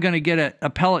probably not going to get an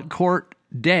appellate court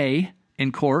day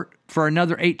in court for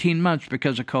another 18 months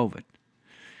because of COVID.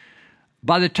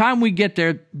 By the time we get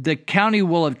there, the county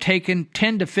will have taken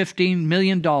 $10 to $15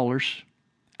 million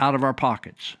out of our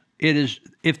pockets.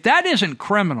 If that isn't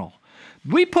criminal,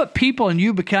 we put people in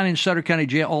Yuba County and Sutter County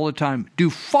jail all the time, do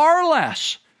far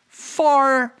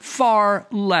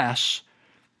less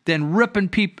than ripping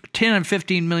people $10 and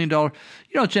 $15 million. You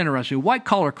know, it's interesting.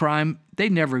 White-collar crime, they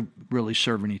never really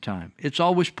serve any time. It's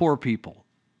always poor people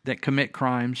that commit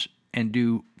crimes and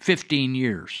do 15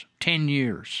 years, 10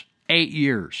 years, 8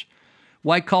 years.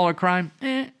 White-collar crime,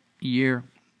 year.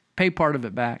 Pay part of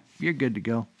it back. You're good to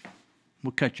go.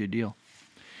 We'll cut you a deal.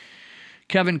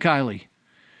 Kevin Kiley.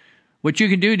 What you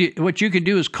can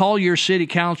do is call your city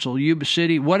council, Yuba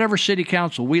City, whatever city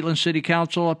council, Wheatland City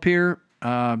Council up here,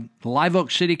 Live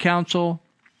Oak City Council.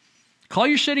 Call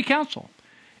your city council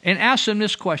and ask them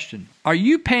this question. Are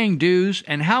you paying dues,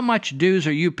 and how much dues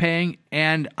are you paying?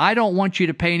 And I don't want you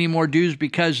to pay any more dues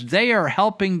because they are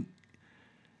helping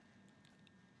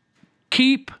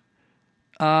keep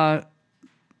our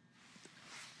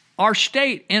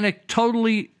state in a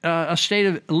totally a state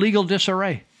of legal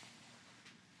disarray.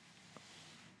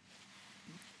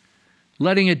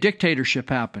 Letting a dictatorship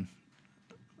happen.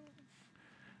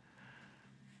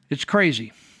 It's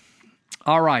crazy.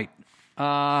 All right.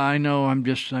 I know I'm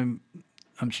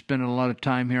spending a lot of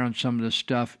time here on some of this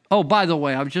stuff. Oh, by the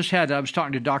way, I was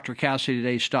talking to Dr. Cassidy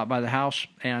today. He stopped by the house,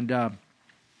 and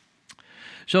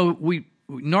so we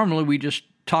normally just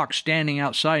talk standing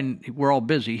outside, and we're all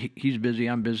busy. He's busy,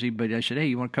 I'm busy, but I said, "Hey,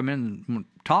 you want to come in and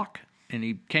talk?" And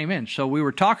he came in. So we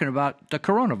were talking about the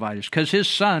coronavirus because his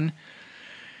son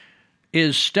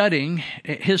is studying.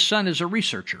 His son is a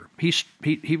researcher.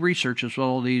 He researches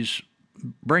all these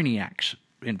brainiacs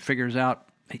and figures out,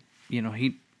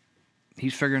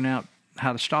 he's figuring out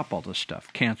how to stop all this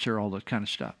stuff, cancer, all that kind of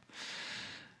stuff.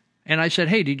 And I said,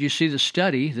 "Hey, did you see the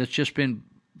study that's just been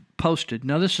posted?"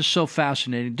 Now, this is so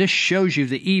fascinating. This shows you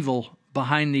the evil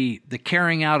behind the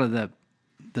carrying out of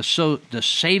the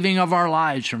saving of our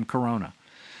lives from corona.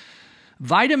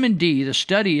 Vitamin D, the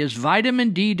study is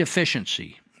vitamin D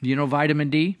deficiency. You know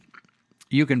vitamin D?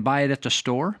 You can buy it at the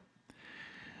store.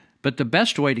 But the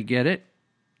best way to get it,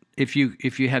 if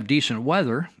you have decent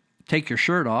weather, take your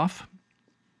shirt off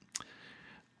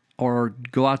or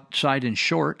go outside in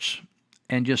shorts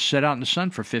and just sit out in the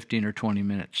sun for 15 or 20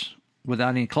 minutes without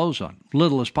any clothes on,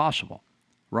 little as possible,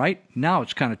 right? Now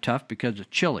it's kind of tough because it's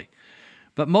chilly.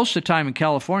 But most of the time in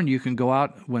California, you can go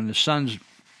out when the sun's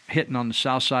hitting on the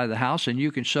south side of the house and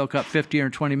you can soak up 15 or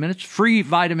 20 minutes. Free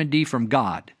vitamin D from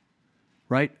God,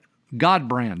 right? God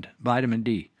brand vitamin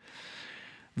D.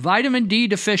 Vitamin D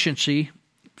deficiency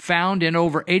found in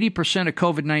over 80% of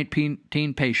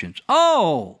COVID-19 patients.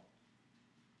 Oh!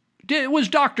 Was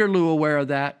Dr. Lou aware of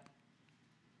that?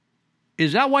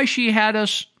 Is that why she had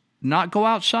us not go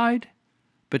outside,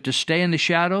 but to stay in the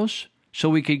shadows so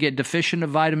we could get deficient of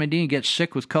vitamin D and get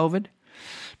sick with COVID?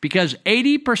 Because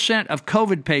 80% of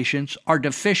COVID patients are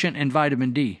deficient in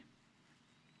vitamin D.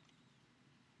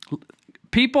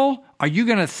 People, are you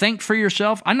going to think for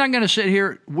yourself? I'm not going to sit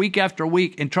here week after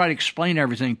week and try to explain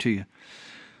everything to you.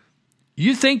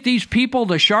 You think these people,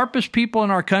 the sharpest people in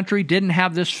our country, didn't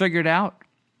have this figured out?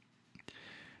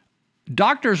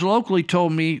 Doctors locally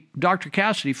told me, Dr.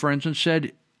 Cassidy, for instance,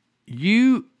 said,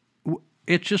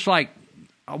 it's just like,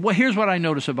 well, here's what I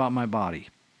notice about my body.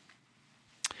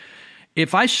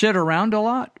 If I sit around a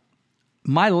lot,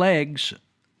 my legs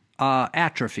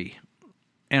atrophy,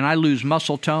 and I lose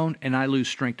muscle tone, and I lose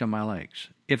strength on my legs.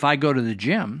 If I go to the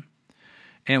gym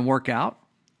and work out,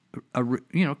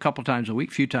 a couple times a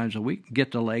week, few times a week,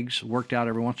 get the legs worked out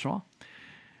every once in a while,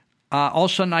 all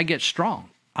of a sudden I get strong.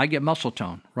 I get muscle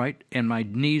tone, right? And my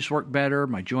knees work better,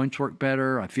 my joints work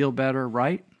better, I feel better,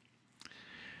 right?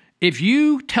 If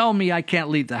you tell me I can't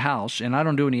leave the house and I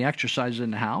don't do any exercise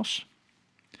in the house,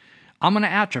 I'm going to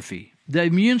atrophy. The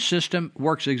immune system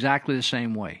works exactly the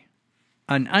same way.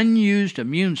 An unused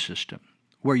immune system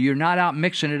where you're not out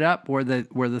mixing it up, where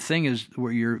the thing is,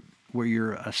 where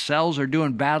your cells are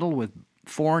doing battle with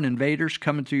foreign invaders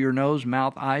coming through your nose,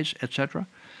 mouth, eyes, etc.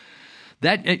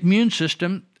 That immune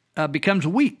system becomes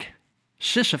weak,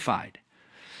 sissified.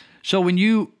 So when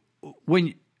you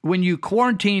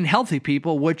quarantine healthy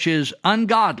people, which is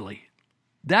ungodly,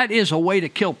 that is a way to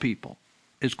kill people,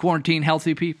 is quarantine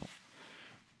healthy people.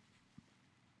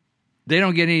 They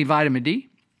don't get any vitamin D.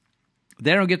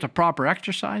 They don't get the proper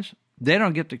exercise. They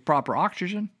don't get the proper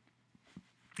oxygen.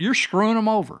 You're screwing them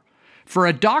over. For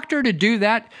a doctor to do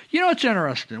that, it's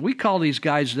interesting. We call these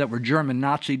guys that were German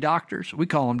Nazi doctors, we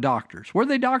call them doctors. Were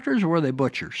they doctors or were they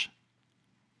butchers?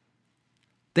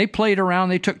 They played around.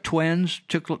 They took twins,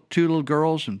 took two little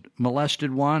girls and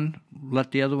molested one,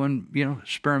 let the other one,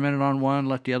 experimented on one,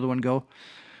 let the other one go.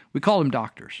 We call them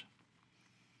doctors.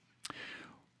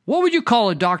 What would you call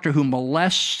a doctor who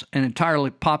molests an entire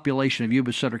population of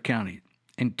Yuba Sutter County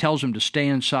and tells them to stay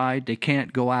inside, they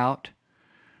can't go out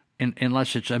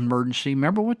unless it's an emergency?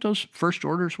 Remember what those first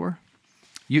orders were?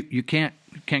 You can't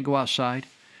go outside.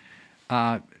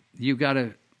 You got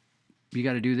to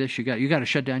do this. You got to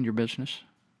shut down your business.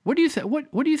 What do you think?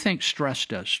 What do you think stress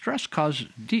does? Stress causes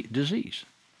disease.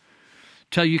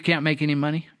 Tell you can't make any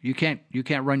money. You can't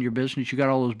run your business. You got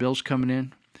all those bills coming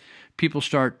in. People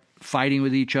start fighting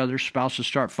with each other. Spouses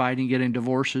start fighting, getting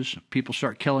divorces. People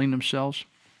start killing themselves.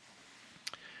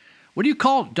 What do you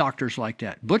call doctors like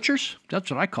that? Butchers? That's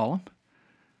what I call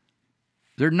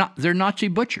them. They're Nazi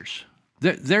butchers.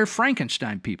 They're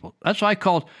Frankenstein people. That's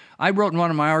what I wrote in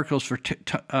one of my articles for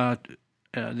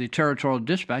the Territorial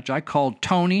Dispatch. I called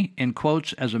Tony, in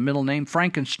quotes, as a middle name,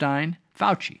 Frankenstein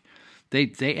Fauci.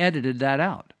 They edited that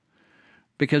out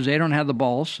because they don't have the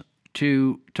balls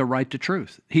to write the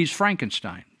truth. He's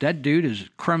Frankenstein. That dude is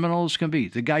criminal as can be.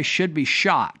 The guy should be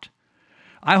shot.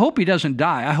 I hope he doesn't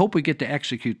die. I hope we get to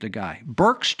execute the guy.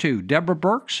 Birx, too. Deborah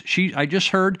Birx, I just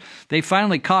heard they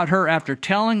finally caught her after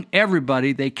telling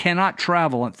everybody they cannot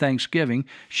travel at Thanksgiving.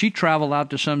 She traveled out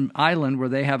to some island where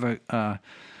they have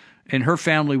and her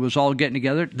family was all getting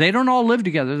together. They don't all live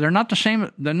together. They're not the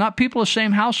same. They're not people of the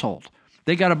same household.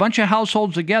 They got a bunch of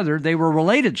households together. They were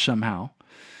related somehow.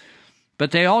 But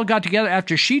they all got together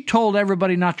after she told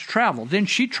everybody not to travel. Then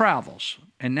she travels.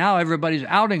 And now everybody's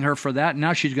outing her for that. And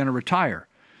now she's going to retire.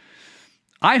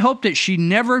 I hope that she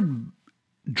never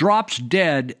drops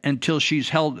dead until she's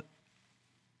held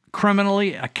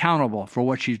criminally accountable for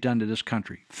what she's done to this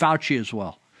country. Fauci as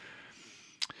well.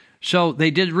 So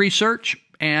they did research.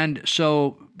 And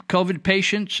so COVID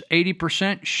patients,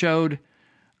 80% showed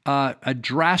a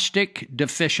drastic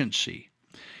deficiency.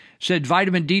 Said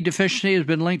vitamin D deficiency has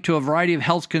been linked to a variety of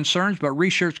health concerns, but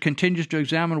research continues to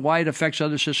examine why it affects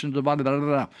other systems of the body. Blah,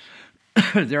 blah,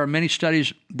 blah. There are many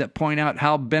studies that point out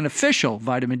how beneficial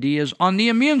vitamin D is on the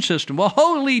immune system. Well,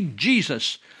 holy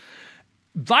Jesus.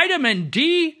 Vitamin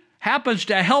D happens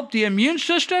to help the immune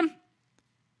system,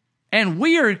 and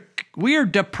we are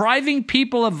depriving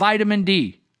people of vitamin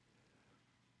D.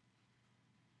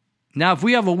 Now, if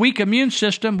we have a weak immune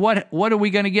system, what are we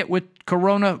going to get with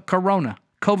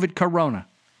COVID corona,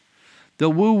 the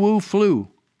woo-woo flu?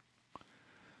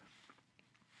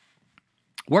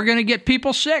 We're going to get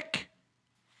people sick.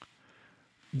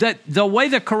 The way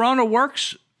the corona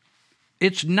works,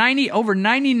 it's over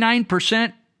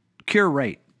 99% cure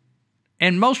rate.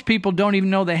 And most people don't even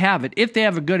know they have it if they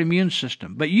have a good immune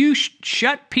system. But you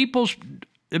shut people's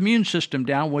immune system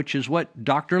down, which is what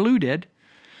Dr. Lou did,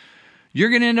 you're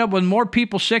going to end up with more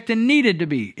people sick than needed to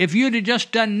be. If you'd have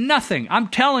just done nothing, I'm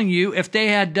telling you, if they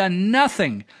had done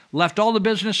nothing, left all the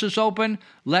businesses open,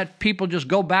 let people just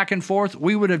go back and forth,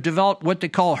 we would have developed what they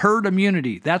call herd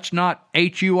immunity. That's not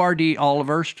H-U-R-D,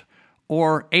 Oliverst,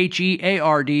 or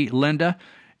H-E-A-R-D, Linda.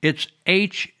 It's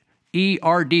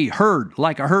H-E-R-D, herd,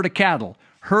 like a herd of cattle.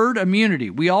 Herd immunity.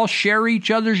 We all share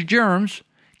each other's germs,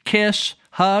 kiss,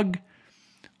 hug,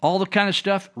 all the kind of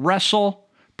stuff, wrestle,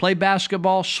 play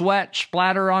basketball, sweat,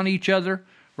 splatter on each other,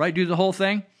 right? Do the whole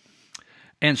thing.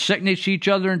 And sit next to each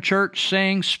other in church,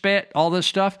 sing, spit, all this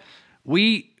stuff.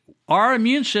 Our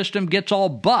immune system gets all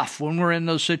buff when we're in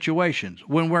those situations.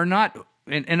 When we're not,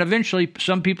 and eventually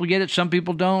some people get it, some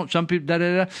people don't, some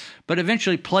people but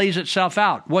eventually plays itself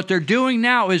out. What they're doing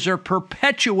now is they're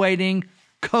perpetuating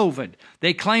COVID.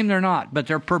 They claim they're not, but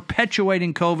they're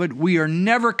perpetuating COVID. We are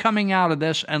never coming out of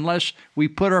this unless we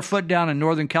put our foot down in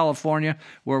Northern California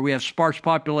where we have sparse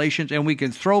populations and we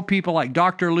can throw people like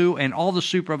Dr. Lou and all the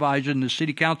supervisors and the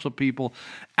city council people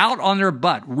out on their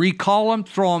butt. Recall them,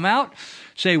 throw them out,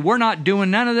 say we're not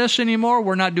doing none of this anymore.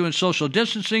 We're not doing social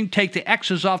distancing. Take the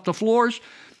X's off the floors.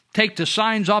 Take the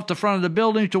signs off the front of the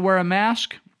building to wear a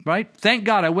mask. Right? Thank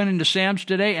God I went into Sam's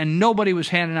today and nobody was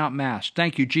handing out masks.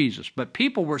 Thank you, Jesus. But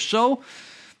people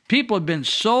have been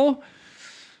so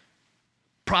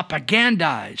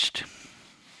propagandized.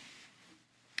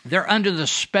 They're under the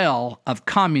spell of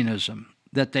communism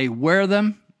that they wear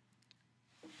them.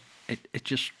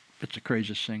 It's the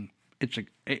craziest thing.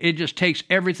 It just takes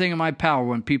everything in my power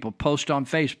when people post on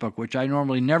Facebook, which I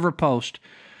normally never post.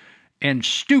 And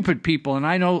stupid people, and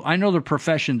I know the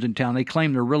professions in town, they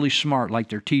claim they're really smart, like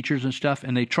they're teachers and stuff,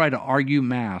 and they try to argue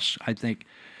masks. I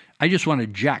just want to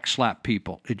jack slap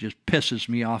people. It just pisses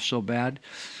me off so bad.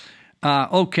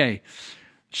 Okay,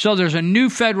 so there's a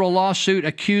new federal lawsuit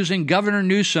accusing Governor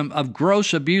Newsom of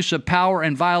gross abuse of power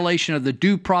and violation of the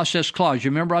Due Process Clause.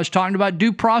 You remember I was talking about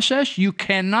due process? You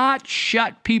cannot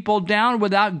shut people down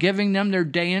without giving them their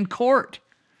day in court.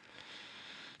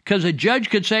 Because a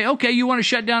judge could say, okay, you want to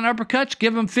shut down uppercuts?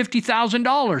 Give them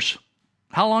 $50,000.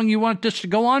 How long you want this to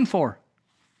go on for?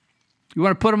 You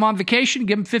want to put them on vacation?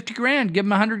 Give them $50,000. Give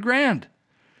them $100,000.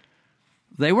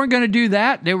 They weren't going to do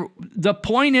that. The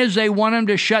point is they want them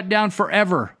to shut down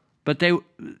forever. But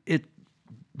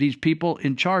these people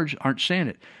in charge aren't saying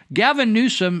it. Gavin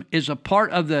Newsom is a part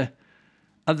of the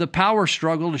power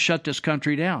struggle to shut this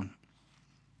country down.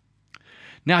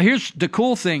 Now, here's the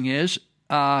cool thing is,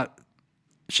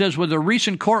 says with a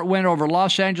recent court win over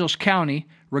Los Angeles County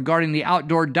regarding the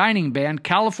outdoor dining ban,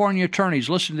 California attorneys,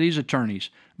 listen to these attorneys,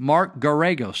 Mark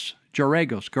Garagos,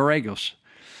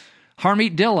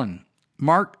 Harmeet Dillon,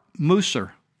 Mark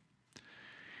Musser,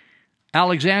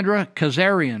 Alexandra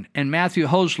Kazarian, and Matthew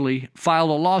Hosley filed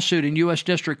a lawsuit in U.S.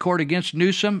 District Court against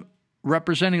Newsom,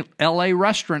 representing L.A.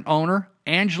 restaurant owner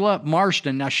Angela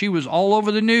Marsden. Now, she was all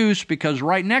over the news because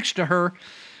right next to her,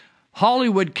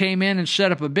 Hollywood came in and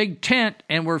set up a big tent,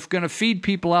 and we're going to feed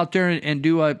people out there and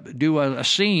do a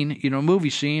scene, movie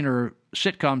scene or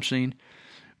sitcom scene.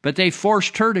 But they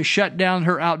forced her to shut down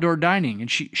her outdoor dining, and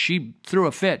she threw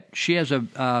a fit. She has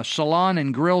a saloon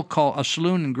and grill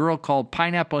called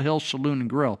Pineapple Hill Saloon and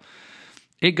Grill.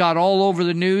 It got all over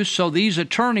the news, so these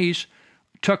attorneys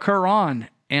took her on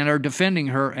and are defending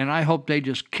her, and I hope they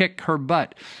just kick her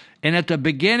butt. And at the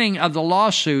beginning of the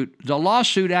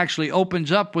lawsuit actually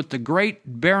opens up with the Great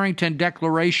Barrington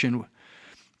Declaration,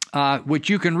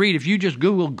 which you can read. If you just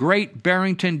Google Great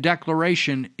Barrington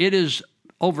Declaration, it is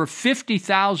over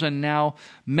 50,000 now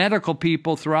medical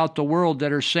people throughout the world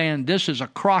that are saying this is a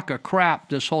crock of crap,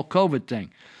 this whole COVID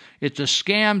thing. It's a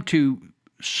scam to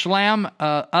slam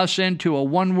us into a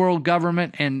one-world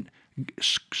government and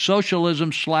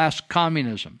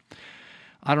socialism/communism.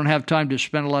 I don't have time to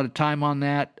spend a lot of time on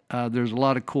that. There's a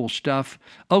lot of cool stuff.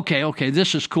 Okay,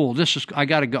 this is cool. I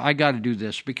got to go. I got to do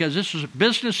this because this is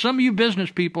business. Some of you business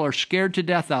people are scared to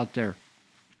death out there.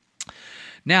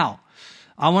 Now,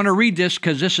 I want to read this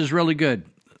because this is really good.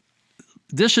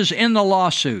 This is in the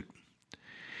lawsuit. It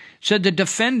said the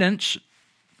defendants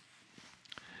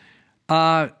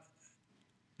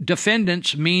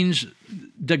means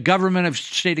the government of the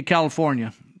state of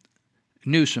California,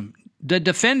 Newsom. The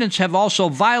defendants have also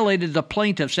violated the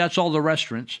plaintiffs, that's all the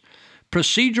restaurants,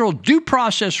 procedural due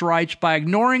process rights by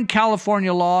ignoring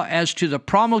California law as to the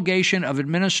promulgation of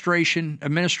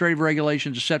administrative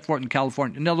regulations set forth in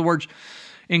California. In other words,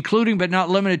 including but not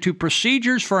limited to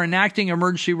procedures for enacting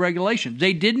emergency regulations.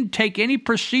 They didn't take any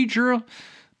procedural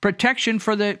protection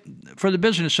for the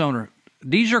business owner.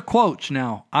 These are quotes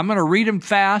now. I'm going to read them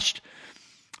fast.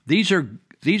 These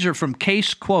are from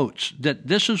case quotes, that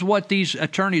this is what these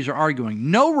attorneys are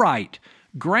arguing. No right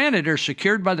granted or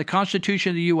secured by the Constitution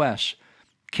of the U.S.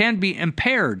 can be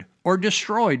impaired or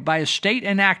destroyed by a state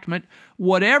enactment,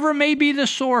 whatever may be the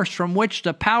source from which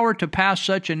the power to pass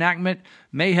such enactment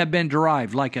may have been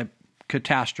derived, like a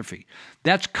catastrophe.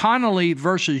 That's Connolly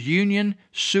versus Union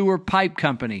Sewer Pipe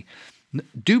Company.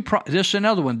 This is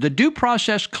another one. The Due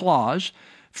Process Clause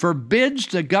forbids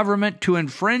the government to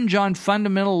infringe on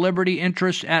fundamental liberty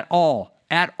interests at all,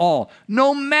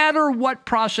 no matter what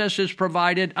process is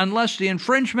provided, unless the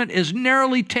infringement is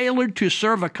narrowly tailored to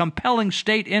serve a compelling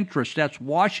state interest. That's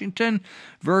Washington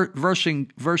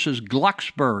versus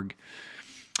Glucksberg.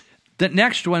 The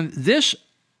next one, this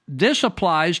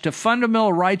applies to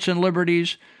fundamental rights and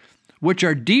liberties which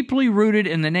are deeply rooted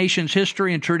in the nation's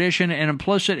history and tradition and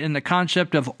implicit in the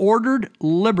concept of ordered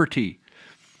liberty.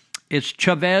 It's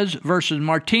Chavez versus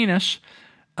Martinez.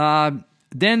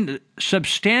 Then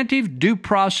substantive due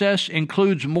process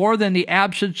includes more than the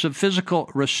absence of physical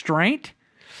restraint.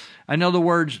 In other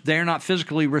words, they're not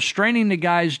physically restraining the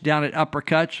guys down at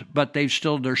Uppercuts, but they're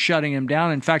shutting them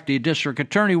down. In fact, the district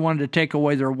attorney wanted to take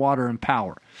away their water and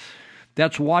power.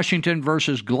 That's Washington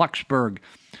versus Glucksberg.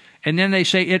 And then they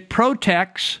say it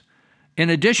protects, in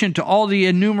addition to all the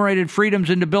enumerated freedoms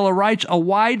in the Bill of Rights, a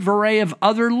wide array of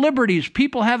other liberties.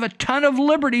 People have a ton of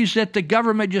liberties that the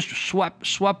government just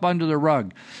swept under the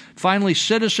rug. Finally,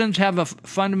 citizens have a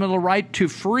fundamental right to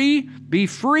be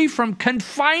free from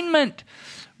confinement.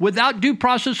 Without due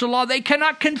process of law, they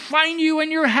cannot confine you in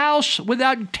your house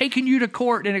without taking you to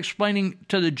court and explaining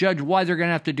to the judge why they're going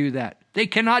to have to do that. They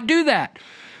cannot do that.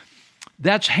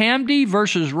 That's Hamdi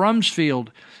versus Rumsfeld.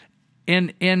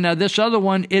 In this other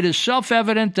one, it is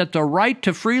self-evident that the right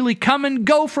to freely come and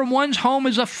go from one's home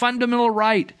is a fundamental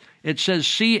right. It says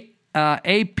C-A-P-T-H,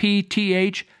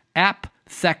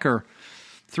 Aptheker,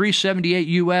 378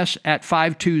 U.S. at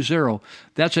 520.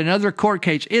 That's another court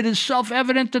case. It is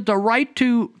self-evident that the right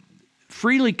to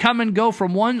freely come and go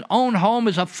from one's own home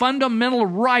is a fundamental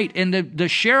right, and the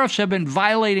sheriffs have been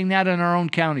violating that in our own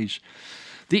counties.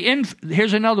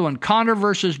 Here's another one, Connor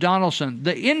versus Donaldson.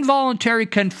 The involuntary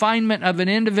confinement of an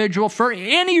individual for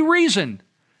any reason,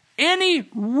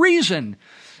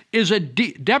 is a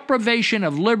deprivation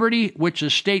of liberty which the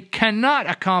state cannot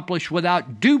accomplish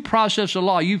without due process of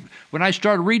law. When I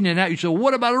started reading that, you said,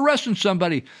 what about arresting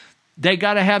somebody? They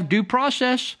got to have due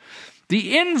process.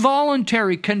 The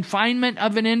involuntary confinement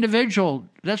of an individual,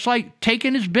 that's like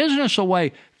taking his business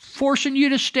away, forcing you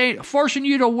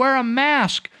to wear a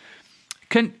mask,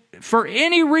 for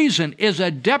any reason, is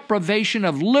a deprivation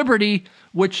of liberty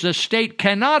which the state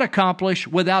cannot accomplish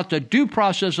without the due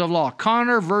process of law.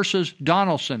 Connor versus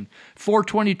Donaldson,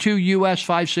 422 U.S.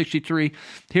 563.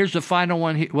 Here's the final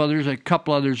one. Well, there's a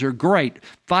couple others. They're great.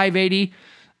 580.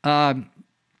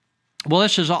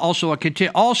 This is also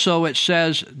also, it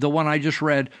says, the one I just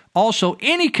read, also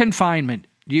any confinement,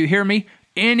 do you hear me?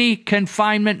 Any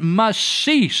confinement must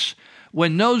cease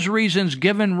when those reasons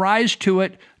given rise to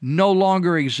it no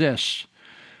longer exists.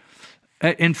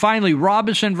 And finally,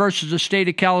 Robinson versus the state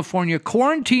of California.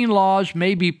 Quarantine laws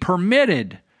may be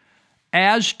permitted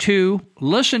as to,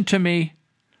 listen to me,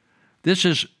 this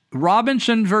is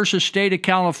Robinson versus state of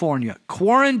California.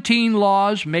 Quarantine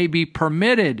laws may be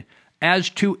permitted as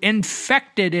to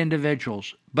infected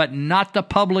individuals, but not the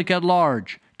public at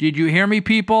large. Did you hear me,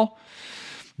 people?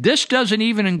 This doesn't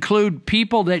even include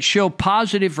people that show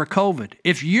positive for COVID.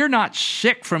 If you're not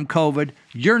sick from COVID,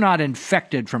 you're not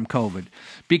infected from COVID.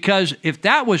 Because if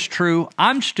that was true,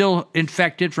 I'm still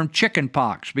infected from chicken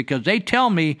pox. Because they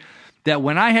tell me that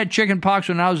when I had chicken pox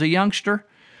when I was a youngster,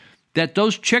 that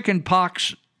those chicken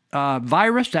pox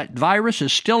that virus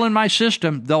is still in my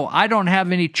system, though I don't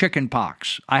have any chicken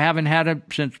pox. I haven't had it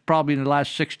since probably in the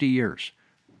last 60 years.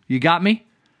 You got me?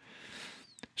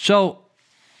 So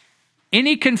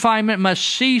any confinement must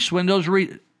cease when those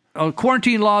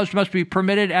quarantine laws must be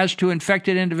permitted as to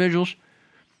infected individuals,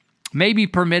 may be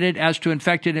permitted as to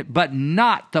infected, but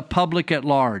not the public at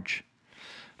large.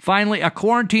 Finally, a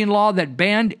quarantine law that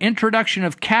banned introduction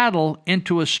of cattle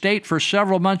into a state for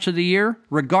several months of the year,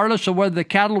 regardless of whether the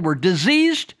cattle were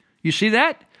diseased, you see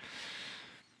that,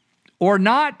 or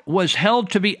not, was held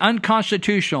to be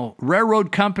unconstitutional.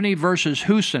 Railroad Company versus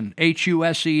Husen,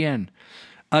 H-U-S-E-N.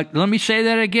 Let me say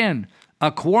that again.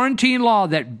 A quarantine law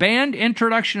that banned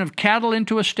introduction of cattle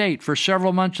into a state for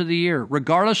several months of the year,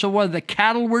 regardless of whether the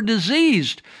cattle were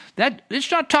diseased. That it's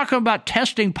not talking about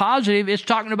testing positive. It's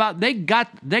talking about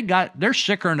they're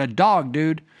sicker than a dog,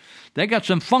 dude. They got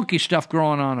some funky stuff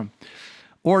growing on them.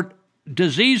 Or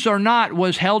disease or not,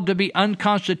 was held to be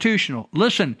unconstitutional.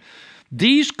 Listen,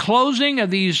 these closing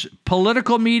of these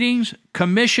political meetings,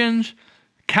 commissions,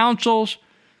 councils,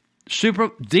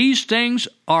 these things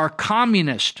are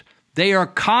communist. They are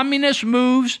communist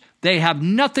moves. They have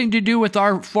nothing to do with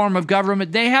our form of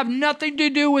government. They have nothing to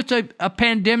do with a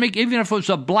pandemic, even if it was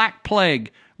a black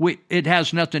plague. It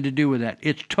has nothing to do with that.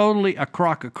 It's totally a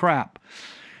crock of crap.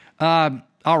 All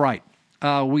right.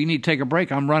 We need to take a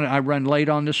break. I run late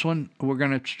on this one. We're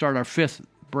going to start our fifth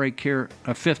break here,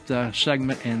 a fifth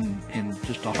segment in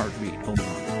just a heartbeat. Hold on.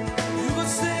 You could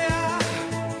say I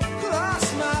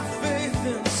lost my faith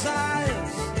in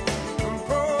science and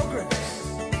progress.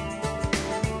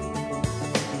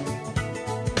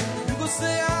 You could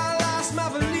say I lost my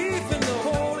belief in the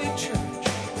Holy Church.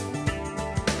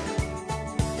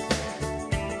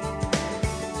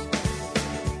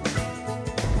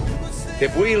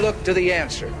 If we look to the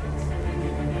answer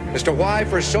as to why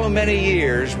for so many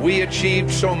years we achieved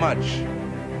so much,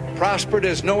 prospered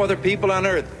as no other people on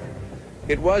earth,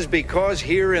 it was because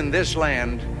here in this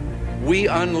land we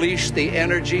unleashed the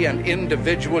energy and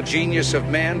individual genius of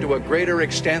man to a greater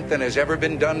extent than has ever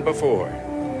been done before.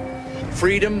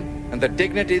 Freedom and the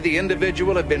dignity of the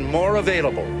individual have been more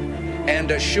available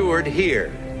and assured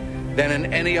here than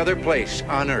in any other place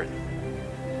on earth.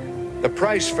 The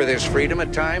price for this freedom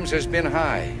at times has been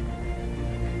high,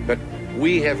 but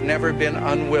we have never been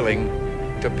unwilling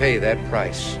to pay that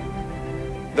price.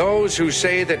 Those who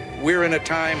say that we're in a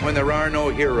time when there are no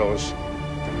heroes,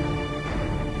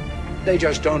 they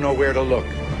just don't know where to look.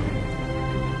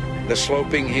 The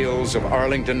sloping hills of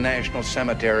Arlington National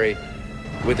Cemetery,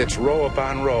 with its row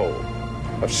upon row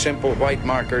of simple white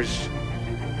markers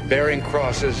bearing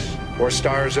crosses or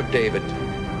stars of David,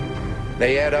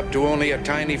 they add up to only a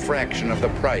tiny fraction of the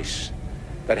price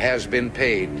that has been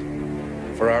paid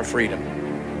for our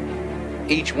freedom.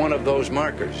 Each one of those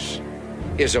markers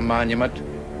is a monument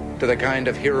to the kind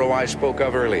of hero I spoke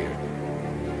of earlier.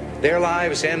 Their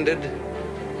lives ended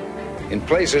in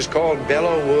places called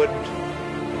Belleau Wood,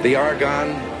 the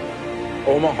Argonne,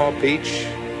 Omaha Beach,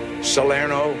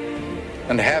 Salerno,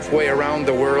 and halfway around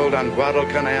the world on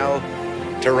Guadalcanal,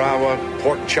 Tarawa,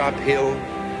 Pork Chop Hill,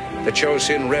 the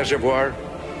Chosin Reservoir,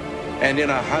 and in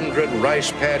 100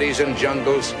 rice paddies and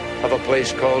jungles of a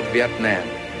place called Vietnam.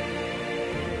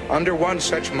 Under one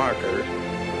such marker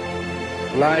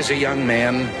lies a young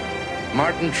man,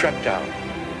 Martin Treptow,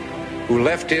 who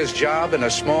left his job in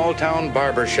a small-town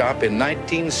barber shop in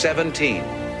 1917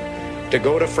 to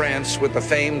go to France with the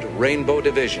famed Rainbow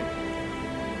Division.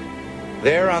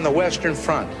 There on the Western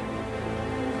Front,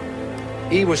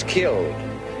 he was killed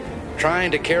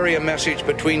trying to carry a message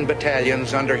between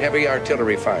battalions under heavy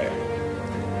artillery fire.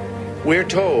 We're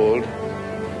told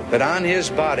that on his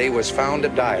body was found a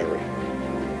diary.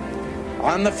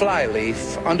 On the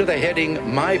flyleaf, under the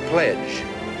heading, My Pledge,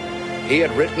 he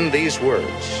had written these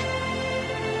words: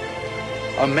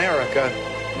 America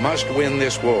must win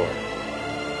this war.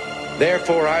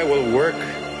 Therefore I will work,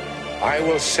 I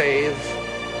will save,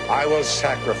 I will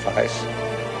sacrifice,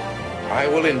 I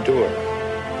will endure.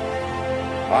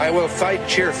 I will fight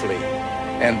cheerfully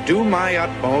and do my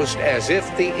utmost as if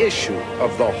the issue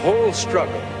of the whole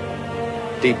struggle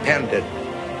depended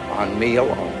on me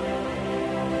alone.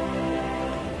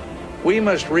 We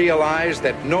must realize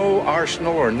that no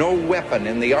arsenal or no weapon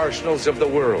in the arsenals of the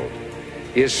world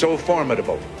is so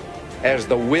formidable as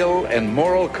the will and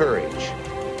moral courage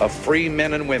of free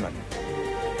men and women.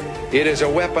 It is a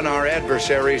weapon our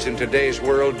adversaries in today's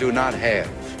world do not have.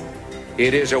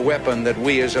 It is a weapon that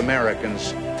we as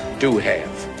Americans do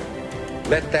have.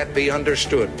 Let that be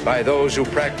understood by those who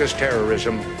practice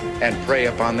terrorism and prey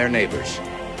upon their neighbors.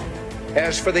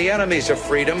 As for the enemies of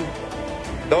freedom,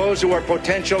 those who are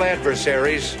potential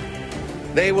adversaries,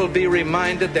 they will be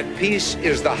reminded that peace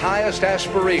is the highest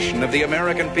aspiration of the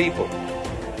American people.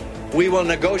 We will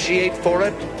negotiate for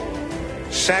it,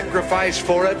 sacrifice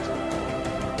for it.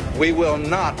 We will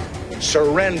not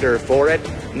surrender for it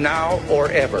now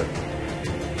or ever.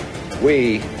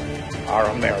 We are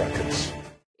Americans.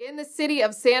 In the city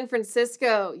of San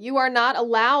Francisco, you are not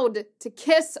allowed to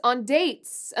kiss on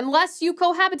dates unless you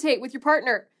cohabitate with your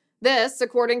partner. This,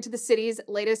 according to the city's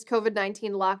latest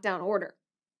COVID-19 lockdown order.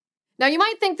 Now, you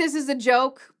might think this is a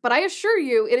joke, but I assure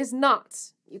you it is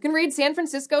not. You can read San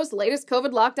Francisco's latest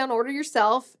COVID lockdown order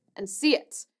yourself and see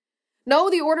it. No,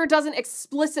 the order doesn't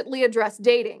explicitly address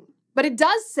dating, but it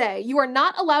does say you are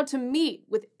not allowed to meet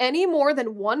with any more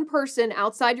than one person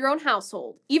outside your own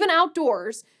household, even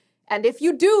outdoors. And if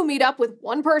you do meet up with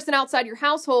one person outside your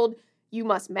household, you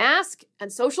must mask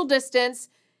and social distance.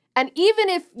 And even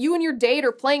if you and your date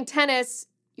are playing tennis,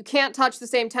 You can't touch the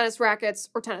same tennis rackets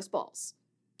or tennis balls.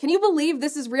 Can you believe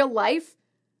this is real life?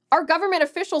 Our government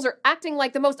officials are acting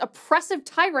like the most oppressive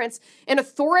tyrants in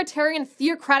authoritarian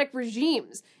theocratic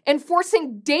regimes,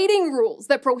 enforcing dating rules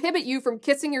that prohibit you from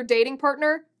kissing your dating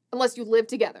partner unless you live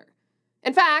together.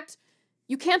 In fact,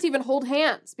 you can't even hold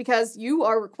hands because you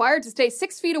are required to stay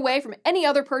 6 feet away from any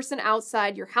other person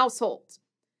outside your household.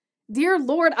 Dear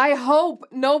Lord, I hope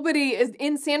nobody is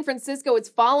in San Francisco is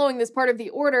following this part of the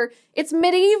order. It's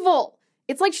medieval.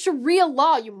 It's like Sharia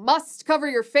law. You must cover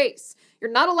your face. You're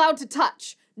not allowed to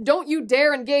touch. Don't you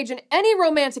dare engage in any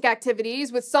romantic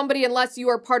activities with somebody unless you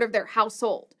are part of their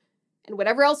household. And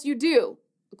whatever else you do,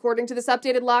 according to this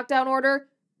updated lockdown order,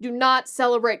 do not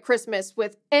celebrate Christmas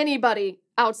with anybody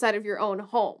outside of your own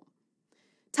home.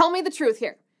 Tell me the truth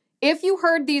here. If you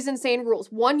heard these insane rules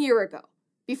 1 year ago,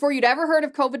 before you'd ever heard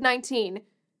of COVID-19,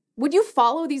 would you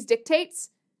follow these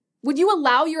dictates? Would you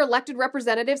allow your elected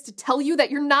representatives to tell you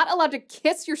that you're not allowed to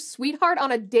kiss your sweetheart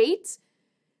on a date?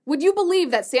 Would you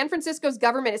believe that San Francisco's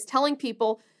government is telling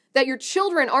people that your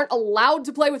children aren't allowed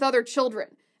to play with other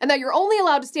children and that you're only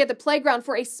allowed to stay at the playground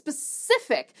for a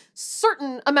specific,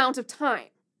 certain amount of time?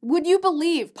 Would you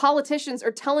believe politicians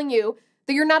are telling you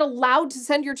that you're not allowed to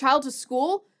send your child to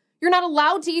school? You're not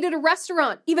allowed to eat at a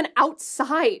restaurant, even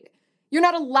outside. You're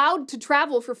not allowed to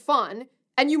travel for fun,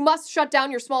 and you must shut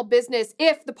down your small business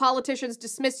if the politicians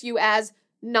dismiss you as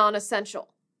non-essential.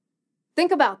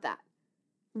 Think about that.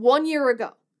 1 year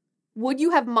ago, would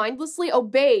you have mindlessly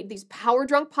obeyed these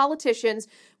power-drunk politicians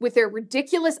with their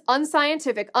ridiculous,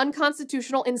 unscientific,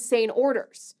 unconstitutional, insane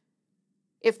orders?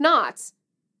 If not,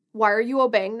 why are you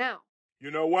obeying now?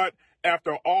 You know what?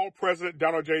 After all President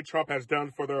Donald J. Trump has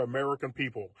done for the American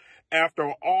people,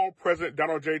 after all President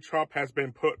Donald J. Trump has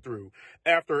been put through,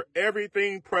 after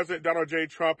everything President Donald J.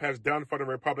 Trump has done for the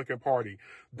Republican Party,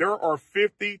 there are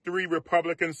 53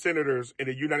 Republican senators in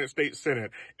the United States Senate,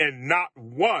 and not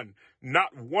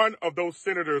one of those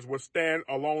senators will stand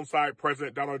alongside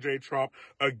President Donald J. Trump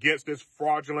against this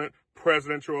fraudulent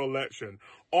presidential election.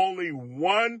 Only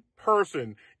one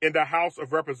person in the House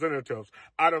of Representatives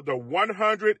out of the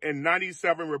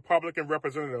 197 Republican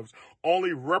representatives,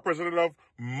 only Representative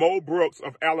Mo Brooks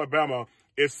of Alabama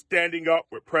is standing up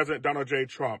with President Donald J.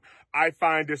 Trump. I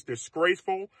find this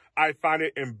disgraceful. I find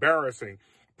it embarrassing.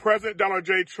 President Donald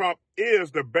J. Trump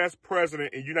is the best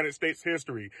president in United States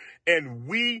history, and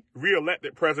we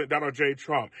reelected President Donald J.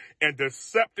 Trump, and the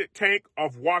septic tank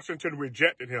of Washington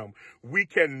rejected him. We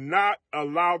cannot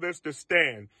allow this to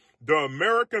stand. The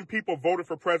American people voted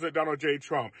for President Donald J.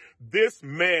 Trump. This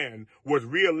man was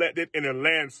reelected in a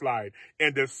landslide,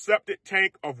 and the septic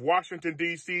tank of Washington,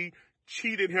 D.C.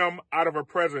 cheated him out of a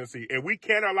presidency, and we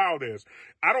can't allow this.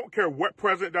 I don't care what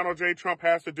President Donald J. Trump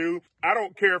has to do. I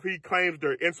don't care if he claims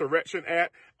the Insurrection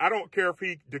Act. I don't care if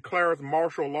he declares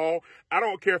martial law. I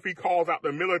don't care if he calls out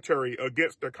the military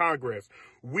against the Congress.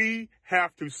 We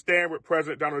have to stand with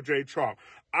President Donald J. Trump.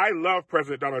 I love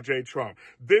President Donald J. Trump.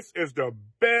 This is the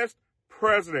best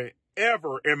president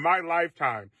ever in my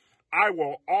lifetime. I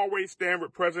will always stand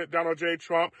with President Donald J.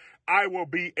 Trump. I will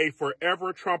be a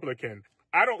forever Trumplican.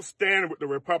 I don't stand with the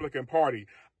Republican Party.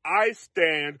 I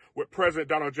stand with President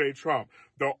Donald J. Trump.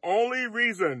 The only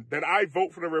reason that I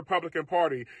vote for the Republican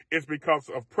Party is because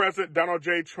of President Donald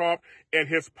J. Trump and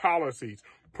his policies.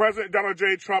 President Donald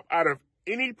J. Trump, out of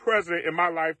any president in my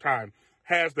lifetime,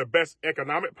 has the best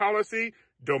economic policy,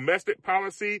 domestic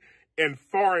policy, and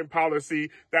foreign policy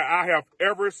that I have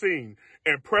ever seen.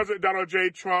 And President Donald J.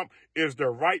 Trump is the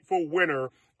rightful winner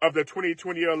of the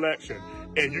 2020 election.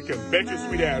 And you can bet your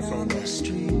sweet ass on that.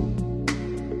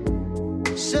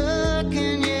 Sir,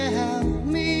 can you help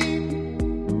me?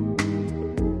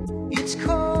 It's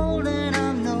cold and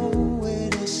I'm nowhere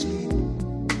to sleep.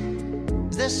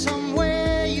 Is there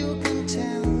somewhere you can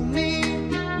tell me?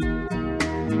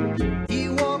 He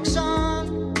walks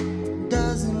on,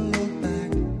 doesn't look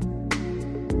back.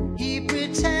 He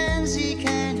pretends he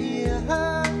can't hear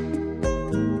her.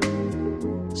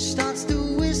 Starts to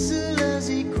whistle as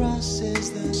he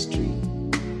crosses the street.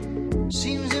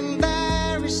 Seems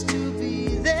embarrassed to be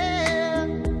there.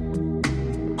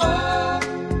 Oh,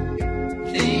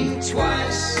 think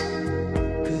twice,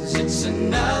 'cause it's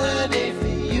another day for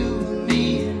you and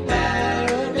me in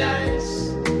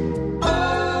paradise.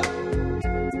 Oh,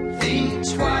 think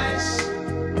twice,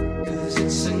 'cause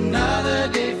it's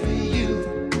another day for you.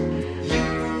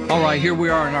 All right, here we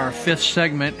are in our fifth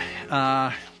segment.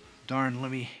 Darn,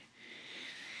 let me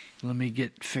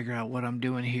figure out what I'm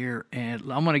doing here, and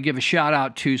I'm going to give a shout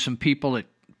out to some people that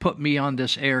put me on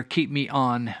this air, keep me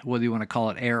on, whether you want to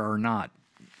call it air or not,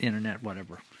 internet,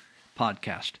 whatever,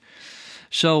 podcast.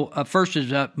 So first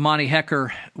is Monty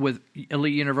Hecker with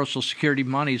Elite Universal Security.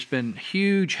 Monty's been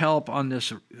huge help on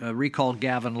this Recall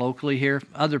Gavin locally here.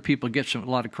 Other people get a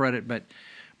lot of credit, but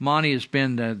Monty has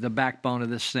been the backbone of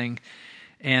this thing.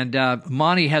 And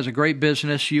Monty has a great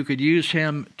business. You could use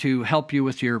him to help you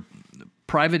with your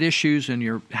private issues in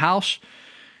your house.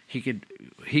 He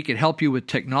could help you with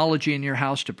technology in your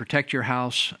house to protect your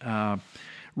house.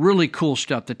 Really cool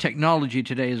stuff. The technology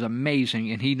today is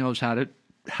amazing, and he knows how to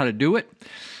do it.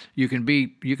 You can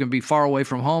be far away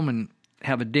from home and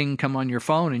have a ding come on your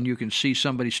phone, and you can see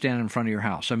somebody standing in front of your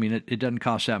house. I mean, it doesn't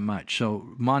cost that much. So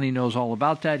Monty knows all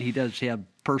about that. He have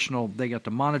they got the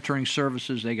monitoring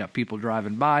services. They got people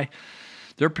driving by.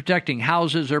 They're protecting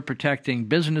houses. They're protecting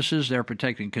businesses. They're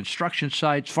protecting construction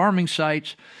sites, farming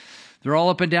sites. They're all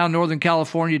up and down Northern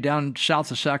California, down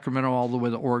south of Sacramento, all the way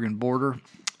to the Oregon border.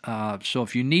 So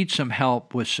if you need some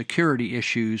help with security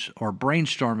issues or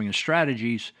brainstorming of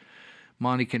strategies,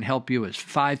 Monty can help you. It's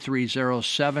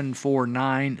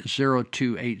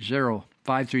 530-749-0280.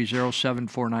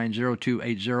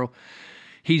 530-749-0280.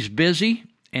 He's busy,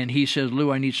 and he says,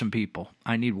 Lou, I need some people.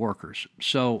 I need workers.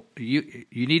 So you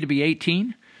need to be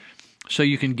 18 so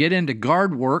you can get into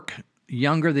guard work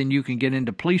younger than you can get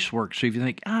into police work. So if you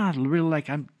think, I really I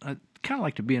kind of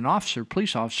like to be an officer,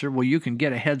 police officer, well, you can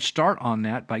get a head start on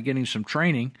that by getting some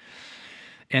training,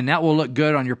 and that will look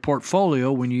good on your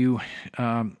portfolio when you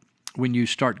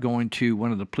start going to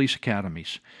one of the police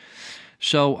academies.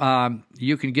 So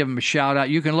you can give them a shout out.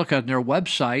 You can look at their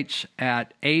websites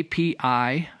at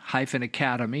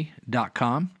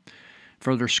api-academy.com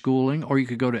for their schooling, or you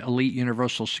could go to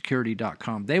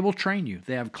eliteuniversalsecurity.com. They will train you.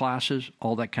 They have classes,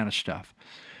 all that kind of stuff.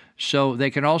 So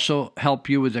they can also help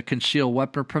you with a concealed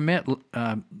weapon permit.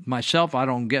 Myself, I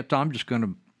don't get them. I'm just going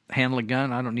to handle a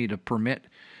gun. I don't need a permit.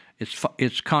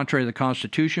 It's contrary to the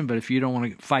Constitution, but if you don't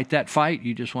want to fight that fight,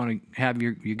 you just want to have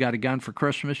you got a gun for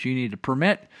Christmas, you need a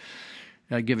permit,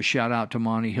 give a shout out to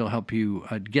Monty. He'll help you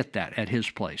get that at his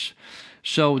place.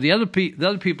 So the other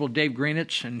people, Dave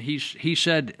Greenitz, and he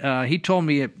said he told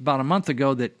me about a month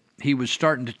ago that he was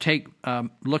starting to take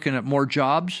looking at more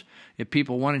jobs if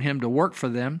people wanted him to work for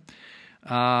them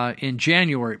in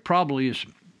January. Probably is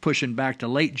pushing back to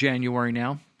late January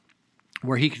now,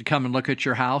 where he could come and look at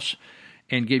your house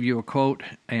and give you a quote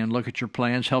and look at your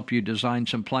plans, help you design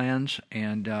some plans,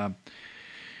 and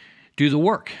do the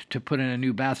work to put in a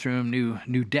new bathroom,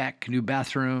 new deck, new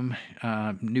bathroom,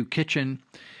 new kitchen.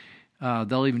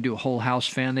 They'll even do a whole house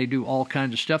fan. They do all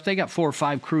kinds of stuff. They got 4 or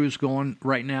 5 crews going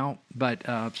right now, but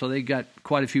so they got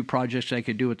quite a few projects they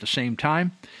could do at the same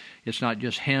time. It's not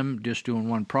just him just doing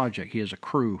one project. He has a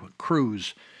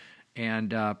crews, and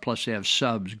plus they have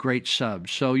subs, great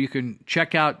subs. So you can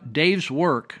check out Dave's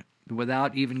work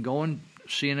without even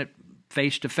seeing it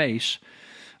face to face,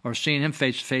 or seeing him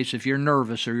face to face. If you're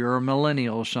nervous or you're a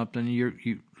millennial or something, you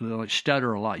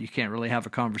stutter a lot. You can't really have a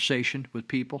conversation with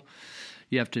people.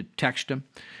 You have to text him.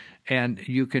 And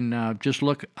you can just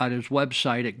look at his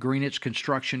website at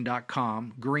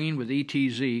greenitzconstruction.com, green with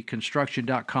ETZ,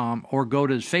 construction.com, or go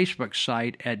to his Facebook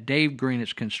site at Dave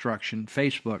Greenitz Construction,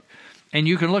 Facebook. And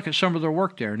you can look at some of their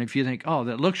work there. And if you think, oh,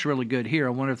 that looks really good here, I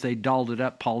wonder if they dolled it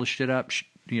up, polished it up,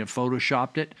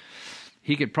 photoshopped it.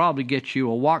 He could probably get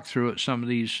you a walkthrough at some of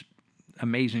these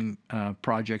amazing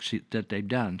projects that they've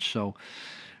done. So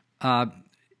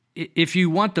if you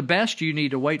want the best, you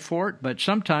need to wait for it. But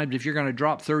sometimes if you're going to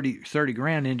drop 30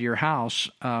 grand into your house,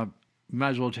 you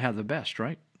might as well have the best,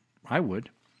 right? I would.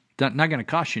 Not going to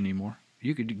cost you anymore.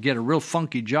 You could get a real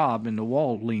funky job and the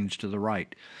wall leans to the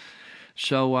right.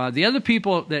 So the other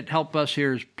people that help us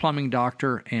here is Plumbing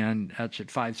Doctor, and that's at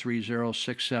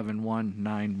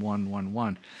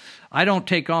 530-671-9111. I don't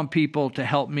take on people to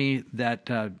help me that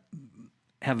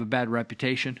have a bad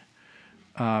reputation.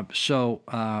 So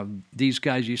these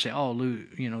guys, you say, oh, Lou,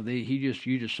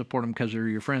 you just support them because they're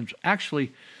your friends.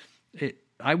 Actually,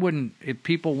 I wouldn't. If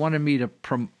people wanted me to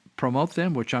promote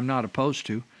them, which I'm not opposed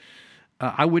to,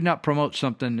 I would not promote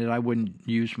something that I wouldn't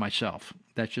use myself.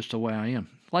 That's just the way I am.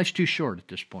 Life's too short at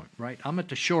this point, right? I'm at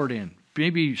the short end.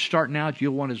 Maybe starting out,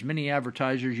 you'll want as many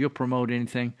advertisers. You'll promote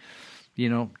anything,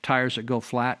 tires that go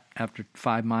flat after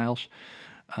 5 miles.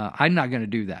 I'm not going to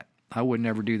do that. I would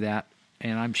never do that.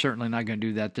 And I'm certainly not going to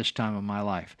do that this time of my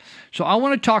life. So I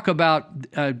want to talk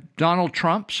about Donald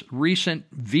Trump's recent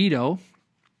veto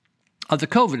of the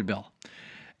COVID bill.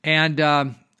 And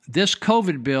this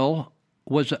COVID bill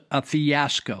was a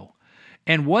fiasco.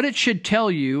 And what it should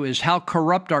tell you is how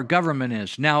corrupt our government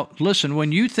is. Now, listen,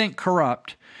 when you think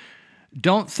corrupt,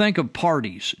 don't think of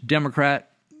parties, Democrat,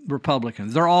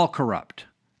 Republican. They're all corrupt.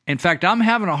 In fact, I'm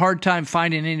having a hard time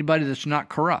finding anybody that's not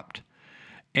corrupt.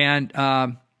 And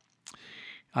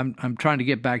I'm trying to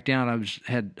get back down.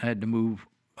 I had to move.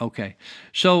 Okay.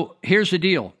 So here's the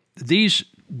deal. It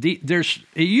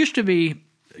used to be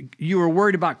you were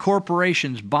worried about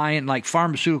corporations buying, like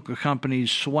pharmaceutical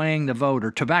companies swaying the vote,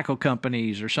 or tobacco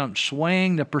companies or something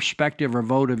swaying the perspective or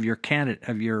vote of your candidate,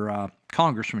 of your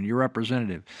congressman, your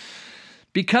representative.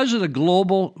 Because of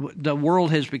the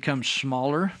world has become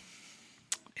smaller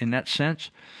in that sense.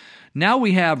 Now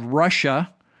we have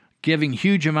Russia giving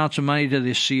huge amounts of money to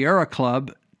the Sierra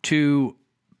Club to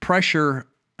pressure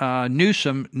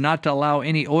Newsom not to allow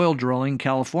any oil drilling in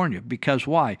California. Because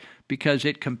why? Because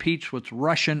it competes with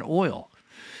Russian oil.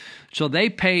 So they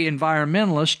pay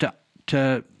environmentalists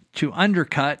to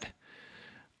undercut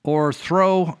or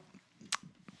throw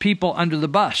people under the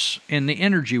bus in the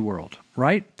energy world,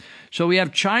 right? So we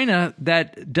have China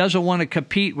that doesn't want to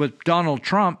compete with Donald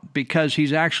Trump because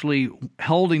he's actually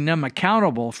holding them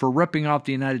accountable for ripping off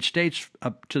the United States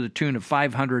up to the tune of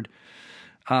 $500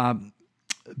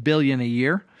 billion a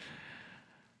year.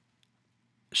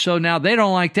 So now they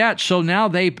don't like that. So now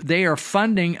they are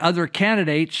funding other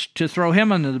candidates to throw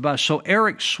him under the bus. So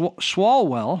Eric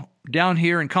Swalwell down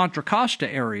here in Contra Costa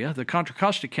area, the Contra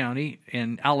Costa County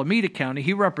in Alameda County,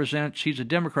 he's a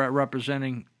Democrat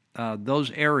representing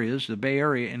those areas, the Bay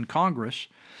Area in Congress.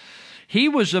 He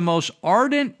was the most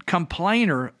ardent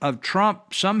complainer of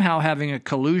Trump somehow having a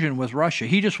collusion with Russia.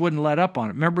 He just wouldn't let up on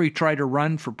it. Remember, he tried to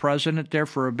run for president there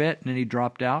for a bit, and then he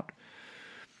dropped out.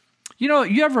 You know,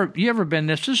 you ever been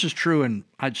this is true, and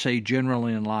I'd say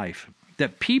generally in life,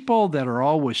 that people that are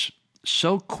always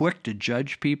so quick to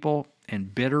judge people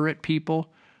and bitter at people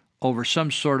over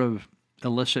some sort of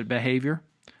illicit behavior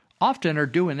often are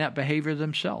doing that behavior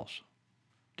themselves.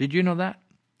 Did you know that?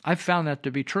 I've found that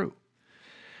to be true.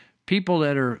 People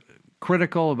that are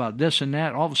critical about this and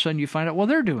that, all of a sudden you find out, well,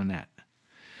 they're doing that.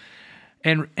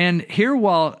 And here,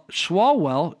 while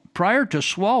prior to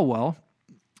Swalwell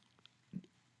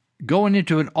going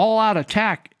into an all-out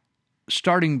attack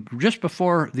starting just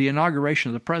before the inauguration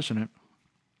of the president,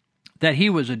 that he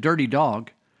was a dirty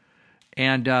dog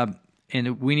and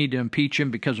we need to impeach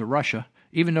him because of Russia,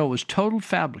 even though it was total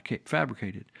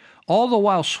fabricated. All the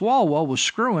while Swalwell was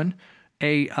screwing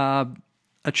a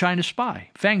China spy,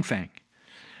 Fang Fang.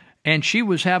 And she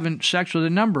was having sex with a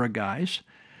number of guys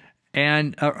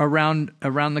and around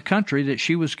the country that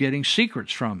she was getting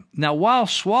secrets from. Now, while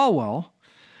Swalwell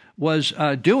was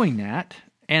doing that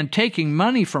and taking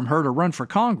money from her to run for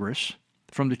Congress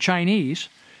from the Chinese,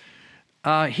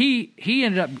 he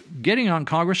ended up getting on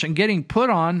Congress and getting put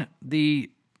on the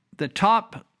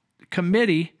top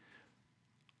committee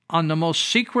on the most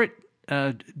secret,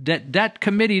 that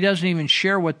committee doesn't even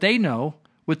share what they know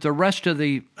with the rest of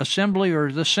the Assembly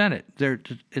or the Senate.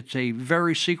 It's a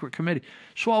very secret committee.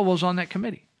 Swalwell's on that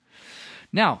committee.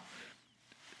 Now,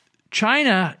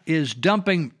 China is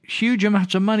dumping huge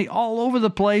amounts of money all over the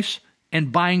place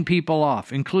and buying people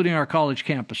off, including our college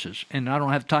campuses. And I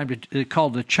don't have time to. It's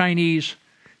called the Chinese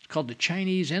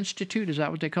Institute. Is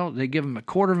that what they call it? They give them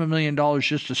 $250,000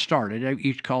 just to start at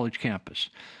each college campus,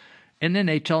 and then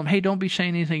they tell them, "Hey, don't be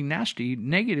saying anything nasty,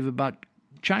 negative about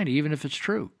China, even if it's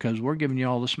true, because we're giving you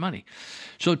all this money."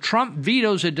 So Trump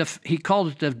vetoes he called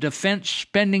it the defense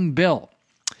spending bill.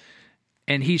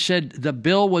 And he said the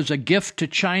bill was a gift to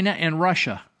China and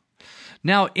Russia.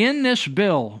 Now, in this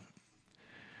bill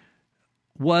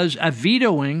was a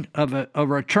vetoing of a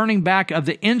returning back of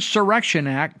the Insurrection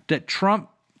Act that Trump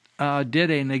did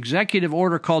an executive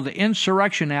order called the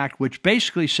Insurrection Act, which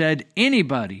basically said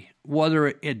anybody,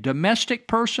 whether a domestic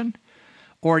person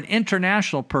or an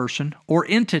international person or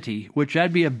entity, which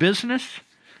that'd be a business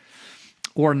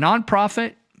or a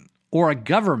nonprofit or a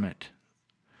government,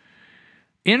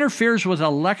 interferes with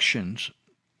elections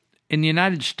in the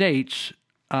United States,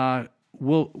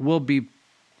 will be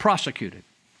prosecuted.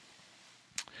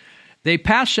 They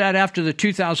passed that after the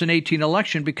 2018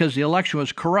 election because the election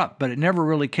was corrupt, but it never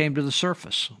really came to the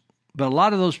surface. But a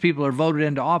lot of those people that voted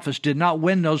into office did not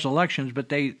win those elections, but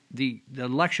the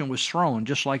election was thrown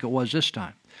just like it was this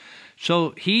time.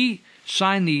 So he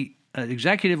signed the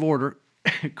executive order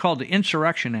called the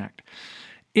Insurrection Act.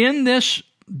 In this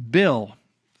bill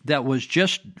that was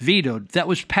just vetoed, that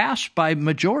was passed by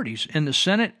majorities in the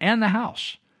Senate and the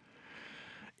House,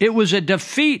 it was a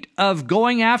defeat of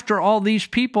going after all these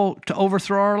people to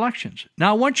overthrow our elections.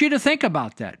 Now, I want you to think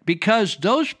about that, because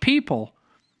those people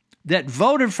that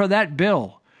voted for that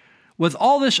bill with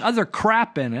all this other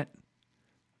crap in it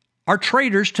are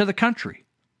traitors to the country.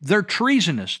 They're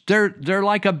treasonous. They're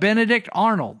like a Benedict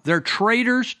Arnold. They're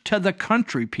traitors to the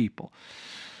country, people.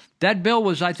 That bill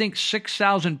was, I think,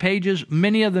 6,000 pages.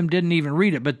 Many of them didn't even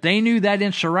read it, but they knew that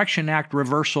Insurrection Act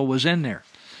reversal was in there.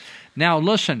 Now,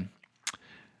 listen,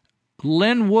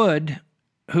 Lynn Wood,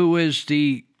 who is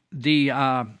the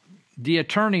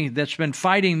attorney that's been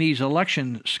fighting these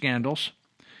election scandals,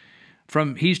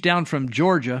 he's down from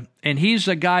Georgia, and he's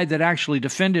the guy that actually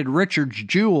defended Richard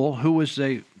Jewell, who was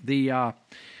the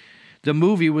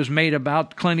movie was made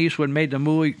about. Clint Eastwood made the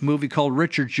movie called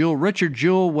Richard Jewell. Richard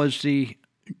Jewell was the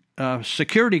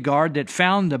security guard that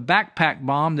found the backpack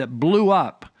bomb that blew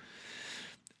up.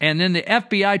 And then the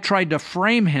FBI tried to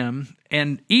frame him,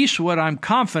 and Eastwood, I'm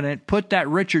confident, put that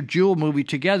Richard Jewell movie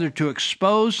together to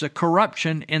expose the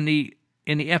corruption in the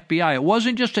FBI. It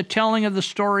wasn't just a telling of the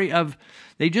story of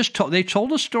they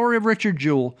told a story of Richard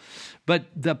Jewell, but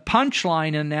the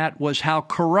punchline in that was how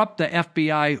corrupt the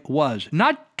FBI was.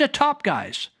 Not the top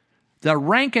guys, the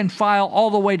rank and file all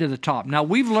the way to the top. Now,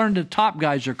 we've learned the top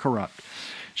guys are corrupt.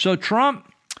 So Trump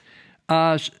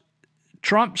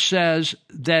says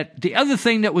that the other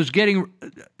thing that was getting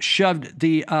shoved,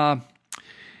 the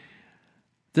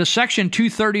Section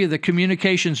 230 of the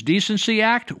Communications Decency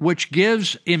Act, which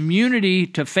gives immunity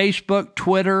to Facebook,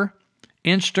 Twitter,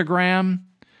 Instagram,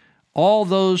 all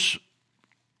those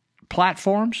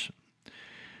platforms,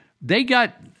 they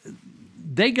got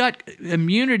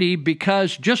immunity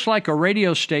because just like a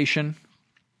radio station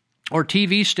or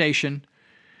TV station,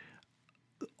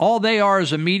 all they are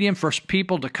is a medium for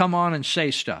people to come on and say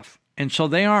stuff. And so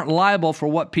they aren't liable for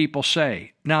what people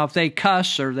say. Now, if they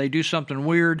cuss or they do something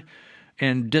weird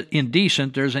and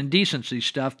indecent, there's indecency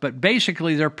stuff. But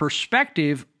basically their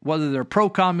perspective, whether they're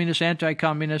pro-communist,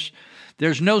 anti-communist,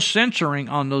 there's no censoring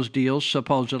on those deals,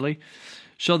 supposedly.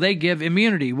 So they give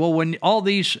immunity. Well, when all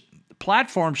these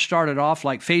platforms started off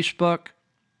like Facebook,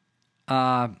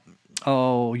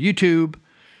 YouTube,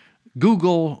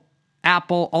 Google,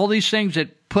 Apple, all these things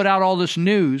that put out all this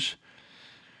news,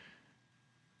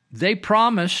 they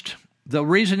promised, the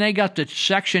reason they got the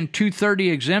Section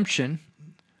 230 exemption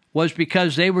was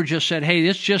because they were just said, hey,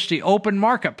 it's just the open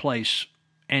marketplace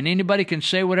and anybody can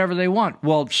say whatever they want.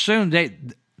 Well, soon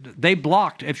they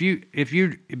blocked. If you've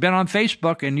been on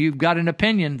Facebook and you've got an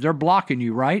opinion, they're blocking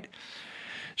you, right?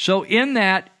 So in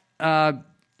that,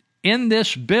 in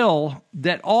this bill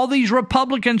that all these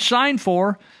Republicans signed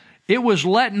for, it was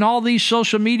letting all these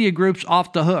social media groups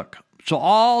off the hook. So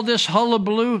all this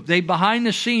hullabaloo, they behind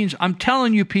the scenes, I'm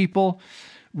telling you people,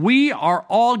 we are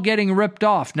all getting ripped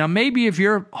off. Now, maybe if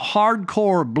you're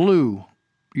hardcore blue,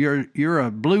 you're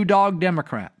a blue dog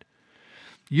Democrat,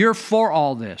 you're for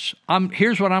all this.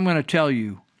 Here's what I'm going to tell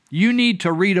you. You need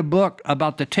to read a book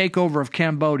about the takeover of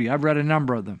Cambodia. I've read a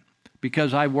number of them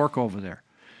because I work over there.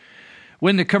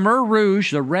 When the Khmer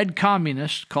Rouge, the red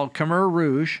communists called Khmer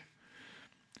Rouge,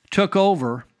 took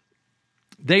over,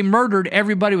 they murdered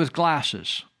everybody with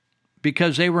glasses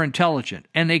because they were intelligent.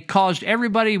 And they caused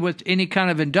everybody with any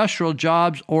kind of industrial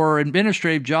jobs or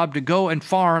administrative job to go and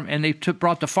farm, and they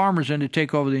brought the farmers in to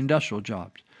take over the industrial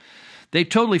jobs. They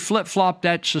totally flip-flopped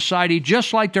that society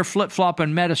just like they're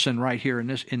flip-flopping medicine right here in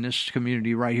this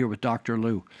community right here with Dr.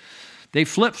 Lou. They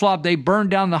flip-flopped. They burned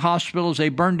down the hospitals. They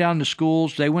burned down the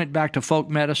schools. They went back to folk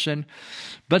medicine.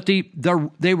 But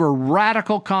they were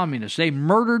radical communists. They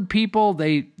murdered people.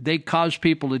 They caused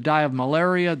people to die of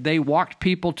malaria. They walked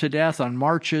people to death on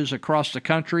marches across the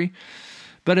country.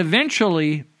 But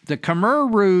eventually, the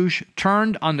Khmer Rouge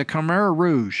turned on the Khmer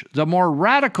Rouge. The more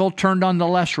radical turned on the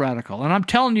less radical. And I'm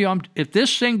telling you, if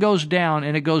this thing goes down,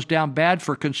 and it goes down bad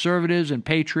for conservatives and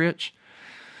patriots,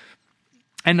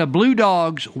 and the Blue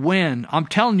Dogs win, I'm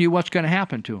telling you what's going to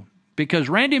happen to them. Because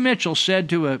Randy Mitchell said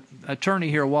to an attorney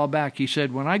here a while back, he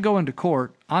said, when I go into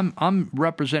court, I'm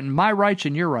representing my rights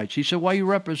and your rights. He said, why are you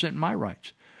representing my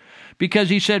rights? Because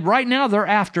he said, right now they're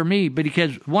after me, but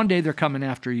because one day they're coming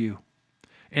after you.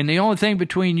 And the only thing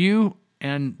between you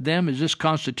and them is this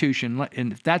Constitution.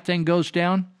 And if that thing goes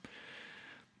down,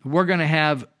 we're going to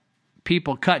have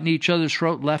people cutting each other's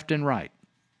throat left and right.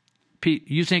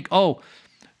 You think,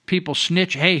 people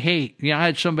snitch. Hey, I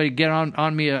had somebody get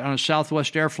on me on a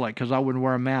Southwest air flight because I wouldn't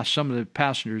wear a mask. Some of the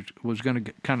passengers was going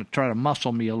to kind of try to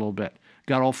muscle me a little bit.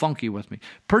 Got all funky with me.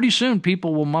 Pretty soon,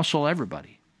 people will muscle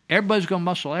everybody. Everybody's going to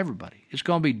muscle everybody. It's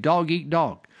going to be dog eat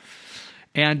dog.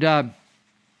 And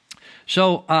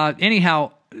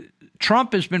anyhow,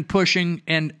 Trump has been pushing,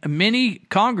 and many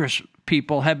Congress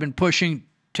people have been pushing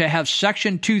to have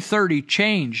Section 230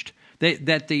 changed.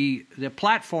 That the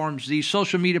platforms, these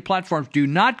social media platforms, do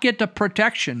not get the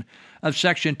protection of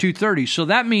Section 230. So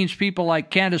that means people like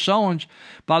Candace Owens,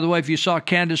 by the way, if you saw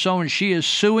Candace Owens, she is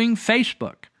suing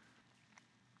Facebook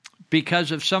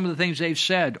because of some of the things they've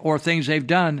said or things they've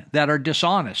done that are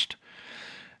dishonest.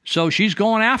 So she's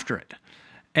going after it.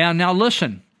 And now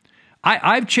listen,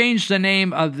 I've changed the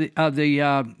name of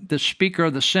the Speaker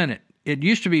of the Senate. It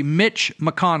used to be Mitch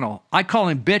McConnell. I call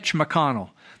him Bitch McConnell.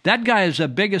 That guy is the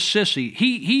biggest sissy.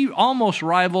 He almost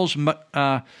rivals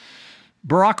Barack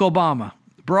Obama.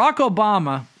 Barack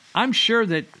Obama, I'm sure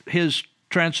that his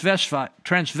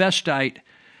transvestite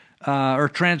or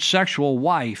transsexual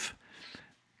wife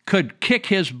could kick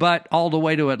his butt all the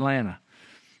way to Atlanta.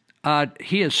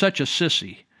 He is such a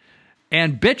sissy.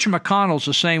 And Bitch McConnell's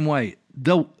the same way.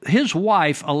 His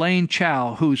wife, Elaine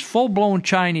Chao, who's full-blown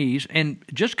Chinese, and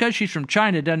just because she's from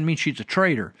China doesn't mean she's a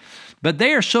traitor, but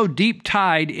they are so deep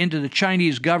tied into the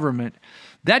Chinese government.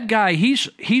 That guy,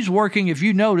 he's working, if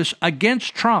you notice,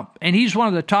 against Trump, and he's one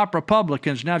of the top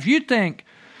Republicans. Now, if you think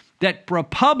that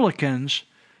Republicans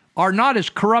are not as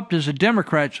corrupt as the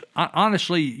Democrats,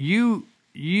 honestly, you've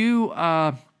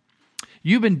been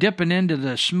dipping into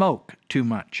the smoke too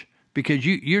much. Because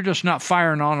you're just not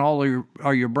firing on all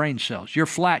your brain cells. You're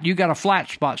flat. You got a flat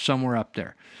spot somewhere up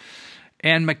there.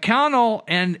 And McConnell,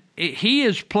 and he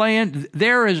is playing.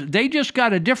 They just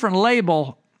got a different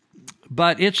label,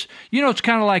 but it's it's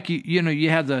kind of like you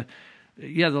have the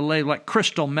label like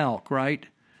Crystal Milk, right?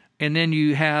 And then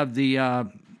you have the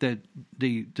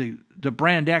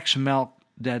brand X milk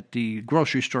that the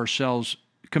grocery store sells,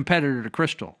 competitor to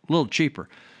Crystal, a little cheaper.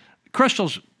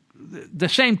 Crystal's. The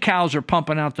same cows are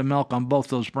pumping out the milk on both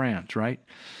those brands, right?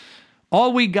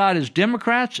 All we got is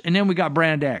Democrats, and then we got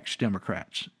brand X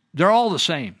Democrats. They're all the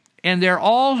same, and they're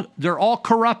all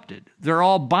corrupted. They're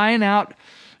all buying out.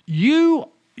 The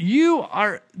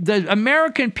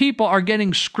American people are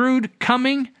getting screwed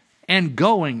coming and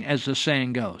going, as the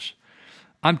saying goes.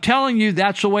 I'm telling you,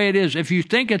 that's the way it is. If you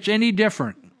think it's any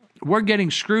different, we're getting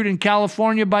screwed in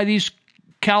California by these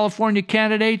California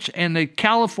candidates, and the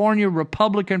California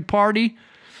Republican Party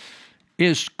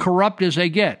is corrupt as they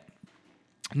get.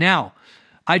 Now,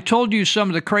 I told you some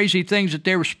of the crazy things that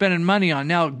they were spending money on.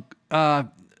 Now,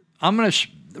 Rand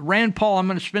Paul, I'm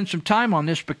going to spend some time on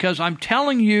this because I'm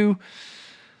telling you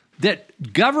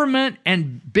that government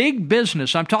and big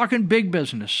business, I'm talking big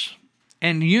business,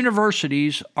 and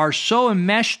universities are so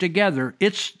enmeshed together,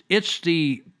 it's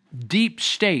the deep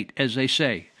state, as they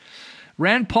say.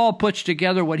 Rand Paul puts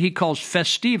together what he calls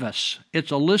Festivus.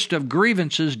 It's a list of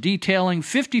grievances detailing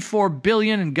 $54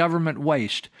 billion in government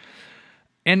waste.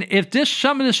 And if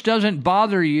some of this doesn't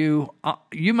bother you,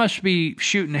 you must be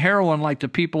shooting heroin like the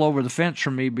people over the fence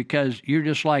from me because you're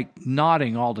just like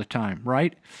nodding all the time,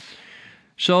 right?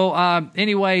 So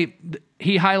anyway,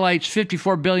 he highlights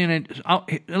 $54 billion. And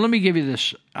let me give you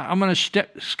this. I'm going to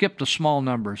skip the small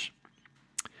numbers.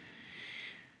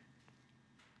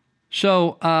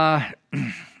 So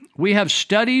we have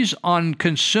studies on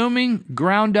consuming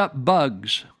ground-up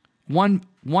bugs,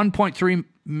 1.3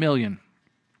 million,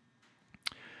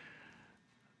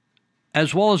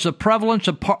 as well as the prevalence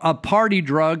of party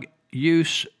drug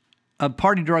use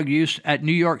at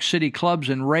New York City clubs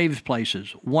and rave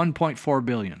places, 1.4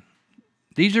 billion.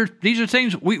 These are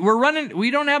things we're running.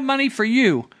 We don't have money for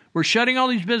you. We're shutting all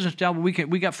these businesses down, but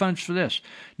we got funds for this.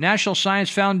 National Science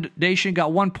Foundation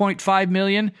got 1.5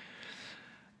 million.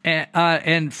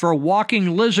 And for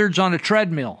walking lizards on a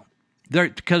treadmill,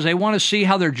 because they want to see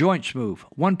how their joints move,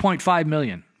 1.5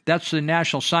 million. That's the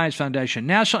National Science Foundation.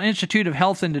 National Institute of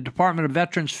Health and the Department of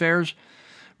Veterans Affairs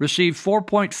received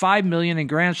 4.5 million in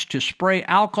grants to spray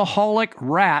alcoholic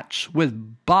rats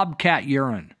with bobcat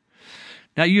urine.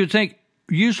 Now you'd think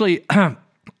usually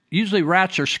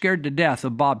rats are scared to death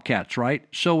of bobcats, right?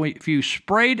 So if you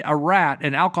sprayed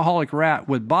an alcoholic rat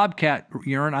with bobcat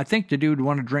urine, I think the dude would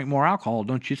want to drink more alcohol,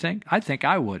 don't you think? I think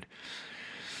I would.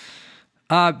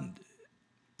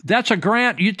 That's a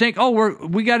grant. You'd think,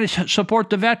 we got to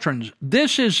support the veterans.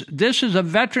 This is a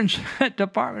Veterans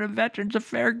Department of Veterans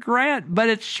Affairs grant, but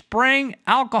it's spraying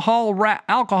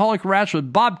alcoholic rats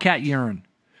with bobcat urine.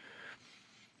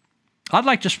 I'd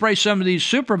like to spray some of these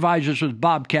supervisors with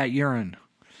bobcat urine.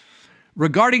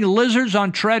 Regarding lizards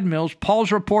on treadmills,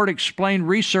 Paul's report explained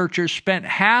researchers spent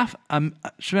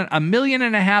 $1.5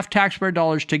 million taxpayer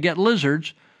dollars to get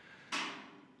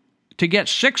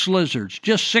six lizards,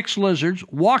 just six lizards,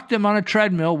 walk them on a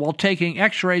treadmill while taking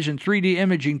x-rays and 3D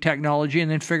imaging technology and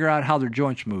then figure out how their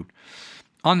joints moved.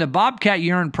 On the bobcat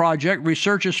urine project,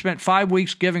 researchers spent 5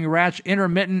 weeks giving rats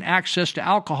intermittent access to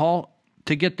alcohol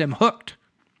to get them hooked.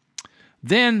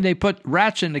 Then they put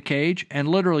rats in the cage and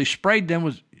literally sprayed them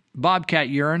with bobcat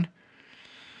urine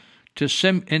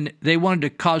and they wanted to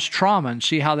cause trauma and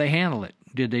see how they handle it.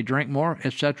 Did they drink more,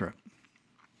 etc.?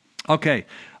 Okay,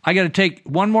 I got to take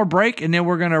one more break and then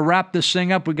we're going to wrap this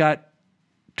thing up. We got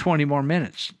 20 more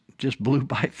minutes. Just blew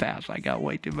by fast. I got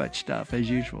way too much stuff as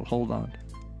usual. Hold on.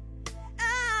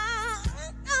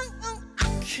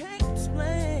 Can't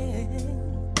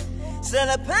explain. Said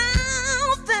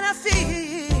something I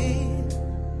feel.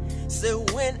 So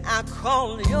when I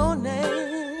call your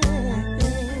name,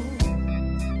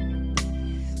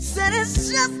 said it's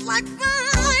just like fire,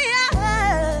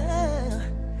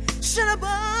 should have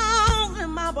burned in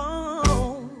my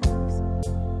bones.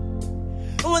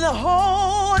 When the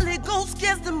Holy Ghost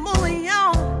gets to moving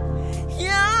on,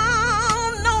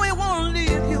 y'all know it won't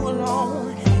leave you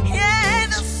alone. Yeah,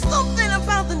 there's something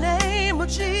about the name of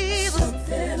Jesus.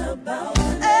 Something about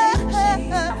the name of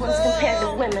Jesus. When it's compared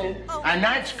to women. And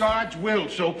that's God's will,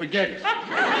 so forget it.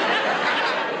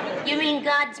 You mean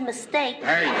God's mistake?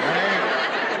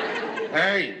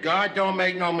 Hey, God don't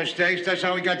make no mistakes. That's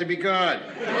how he got to be God.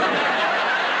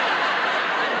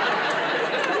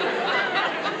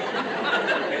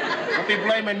 Don't be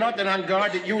blaming nothing on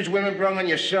God that yous women brung on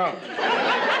yourself.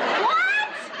 What?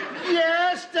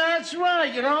 Yes, that's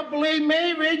right. You don't believe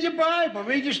me? Read your Bible.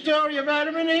 Read your story of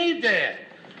Adam and Eve there.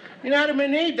 You know, Adam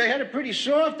and Eve, they had it pretty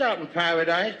soft out in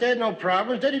paradise. They had no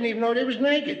problems. They didn't even know they was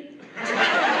naked.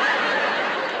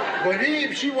 But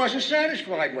Eve, she wasn't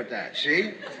satisfied with that,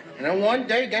 see? And then one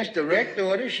day, against direct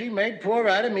orders, she made poor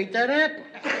Adam eat that apple.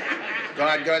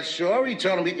 God got sore. He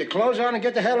told him, get your clothes on and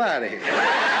get the hell out of here.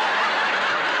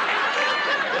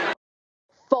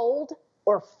 Fold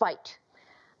or fight.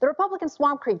 The Republican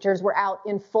swamp creatures were out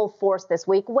in full force this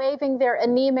week, waving their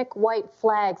anemic white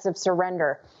flags of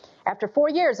surrender. After 4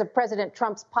 years of President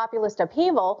Trump's populist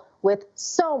upheaval, with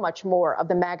so much more of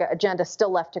the MAGA agenda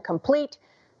still left to complete,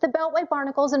 the Beltway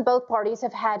barnacles in both parties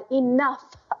have had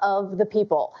enough of the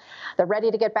people. They're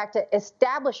ready to get back to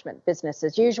establishment business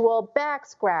as usual, back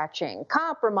scratching,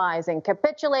 compromising,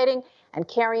 capitulating, and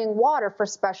carrying water for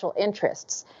special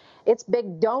interests. It's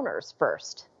big donors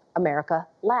first, America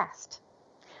last.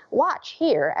 Watch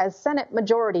here as Senate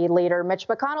Majority Leader Mitch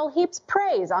McConnell heaps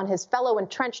praise on his fellow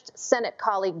entrenched Senate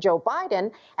colleague Joe Biden.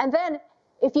 And then,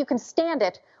 if you can stand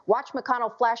it, watch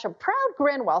McConnell flash a proud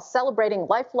grin while celebrating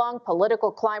lifelong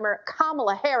political climber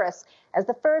Kamala Harris as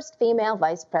the first female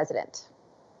vice president.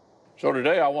 So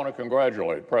today I want to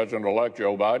congratulate President-elect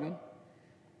Joe Biden.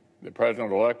 The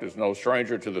President-elect is no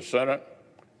stranger to the Senate.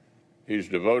 He's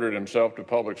devoted himself to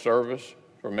public service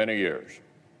for many years.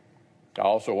 I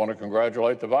also want to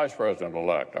congratulate the Vice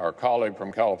President-elect, our colleague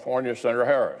from California, Senator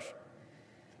Harris.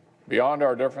 Beyond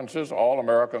our differences, all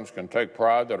Americans can take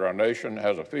pride that our nation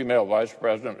has a female Vice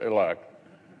President-elect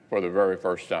for the very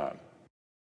first time.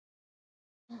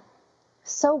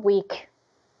 So weak,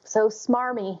 so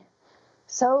smarmy,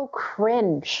 so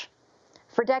cringe.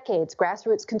 For decades,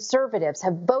 grassroots conservatives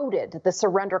have voted the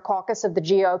surrender caucus of the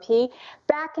GOP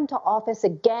back into office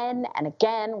again and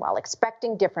again while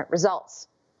expecting different results.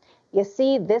 You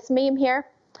see this meme here?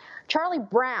 Charlie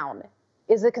Brown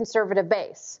is the conservative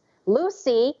base.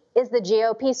 Lucy is the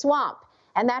GOP swamp.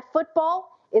 And that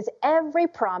football is every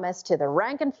promise to the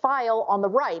rank and file on the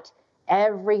right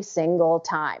every single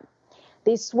time.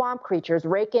 These swamp creatures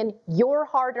rake in your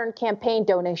hard-earned campaign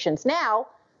donations now,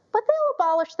 but they'll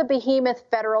abolish the behemoth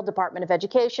Federal Department of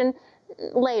Education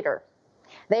later.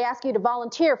 They ask you to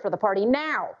volunteer for the party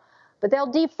now, but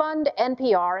they'll defund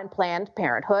NPR and Planned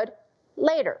Parenthood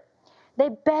later. They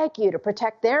beg you to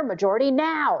protect their majority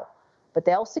now, but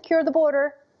they'll secure the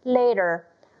border later.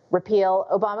 Repeal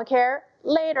Obamacare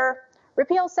later.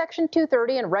 Repeal Section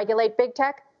 230 and regulate big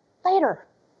tech later.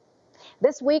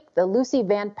 This week, the Lucy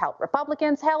Van Pelt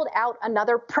Republicans held out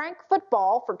another prank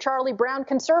football for Charlie Brown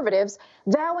conservatives,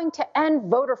 vowing to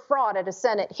end voter fraud at a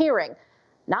Senate hearing.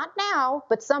 Not now,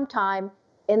 but sometime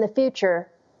in the future,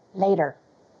 later.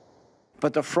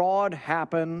 But the fraud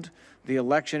happened. The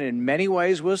election in many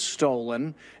ways was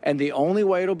stolen, and the only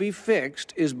way it'll be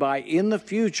fixed is by, in the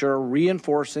future,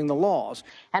 reinforcing the laws.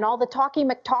 And all the talky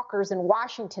McTalkers in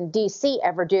Washington, D.C.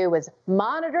 ever do is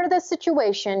monitor the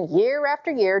situation year after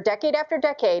year, decade after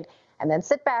decade, and then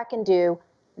sit back and do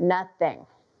nothing.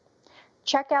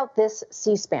 Check out this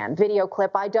C-SPAN video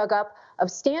clip I dug up of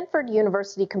Stanford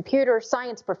University computer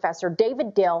science professor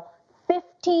David Dill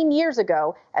 15 years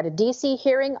ago at a D.C.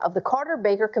 hearing of the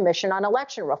Carter-Baker Commission on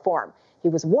Election Reform. He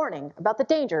was warning about the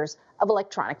dangers of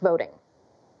electronic voting.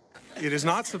 It is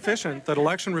not sufficient that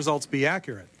election results be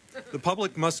accurate. The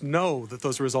public must know that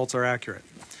those results are accurate.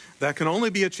 That can only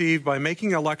be achieved by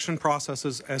making election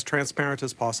processes as transparent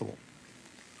as possible.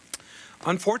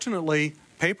 Unfortunately,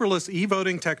 paperless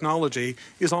e-voting technology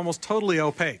is almost totally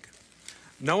opaque.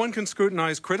 No one can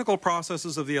scrutinize critical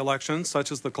processes of the election,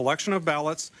 such as the collection of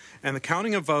ballots and the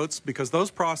counting of votes, because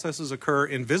those processes occur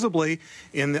invisibly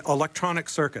in the electronic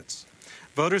circuits.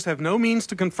 Voters have no means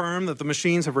to confirm that the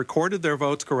machines have recorded their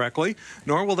votes correctly,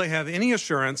 nor will they have any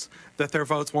assurance that their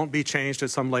votes won't be changed at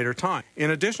some later time.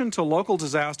 In addition to local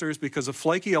disasters because of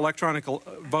flaky electronic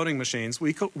voting machines,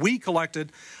 we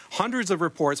collected hundreds of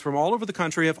reports from all over the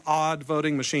country of odd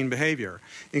voting machine behavior,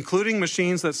 including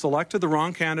machines that selected the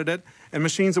wrong candidate and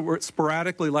machines that were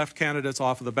sporadically left candidates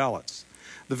off of the ballots.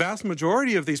 The vast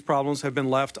majority of these problems have been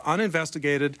left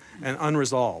uninvestigated and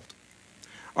unresolved.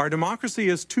 Our democracy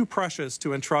is too precious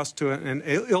to entrust to an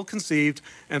ill-conceived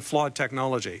and flawed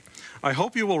technology. I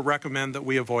hope you will recommend that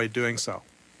we avoid doing so.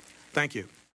 Thank you.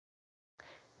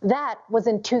 That was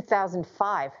in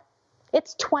 2005.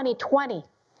 It's 2020.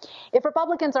 If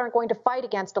Republicans aren't going to fight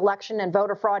against election and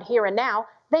voter fraud here and now,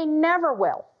 they never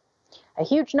will. A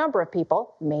huge number of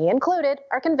people, me included,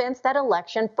 are convinced that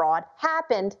election fraud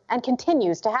happened and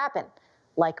continues to happen,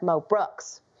 like Mo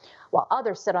Brooks. While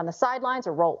others sit on the sidelines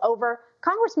or roll over,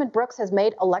 Congressman Brooks has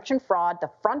made election fraud the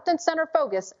front and center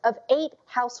focus of 8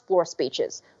 House floor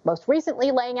speeches, most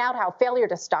recently laying out how failure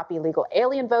to stop illegal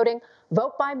alien voting,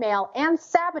 vote by mail, and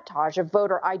sabotage of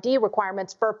voter ID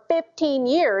requirements for 15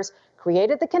 years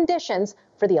created the conditions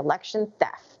for the election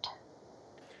theft.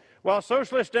 While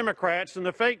socialist Democrats and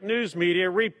the fake news media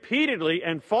repeatedly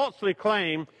and falsely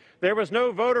claim there was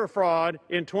no voter fraud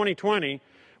in 2020,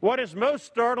 what is most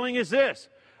startling is this.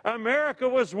 America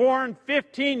was warned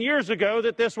 15 years ago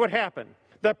that this would happen.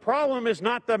 The problem is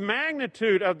not the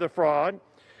magnitude of the fraud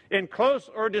in close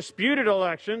or disputed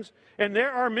elections, and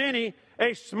there are many.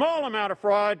 A small amount of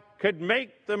fraud could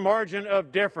make the margin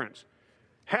of difference.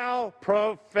 How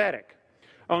prophetic.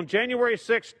 On January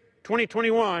 6,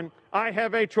 2021, I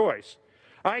have a choice.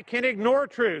 I can ignore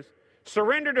truth,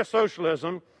 surrender to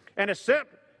socialism, and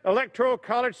accept electoral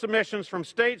college submissions from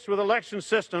states with election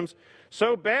systems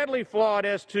so badly flawed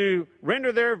as to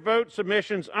render their vote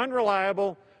submissions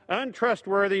unreliable,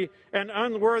 untrustworthy, and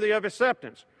unworthy of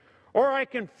acceptance. Or I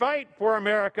can fight for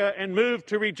America and move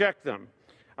to reject them.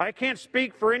 I can't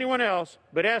speak for anyone else,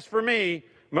 but as for me,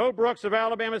 Mo Brooks of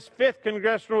Alabama's 5th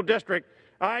Congressional District,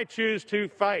 I choose to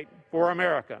fight for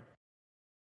America.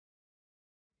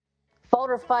 Vote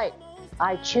or fight.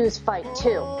 I choose fight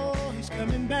too. He's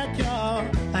coming back, y'all,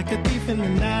 like a thief in the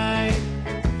night.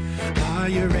 Are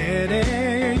you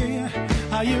ready?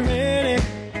 Are you ready?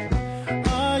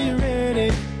 Are you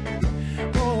ready?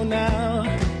 Oh, now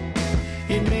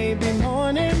it may be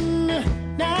morning,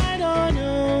 night or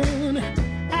noon.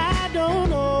 I don't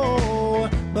know,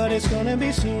 but it's gonna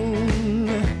be soon.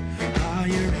 Are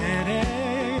you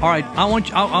ready? All right,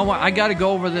 I got to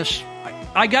go over this.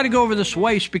 I got to go over this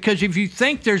waste, because if you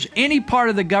think there's any part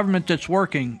of the government that's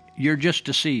working, you're just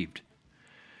deceived.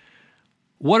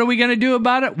 What are we going to do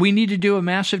about it? We need to do a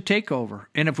massive takeover.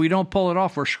 And if we don't pull it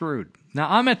off, we're screwed. Now,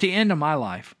 I'm at the end of my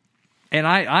life, and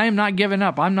I am not giving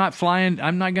up. I'm not flying.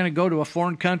 I'm not going to go to a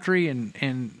foreign country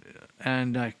and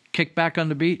kick back on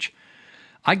the beach.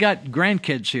 I got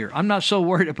grandkids here. I'm not so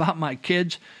worried about my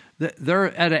kids.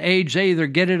 They're at an age, they either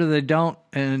get it or they don't,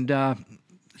 and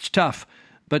it's tough.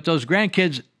 But those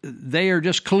grandkids, they are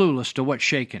just clueless to what's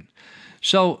shaking.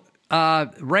 So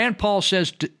Rand Paul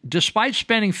says, despite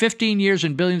spending 15 years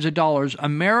and billions of dollars,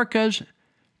 America's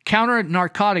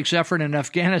counter-narcotics effort in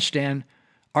Afghanistan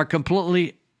are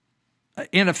completely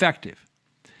ineffective.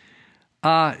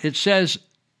 It says,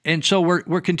 and so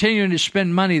we're continuing to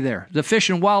spend money there. The Fish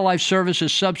and Wildlife Service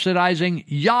is subsidizing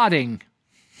yachting.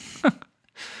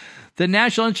 The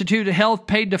National Institute of Health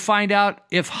paid to find out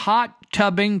if hot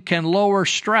tubbing can lower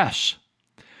stress.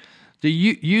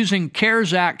 Using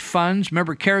CARES Act funds,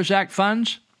 remember CARES Act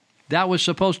funds? That was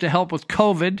supposed to help with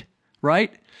COVID,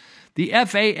 right? The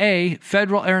FAA,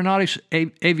 Federal Aeronautics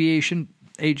Aviation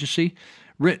Agency,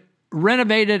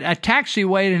 renovated a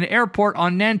taxiway at an airport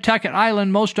on Nantucket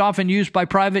Island, most often used by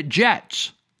private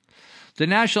jets. The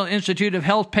National Institute of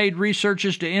Health paid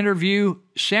researchers to interview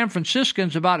San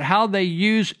Franciscans about how they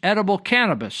use edible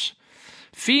cannabis.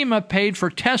 FEMA paid for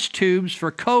test tubes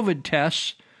for COVID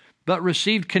tests, but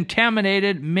received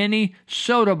contaminated mini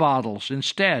soda bottles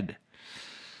instead.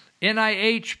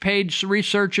 NIH paid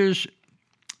researchers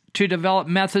to develop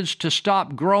methods to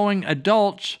stop growing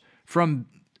adults from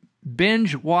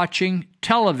binge-watching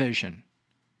television.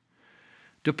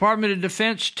 Department of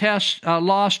Defense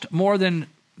lost more than,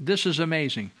 this is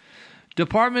amazing,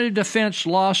 Department of Defense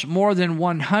lost more than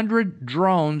 100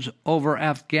 drones over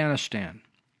Afghanistan.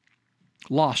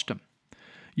 Lost them.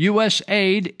 U.S.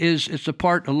 aid is, it's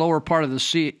a lower part of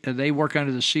they work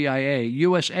under the CIA.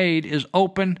 U.S. aid is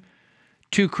open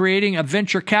to creating a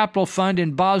venture capital fund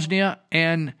in Bosnia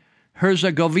and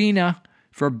Herzegovina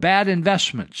for bad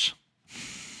investments.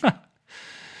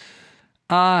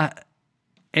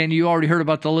 And you already heard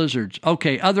about the lizards.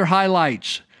 Okay, other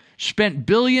highlights. Spent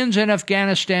billions in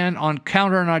Afghanistan on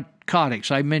counter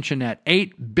narcotics. I mentioned that.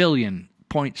 8 billion,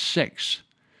 0.6.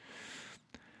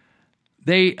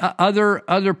 They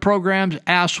other programs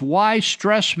asked why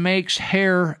stress makes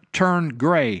hair turn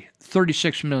gray.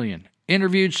 36 million.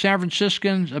 Interviewed San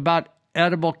Franciscans about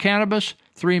edible cannabis.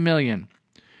 3 million.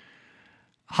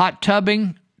 Hot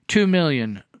tubbing. 2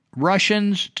 million.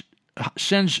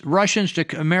 Sends Russians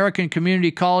to American community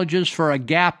colleges for a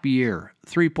gap year.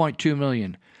 3.2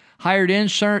 million. Hired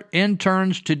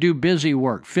interns to do busy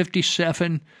work.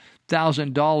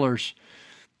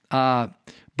 $57,000.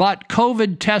 Bought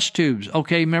COVID test tubes.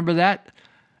 Okay, remember that?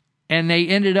 And they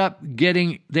ended up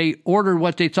they ordered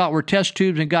what they thought were test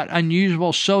tubes and got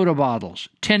unusable soda bottles.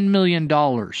 $10 million.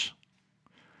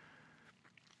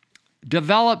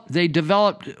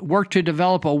 Worked to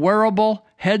develop a wearable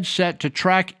headset to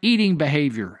track eating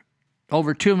behavior.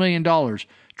 Over $2 million.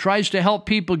 Tries to help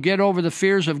people get over the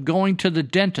fears of going to the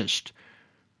dentist.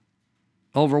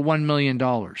 Over $1 million.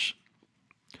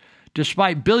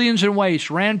 Despite billions in waste,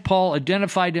 Rand Paul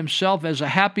identified himself as a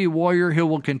happy warrior who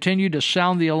will continue to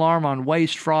sound the alarm on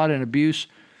waste, fraud, and abuse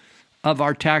of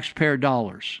our taxpayer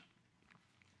dollars.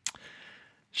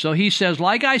 So he says,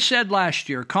 like I said last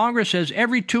year, Congress has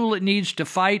every tool it needs to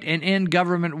fight and end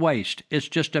government waste. It's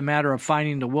just a matter of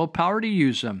finding the willpower to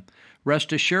use them.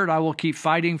 Rest assured, I will keep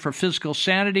fighting for fiscal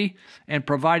sanity and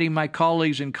providing my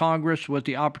colleagues in Congress with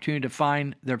the opportunity to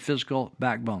find their fiscal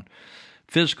backbone.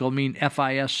 Fiscal mean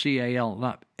F-I-S-C-A-L,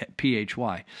 not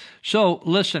P-H-Y. So,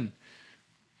 listen,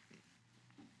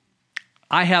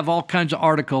 I have all kinds of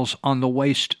articles on the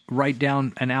waste right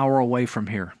down an hour away from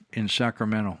here in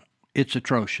Sacramento. It's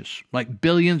atrocious. Like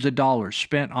billions of dollars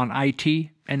spent on IT,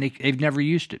 and they've never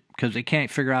used it because they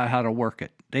can't figure out how to work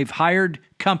it. They've hired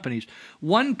companies.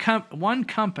 One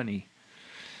company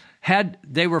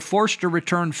they were forced to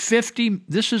return 50,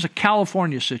 this is a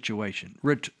California situation.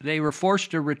 They were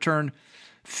forced to return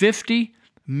 $50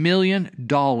 million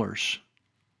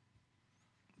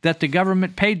that the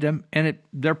government paid them, and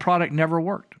their product never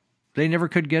worked. They never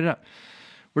could get it up.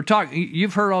 We're talking.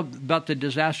 You've heard about the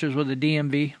disasters with the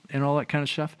DMV and all that kind of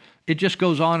stuff. It just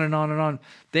goes on and on and on.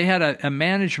 They had a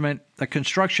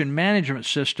construction management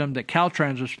system that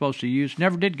Caltrans was supposed to use.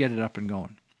 Never did get it up and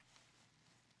going.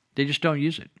 They just don't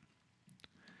use it.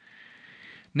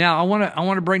 Now, I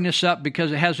want to bring this up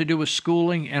because it has to do with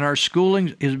schooling, and our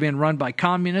schooling is being run by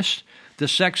communists. The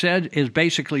sex ed is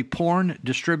basically porn,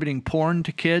 distributing porn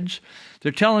to kids.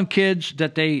 They're telling kids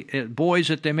that boys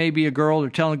that they may be a girl. They're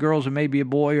telling girls they may be a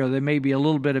boy, or they may be a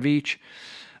little bit of each,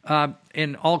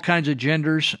 in all kinds of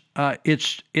genders.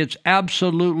 It's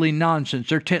absolutely nonsense.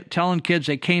 They're telling kids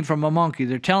they came from a monkey.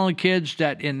 They're telling kids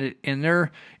that in the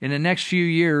next few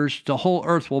years the whole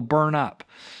earth will burn up.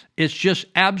 It's just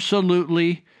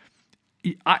absolutely.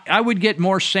 I would get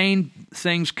more sane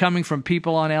things coming from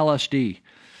people on LSD.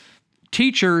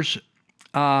 Teachers,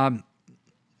 I'm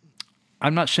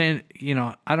not saying,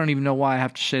 I don't even know why I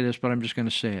have to say this, but I'm just going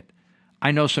to say it.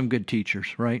 I know some good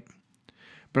teachers, right?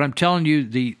 But I'm telling you,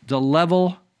 the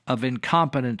level of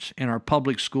incompetence in our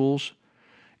public schools,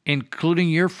 including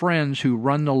your friends who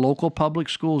run the local public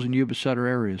schools in Yuba Sutter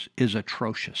areas, is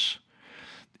atrocious.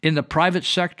 In the private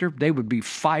sector, they would be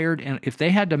fired, and if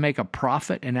they had to make a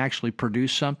profit and actually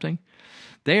produce something,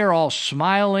 they are all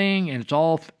smiling, and it's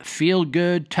all feel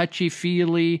good, touchy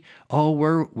feely. Oh,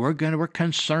 we're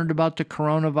concerned about the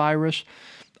coronavirus.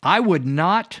 I would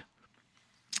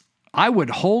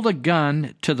hold a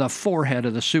gun to the forehead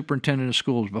of the superintendent of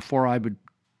schools before I would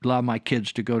allow my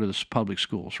kids to go to the public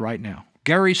schools right now.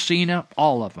 Gary Sena,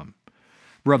 all of them.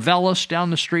 Ravelis down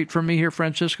the street from me here,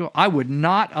 Francisco. I would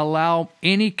not allow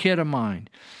any kid of mine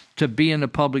to be in the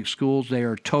public schools. They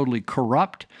are totally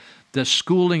corrupt. The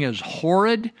schooling is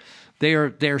horrid.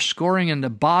 They're scoring in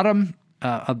the bottom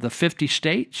of the 50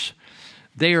 states.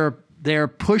 They're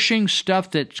pushing stuff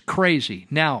that's crazy.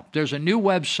 Now, there's a new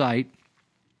website.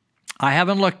 I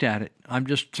haven't looked at it. I'm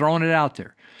just throwing it out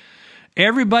there.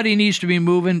 Everybody needs to be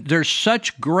moving. There's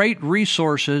such great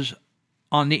resources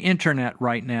on the internet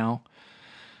right now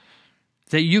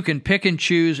that you can pick and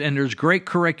choose, and there's great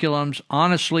curriculums,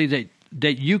 honestly,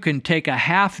 that you can take a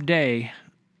half day,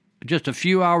 just a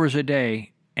few hours a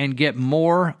day, and get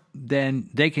more than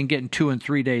they can get in 2 and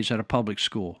 3 days at a public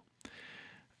school.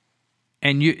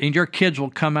 And your kids will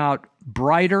come out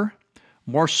brighter,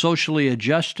 more socially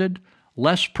adjusted,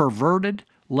 less perverted,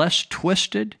 less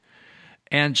twisted,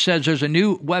 and says there's a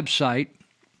new website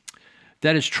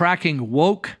that is tracking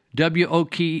woke,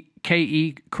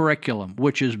 W-O-K-E curriculum,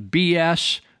 which is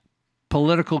BS,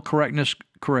 political correctness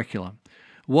curriculum.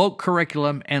 woke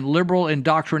curriculum, and liberal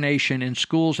indoctrination in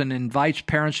schools, and invites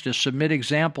parents to submit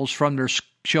examples from their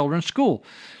children's school.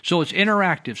 So it's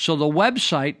interactive. So the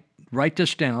website, write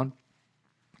this down,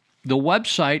 the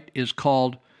website is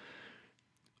called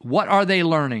What Are They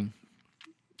Learning?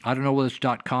 I don't know whether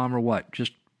it's .com or what,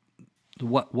 just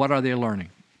what are they learning?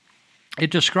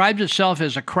 It describes itself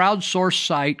as a crowdsourced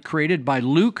site created by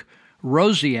Luke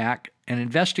Rosiak, an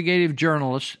investigative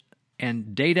journalist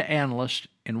and data analyst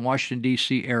in Washington,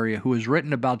 D.C. area, who has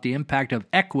written about the impact of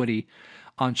equity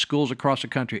on schools across the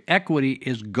country. Equity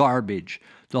is garbage.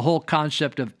 The whole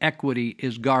concept of equity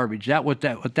is garbage. What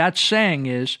that's saying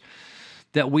is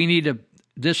that we need to,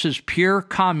 this is pure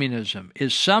communism,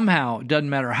 is somehow, it doesn't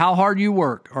matter how hard you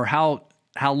work or how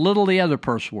little the other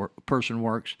person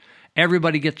works,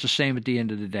 everybody gets the same at the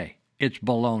end of the day. It's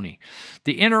baloney.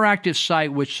 The interactive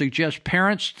site, which suggests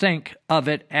parents think of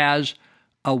it as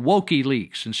a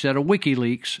WikiLeaks instead of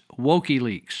WikiLeaks,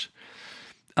 WokiLeaks,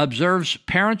 observes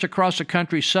parents across the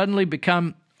country suddenly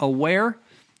become aware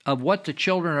of what the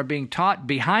children are being taught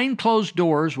behind closed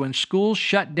doors when schools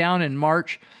shut down in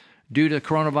March due to the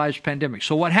coronavirus pandemic.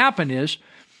 So what happened is,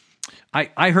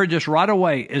 I heard this right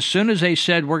away. As soon as they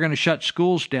said we're going to shut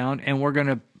schools down and we're going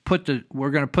to put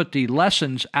the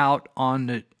lessons out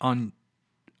on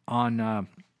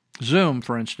Zoom,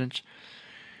 for instance,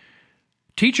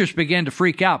 teachers began to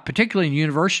freak out, particularly in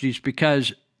universities,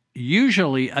 because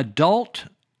usually adult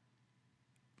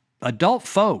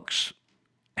folks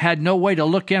had no way to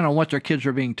look in on what their kids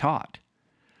were being taught.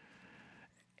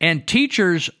 And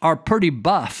teachers are pretty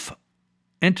buff,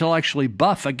 intellectually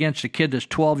buff against a kid that's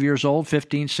 12 years old,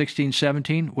 15, 16,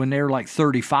 17, when they're like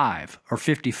 35 or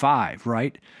 55,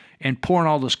 right? And pouring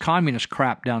all this communist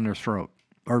crap down their throat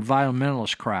or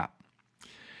environmentalist crap.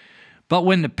 But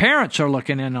when the parents are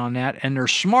looking in on that and they're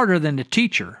smarter than the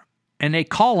teacher and they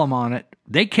call them on it,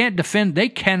 they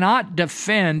cannot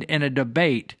defend in a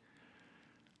debate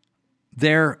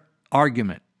their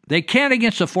argument. They can't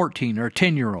against a 14 or a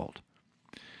 10-year-old.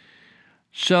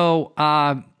 So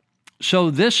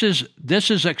this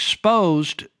is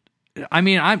exposed. I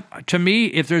mean, to me,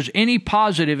 if there's any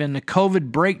positive in the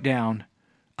COVID breakdown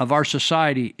of our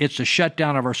society, it's a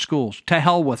shutdown of our schools. To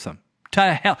hell with them.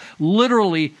 To hell,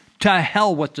 literally to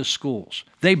hell with the schools.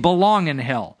 They belong in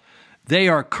hell. They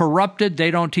are corrupted. They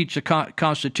don't teach the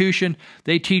Constitution.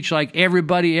 They teach like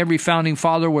every founding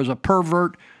father was a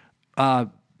pervert,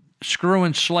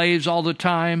 screwing slaves all the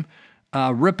time,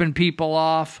 ripping people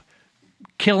off,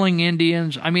 killing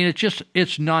Indians. I mean,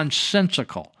 it's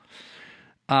nonsensical.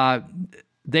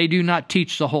 They do not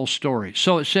teach the whole story.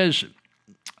 So it says,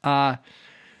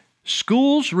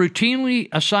 schools routinely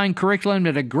assign curriculum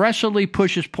that aggressively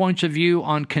pushes points of view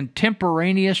on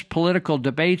contemporaneous political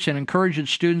debates and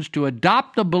encourages students to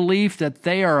adopt the belief that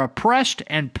they are oppressed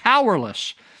and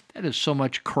powerless. That is so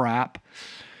much crap.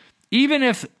 Even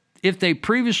if they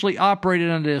previously operated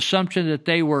under the assumption that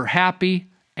they were happy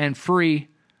and free,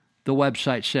 the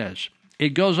website says. It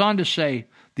goes on to say,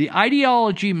 the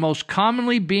ideology most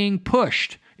commonly being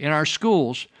pushed in our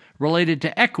schools related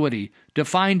to equity,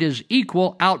 defined as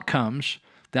equal outcomes,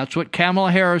 that's what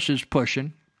Kamala Harris is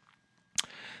pushing.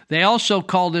 They also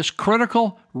call this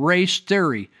critical race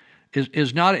theory.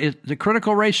 The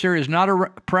critical race theory is not a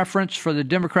preference for the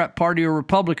Democrat Party or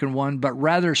Republican one, but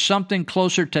rather something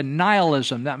closer to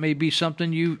nihilism. That may be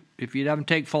something if you haven't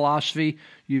taken philosophy,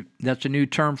 that's a new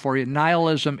term for you.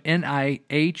 Nihilism,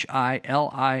 Nihilism,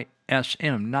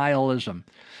 nihilism.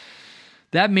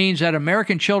 That means that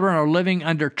American children are living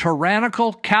under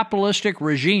tyrannical capitalistic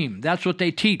regime. That's what they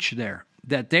teach there,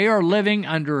 that they are living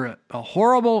under a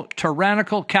horrible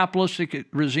tyrannical capitalistic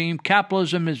regime.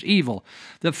 Capitalism is evil.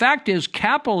 The fact is,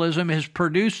 capitalism has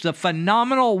produced the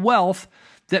phenomenal wealth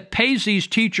that pays these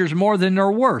teachers more than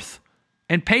they're worth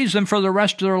and pays them for the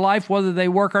rest of their life, whether they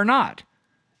work or not.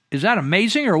 Is that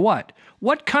amazing or what?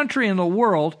 What country in the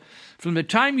world, from the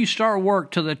time you start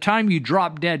work to the time you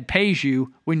drop dead, pays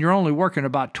you when you're only working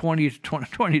about 20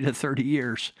 to 30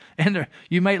 years? And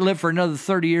you might live for another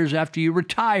 30 years after you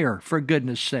retire, for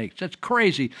goodness sakes. That's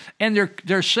crazy. And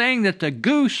they're saying that the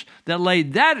goose that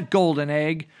laid that golden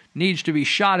egg needs to be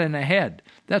shot in the head.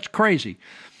 That's crazy.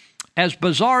 As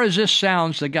bizarre as this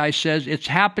sounds, the guy says, it's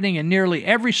happening in nearly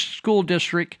every school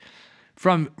district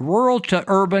from rural to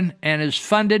urban, and is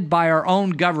funded by our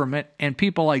own government and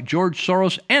people like George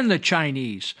Soros and the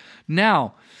Chinese.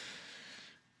 Now,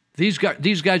 these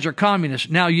guys are communists.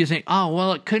 Now you think, oh,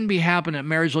 well, it couldn't be happening at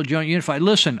Marysville Joint Unified.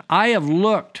 Listen, I have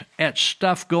looked at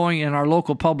stuff going in our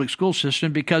local public school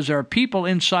system because there are people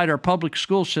inside our public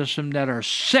school system that are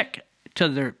sick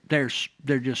to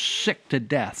they're just sick to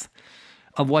death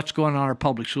of what's going on in our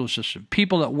public school system.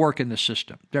 People that work in the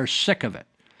system, they're sick of it.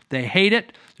 They hate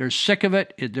it. They're sick of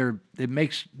it. It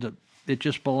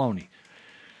just baloney.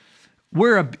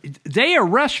 They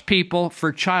arrest people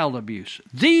for child abuse.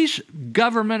 These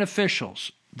government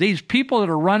officials, these people that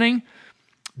are running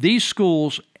these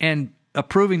schools and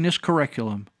approving this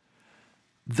curriculum,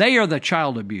 they are the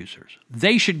child abusers.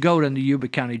 They should go to the Yuba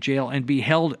County Jail and be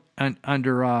held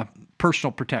under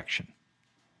personal protection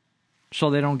so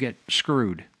they don't get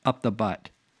screwed up the butt.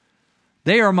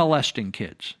 They are molesting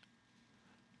kids.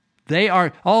 They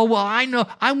are, oh, well, I know.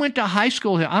 I went to high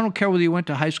school here. I don't care whether you went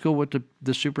to high school with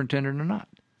the superintendent or not.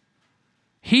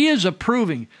 He is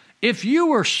approving. If you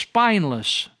were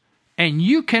spineless and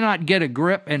you cannot get a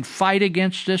grip and fight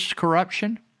against this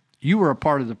corruption, you were a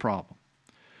part of the problem.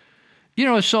 You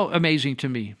know, it's so amazing to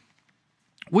me.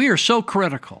 We are so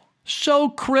critical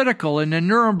in the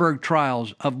Nuremberg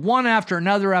trials of one after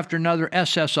another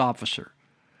SS officer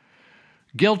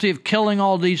guilty of killing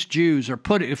all these Jews or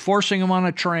forcing them on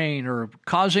a train or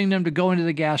causing them to go into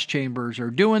the gas chambers or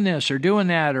doing this or doing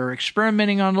that or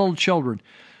experimenting on little children.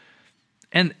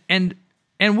 And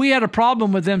we had a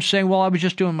problem with them saying, well, I was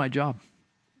just doing my job.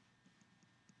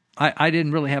 I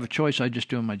didn't really have a choice. I was just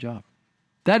doing my job.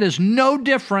 That is no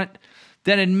different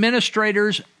than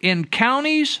administrators in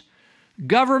counties,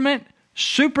 government,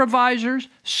 supervisors,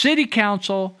 city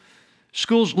council,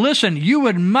 schools. Listen, you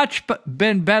would much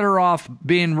been better off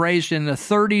being raised in the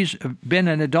 30s, been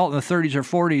an adult in the 30s or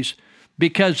 40s,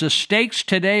 because the stakes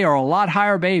today are a lot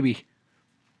higher, baby.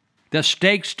 The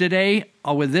stakes today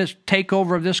with this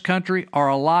takeover of this country are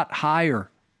a lot higher.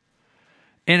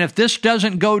 And if this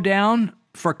doesn't go down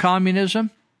for communism,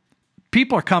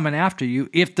 people are coming after you.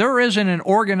 If there isn't an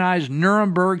organized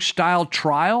Nuremberg-style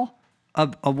trial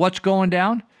of what's going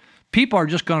down,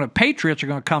 patriots are going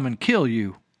to come and kill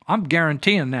you. I'm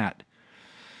guaranteeing that.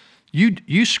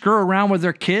 You screw around with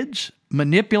their kids,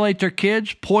 manipulate their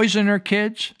kids, poison their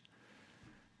kids,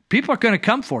 people are going to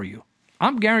come for you.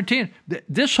 I'm guaranteeing.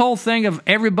 This whole thing of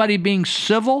everybody being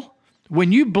civil,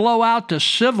 when you blow out the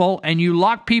civil and you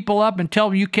lock people up and tell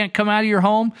them you can't come out of your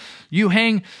home, you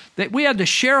hang. That we had the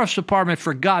sheriff's department,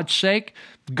 for God's sake,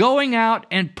 going out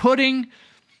and putting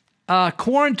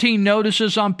quarantine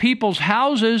notices on people's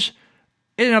houses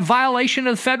in a violation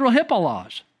of the federal HIPAA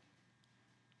laws.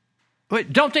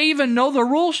 But don't they even know the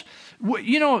rules?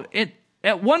 You know,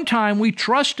 at one time we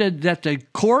trusted that the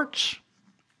courts,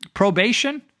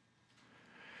 probation,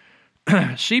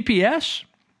 CPS,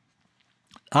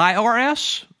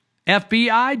 IRS,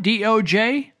 FBI,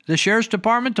 DOJ, the sheriff's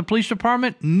department, the police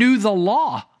department knew the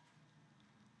law.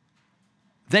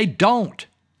 They don't.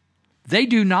 They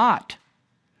do not.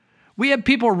 We have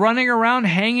people running around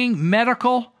hanging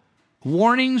medical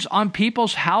warnings on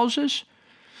people's houses.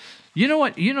 You know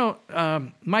what?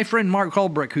 My friend Mark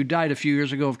Holbrook, who died a few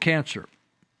years ago of cancer,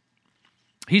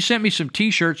 he sent me some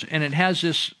T-shirts, and it has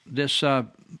this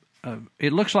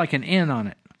it looks like an N on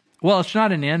it. Well, it's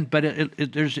not an N, but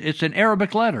it's an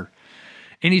Arabic letter.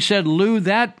 And he said, Lou,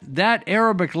 that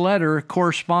Arabic letter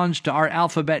corresponds to our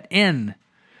alphabet N.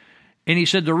 And he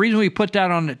said the reason we put that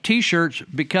on the T-shirts,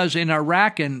 because in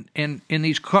Iraq and in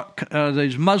these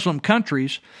Muslim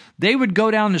countries, they would go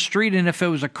down the street, and if it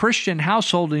was a Christian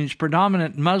household in these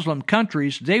predominant Muslim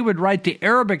countries, they would write the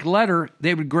Arabic letter,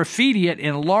 they would graffiti it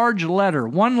in large letter,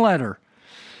 one letter.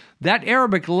 That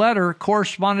Arabic letter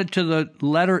corresponded to the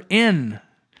letter N.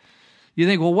 You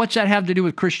think, well, what's that have to do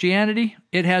with Christianity?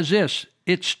 It has this.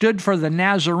 It stood for the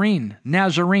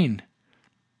Nazarene,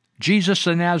 Jesus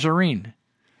the Nazarene.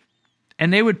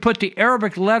 And they would put the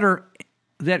Arabic letter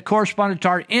that corresponded to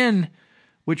our N,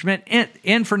 which meant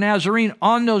N for Nazarene,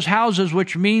 on those houses,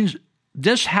 which means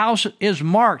this house is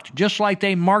marked, just like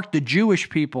they marked the Jewish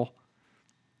people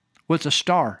with a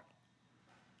star.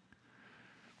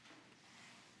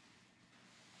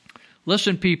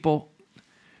 Listen, people,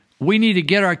 we need to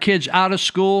get our kids out of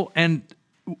school, and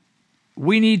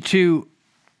we need to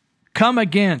come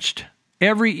against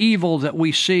every evil that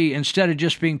we see instead of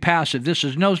just being passive. This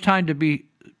is no time to be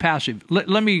passive.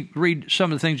 Let me read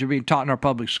some of the things that are being taught in our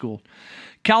public school.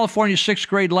 California's 6th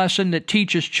grade lesson that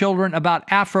teaches children about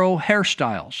Afro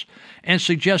hairstyles and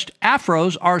suggests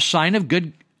Afros are a sign of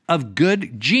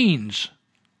good genes.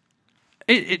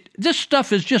 This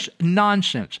stuff is just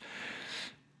nonsense.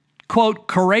 Quote,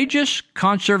 courageous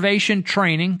conservation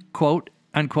training, quote,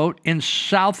 unquote, in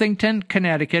Southington,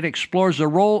 Connecticut explores the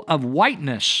role of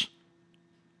whiteness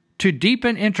to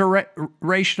deepen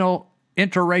interracial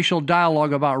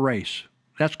dialogue about race.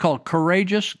 That's called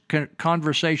courageous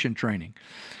conversation training.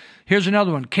 Here's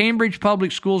another one. Cambridge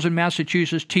Public Schools in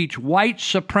Massachusetts teach white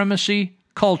supremacy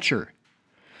culture.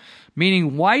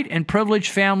 meaning white and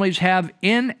privileged families have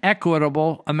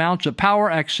inequitable amounts of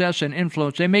power, access, and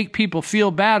influence. They make people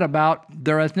feel bad about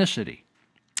their ethnicity,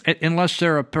 unless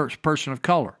they're a person of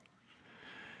color.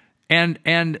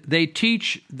 And they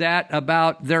teach that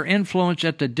about their influence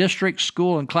at the district,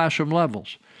 school, and classroom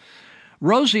levels.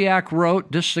 Rosiak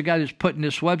wrote, this is the guy that's putting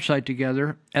this website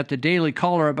together, at the Daily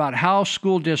Caller about how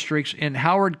school districts in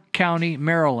Howard County,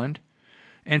 Maryland,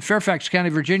 and Fairfax County,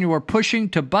 Virginia, were pushing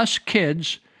to bus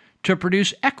kids to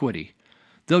produce equity,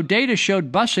 though data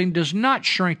showed busing does not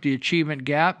shrink the achievement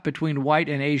gap between white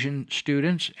and Asian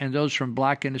students and those from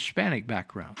black and Hispanic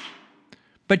backgrounds.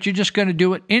 But you're just going to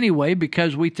do it anyway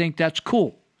because we think that's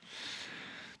cool.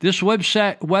 This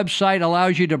website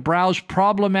allows you to browse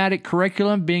problematic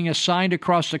curriculum being assigned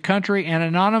across the country and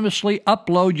anonymously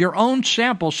upload your own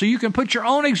samples, so you can put your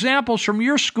own examples from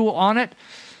your school on it.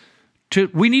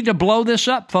 We need to blow this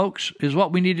up, folks, is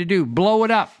what we need to do. Blow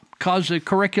it up, cause the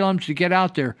curriculums to get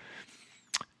out there.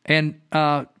 And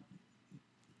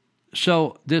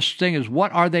so this thing is,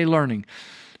 what are they learning?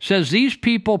 Says these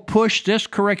people push this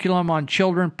curriculum on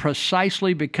children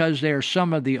precisely because they are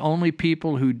some of the only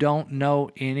people who don't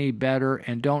know any better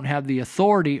and don't have the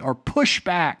authority or push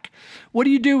back. What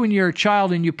do you do when you're a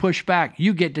child and you push back?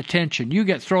 You get detention. You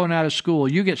get thrown out of school.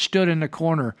 You get stood in the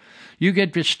corner. You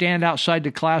get to stand outside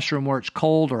the classroom where it's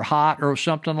cold or hot or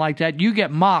something like that. You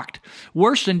get mocked.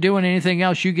 Worse than doing anything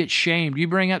else, you get shamed. You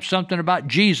bring up something about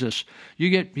Jesus. You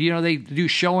get, they do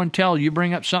show and tell. You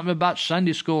bring up something about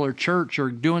Sunday school or church or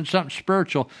doing something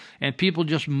spiritual, and people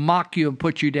just mock you and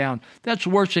put you down. That's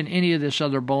worse than any of this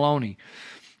other baloney.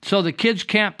 So the kids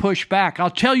can't push back. I'll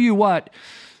tell you what,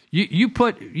 you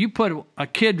put a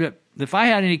kid, if I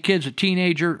had any kids, a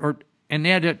teenager, and they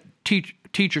had a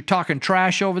teacher talking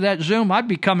trash over that Zoom, I'd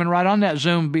be coming right on that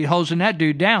Zoom and be hosing that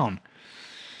dude down.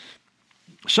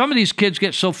 Some of these kids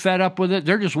get so fed up with it,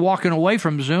 they're just walking away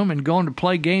from Zoom and going to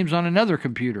play games on another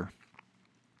computer.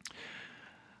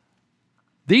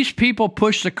 These people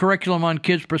push the curriculum on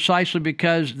kids precisely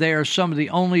because they are some of the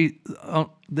only,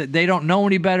 they don't know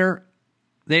any better,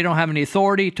 they don't have any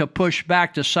authority to push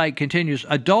back. The site continues.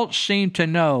 Adults seem to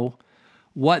know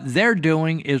what they're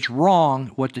doing is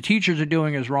wrong, what the teachers are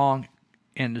doing is wrong,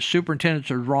 and the superintendents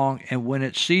are wrong, and when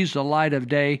it sees the light of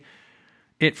day,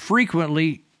 there's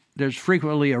frequently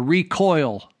a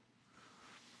recoil.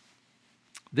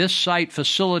 This site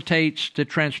facilitates the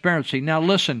transparency. Now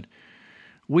listen,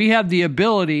 we have the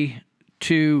ability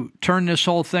to turn this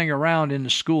whole thing around in the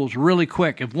schools really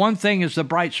quick. If one thing is the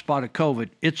bright spot of COVID,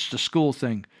 it's the school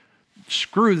thing.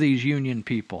 Screw these union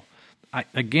people.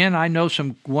 I know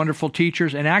some wonderful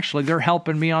teachers, and actually they're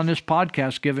helping me on this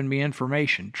podcast, giving me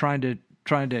information, trying to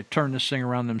turn this thing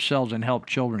around themselves and help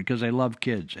children because they love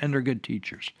kids, and they're good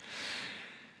teachers.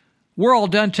 We're all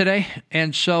done today,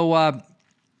 and so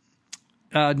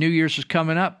New Year's is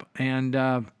coming up, and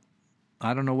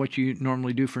I don't know what you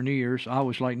normally do for New Year's. I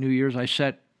always like New Year's. I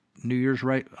set New Year's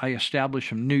right. I established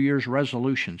some New Year's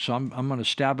resolutions, so I'm going to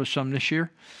establish some this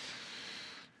year.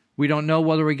 We don't know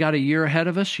whether we got a year ahead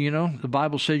of us. The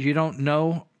Bible says you don't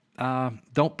know.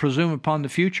 Don't presume upon the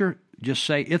future. Just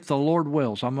say, if the Lord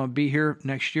wills. I'm going to be here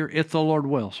next year, if the Lord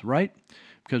wills, right?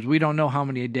 Because we don't know how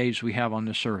many days we have on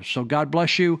this earth. So God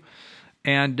bless you,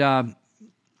 and I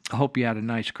hope you had a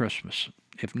nice Christmas.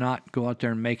 If not, go out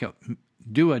there and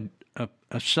do a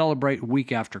celebrate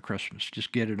week after Christmas.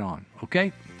 Just get it on,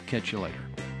 okay? Catch you later.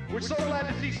 We're so glad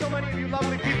to see so many of you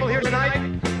lovely people here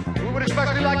tonight. We would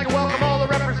especially like to welcome all the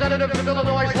representatives of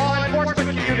Illinois' law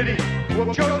enforcement community who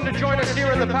have chosen to join us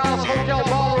here in the Palace Hotel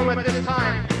Ballroom at this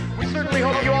time. We certainly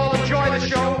hope you all enjoy the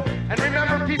show. And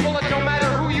remember, people, that no matter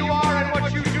who you are and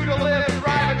what you do to live,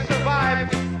 thrive, and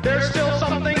survive, there's still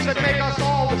some things that make us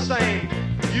all the same.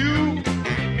 You,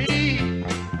 me,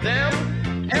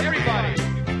 them, everybody.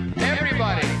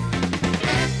 Everybody.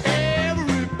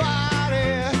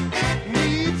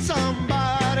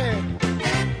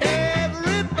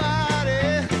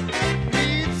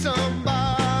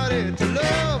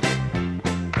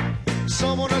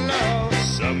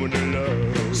 Someone to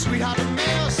love, sweetheart to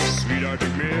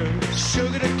miss,